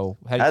lately. So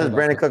how does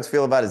Brandon Cooks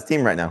feel about his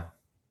team right now?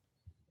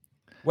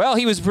 Well,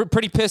 he was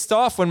pretty pissed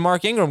off when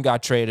Mark Ingram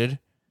got traded.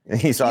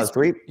 He saw his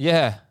tweet?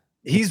 Yeah.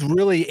 He's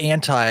really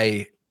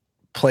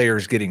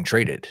anti-players getting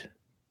traded.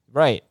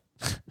 Right.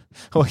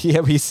 Well,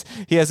 yeah,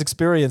 he has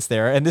experience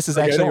there, and this is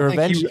actually a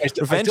revenge I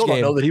still game.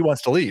 don't know that he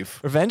wants to leave.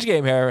 Revenge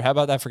game here. How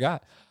about that? I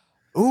forgot.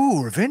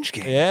 Ooh, revenge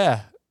game.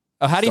 Yeah.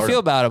 How do you feel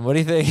about him? What do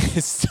you think?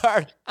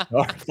 Start.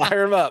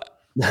 Fire him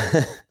up.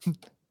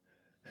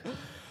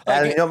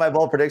 Adam, you know what my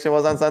bold prediction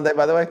was on Sunday,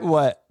 by the way?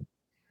 What?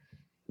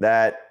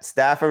 That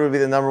Stafford would be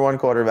the number 1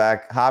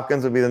 quarterback,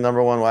 Hopkins would be the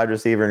number 1 wide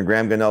receiver, and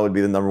Graham Gano would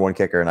be the number 1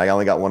 kicker. And I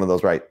only got one of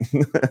those right.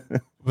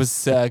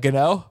 Was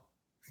Gano?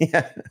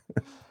 Yeah.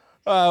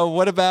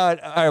 What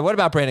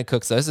about Brandon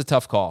Cooks, though? This is a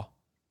tough call.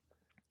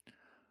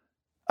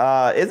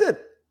 Is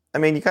it? I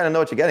mean, you kind of know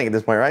what you're getting at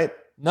this point, right?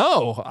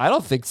 No, I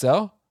don't think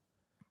so.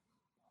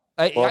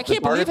 I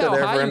can't believe how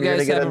high you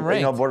guys have him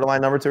ranked.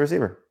 Borderline number 2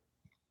 receiver.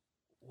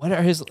 What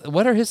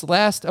are his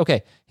last?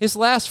 Okay, his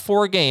last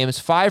 4 games: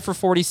 5 for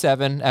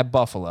 47 at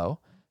Buffalo,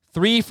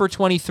 3 for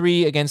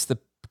 23 against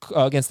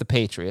the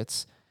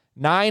Patriots,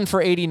 9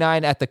 for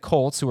 89 at the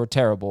Colts, who are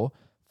terrible,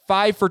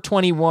 5 for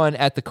 21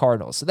 at the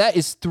Cardinals. So that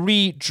is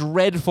 3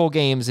 dreadful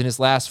games in his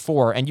last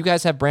 4, and you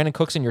guys have Brandon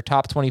Cooks in your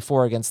top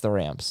 24 against the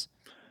Rams.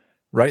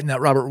 Right in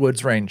that Robert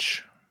Woods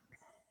range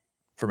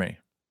for me.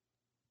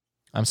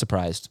 I'm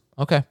surprised.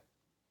 Okay.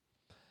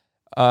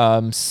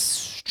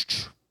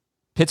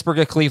 Pittsburgh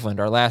at Cleveland,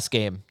 our last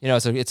game. You know,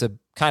 it's a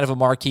kind of a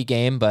marquee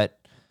game, but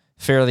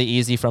fairly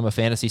easy from a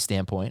fantasy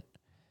standpoint.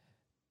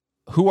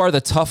 Who are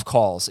the tough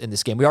calls in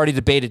this game? We already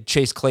debated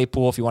Chase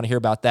Claypool. If you want to hear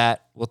about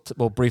that,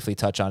 we'll briefly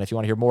touch on it. If you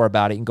want to hear more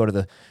about it, you can go to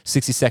the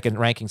 60-second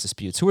rankings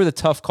disputes. Who are the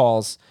tough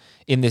calls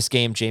in this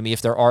game, Jamie,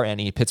 if there are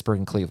any, Pittsburgh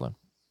and Cleveland?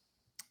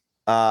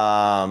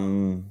 I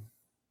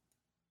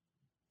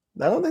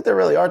don't think there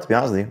really are, to be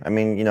honest with you. I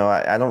mean, you know,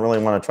 I don't really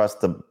want to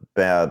trust the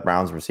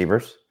Browns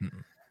receivers. Mm-hmm.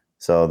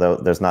 So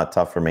there's not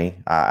tough for me.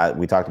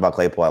 We talked about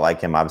Claypool. I like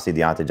him. Obviously,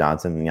 Deontay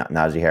Johnson,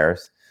 Najee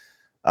Harris.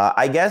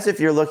 I guess if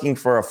you're looking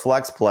for a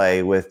flex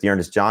play with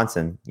Dearness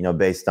Johnson, you know,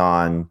 based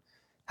on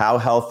how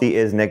healthy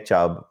is Nick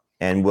Chubb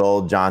and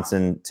will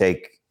Johnson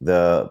take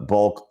the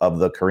bulk of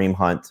the Kareem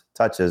Hunt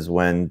touches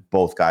when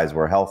both guys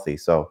were healthy.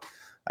 So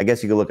I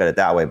guess you could look at it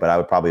that way, but I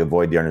would probably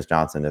avoid Dearness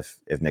Johnson if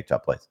Nick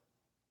Chubb plays.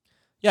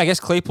 Yeah, I guess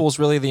Claypool's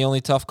really the only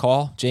tough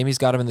call. Jamie's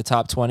got him in the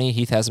top 20.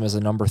 Heath has him as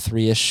a number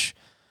 3-ish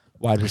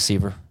wide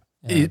receiver.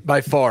 Yeah.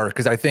 By far,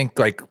 because I think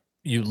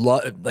you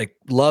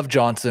love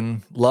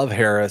Johnson, love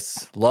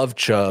Harris, love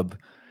Chubb.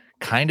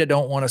 Kind of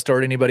don't want to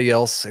start anybody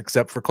else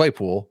except for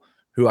Claypool,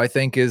 who I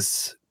think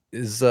is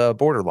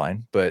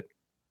borderline. But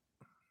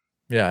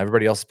yeah,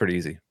 everybody else is pretty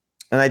easy.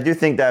 And I do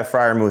think that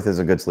Freiermuth is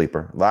a good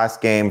sleeper.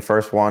 Last game,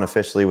 first one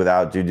officially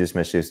without Juju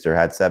Smith-Schuster,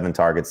 had 7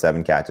 targets,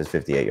 7 catches,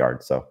 58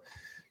 yards. So,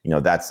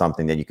 that's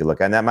something that you could look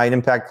at. And that might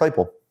impact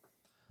Claypool.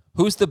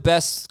 Who's the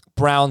best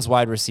Browns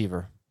wide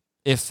receiver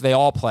if they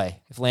all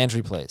play, if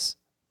Landry plays?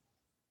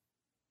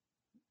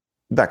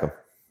 Beckham.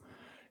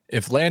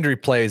 If Landry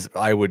plays,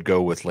 I would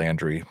go with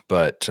Landry.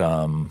 But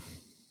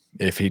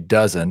if he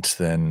doesn't,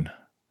 then,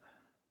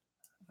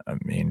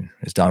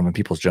 is Donovan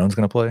Peoples-Jones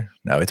going to play?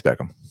 No, it's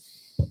Beckham.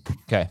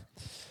 Okay.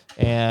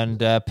 And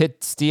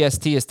Pitt's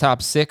DST is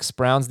top 6.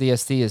 Browns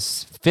DST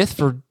is 5th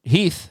for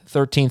Heath,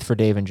 13th for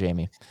Dave and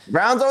Jamie.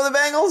 Browns over the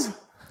Bengals?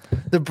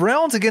 The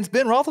Browns against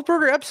Ben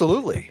Roethlisberger?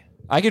 Absolutely.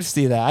 I could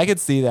see that.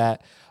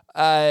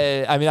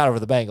 Not over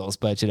the Bengals,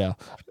 but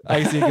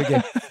I can see a good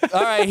game.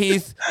 All right,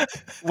 Heath,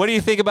 what do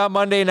you think about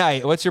Monday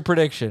night? What's your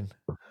prediction?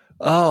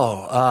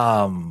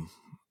 I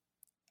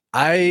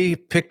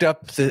picked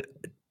up the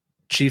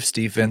Chiefs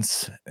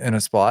defense in a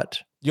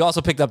spot. You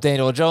also picked up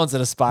Daniel Jones in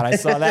a spot. I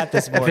saw that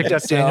this morning. I picked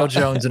up Daniel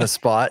Jones in a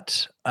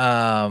spot.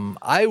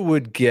 I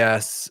would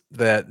guess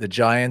that the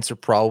Giants are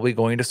probably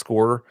going to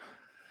score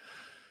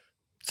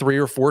 3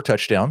 or 4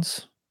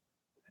 touchdowns.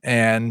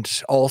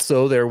 And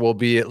also there will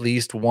be at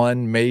least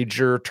one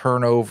major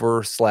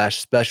turnover /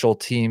 special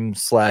team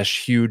 /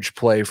 huge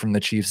play from the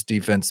Chiefs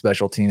defense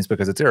special teams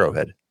because it's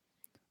Arrowhead.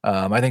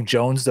 I think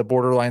Jones is a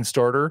borderline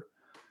starter.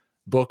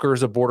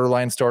 Booker's a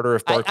borderline starter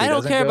if Barkley doesn't go.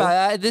 I don't care about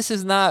that. This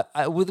is not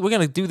we're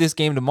going to do this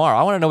game tomorrow.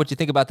 I want to know what you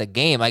think about the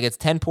game. It's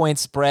 10-point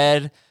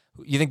spread.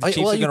 You think the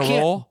Chiefs are going to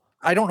roll?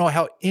 I don't know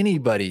how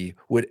anybody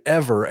would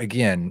ever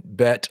again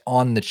bet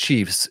on the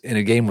Chiefs in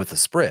a game with a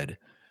spread.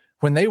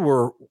 When they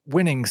were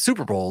winning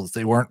Super Bowls,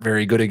 they weren't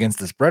very good against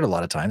the spread a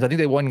lot of times. I think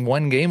they won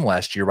one game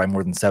last year by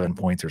more than 7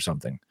 points or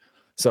something.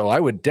 So I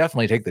would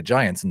definitely take the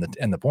Giants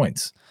and the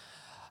points.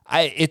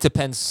 It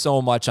depends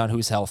so much on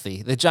who's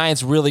healthy. The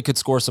Giants really could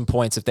score some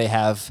points if they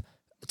have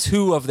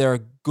 2 of their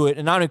good,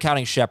 and not even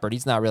counting Shepard.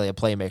 He's not really a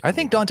playmaker. I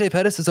think Dante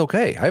Pettis is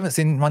okay. I haven't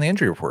seen him on the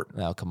injury report.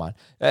 No, come on.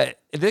 If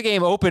the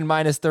game opened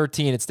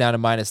 -13, it's down to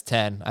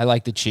 -10. I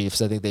like the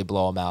Chiefs. I think they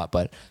blow them out,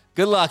 but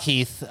good luck,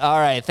 Heath. All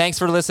right. Thanks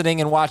for listening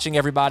and watching,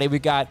 everybody. We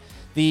got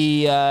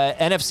the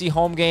NFC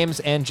home games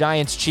and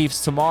Giants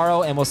Chiefs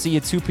tomorrow, and we'll see you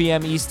 2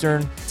 p.m.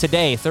 Eastern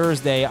today,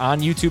 Thursday, on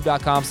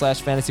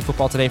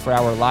youtube.com/fantasyfootballtoday for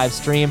our live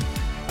stream.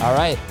 All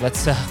right,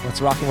 let's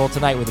rock and roll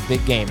tonight with a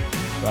big game.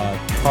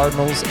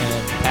 Cardinals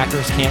and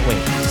Packers can't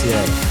wait. See you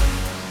later.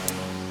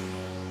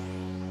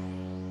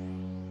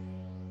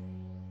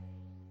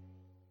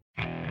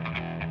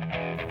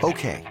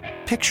 Okay,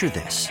 picture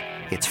this.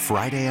 It's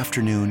Friday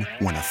afternoon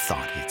when a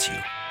thought hits you.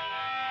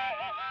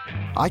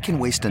 I can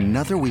waste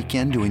another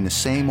weekend doing the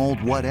same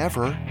old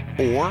whatever,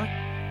 or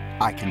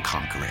I can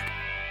conquer it.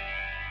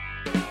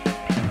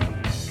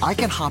 I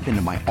can hop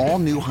into my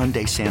all-new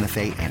Hyundai Santa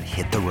Fe and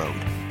hit the road.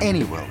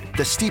 Any road.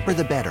 The steeper,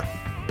 the better.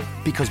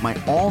 Because my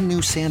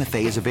all-new Santa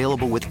Fe is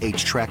available with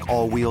H-Track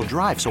all-wheel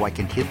drive, so I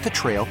can hit the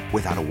trail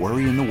without a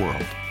worry in the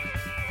world.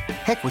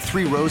 Heck, with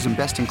 3 rows and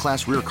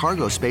best-in-class rear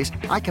cargo space,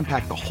 I can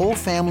pack the whole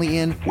family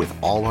in with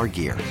all our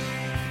gear.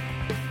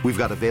 We've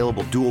got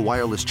available dual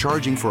wireless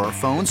charging for our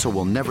phones, so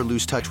we'll never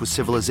lose touch with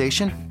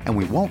civilization, and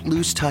we won't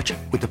lose touch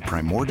with the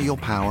primordial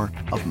power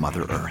of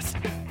Mother Earth.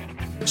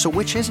 So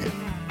which is it?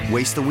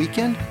 Waste the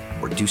weekend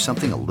or do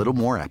something a little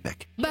more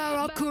epic?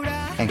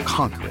 And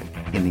conquer it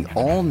in the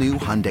all-new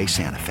Hyundai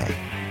Santa Fe.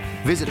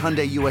 Visit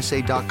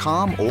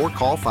HyundaiUSA.com or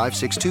call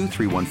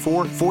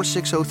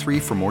 562-314-4603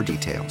 for more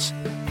details.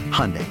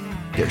 Hyundai,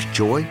 there's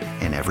joy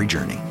in every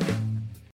journey.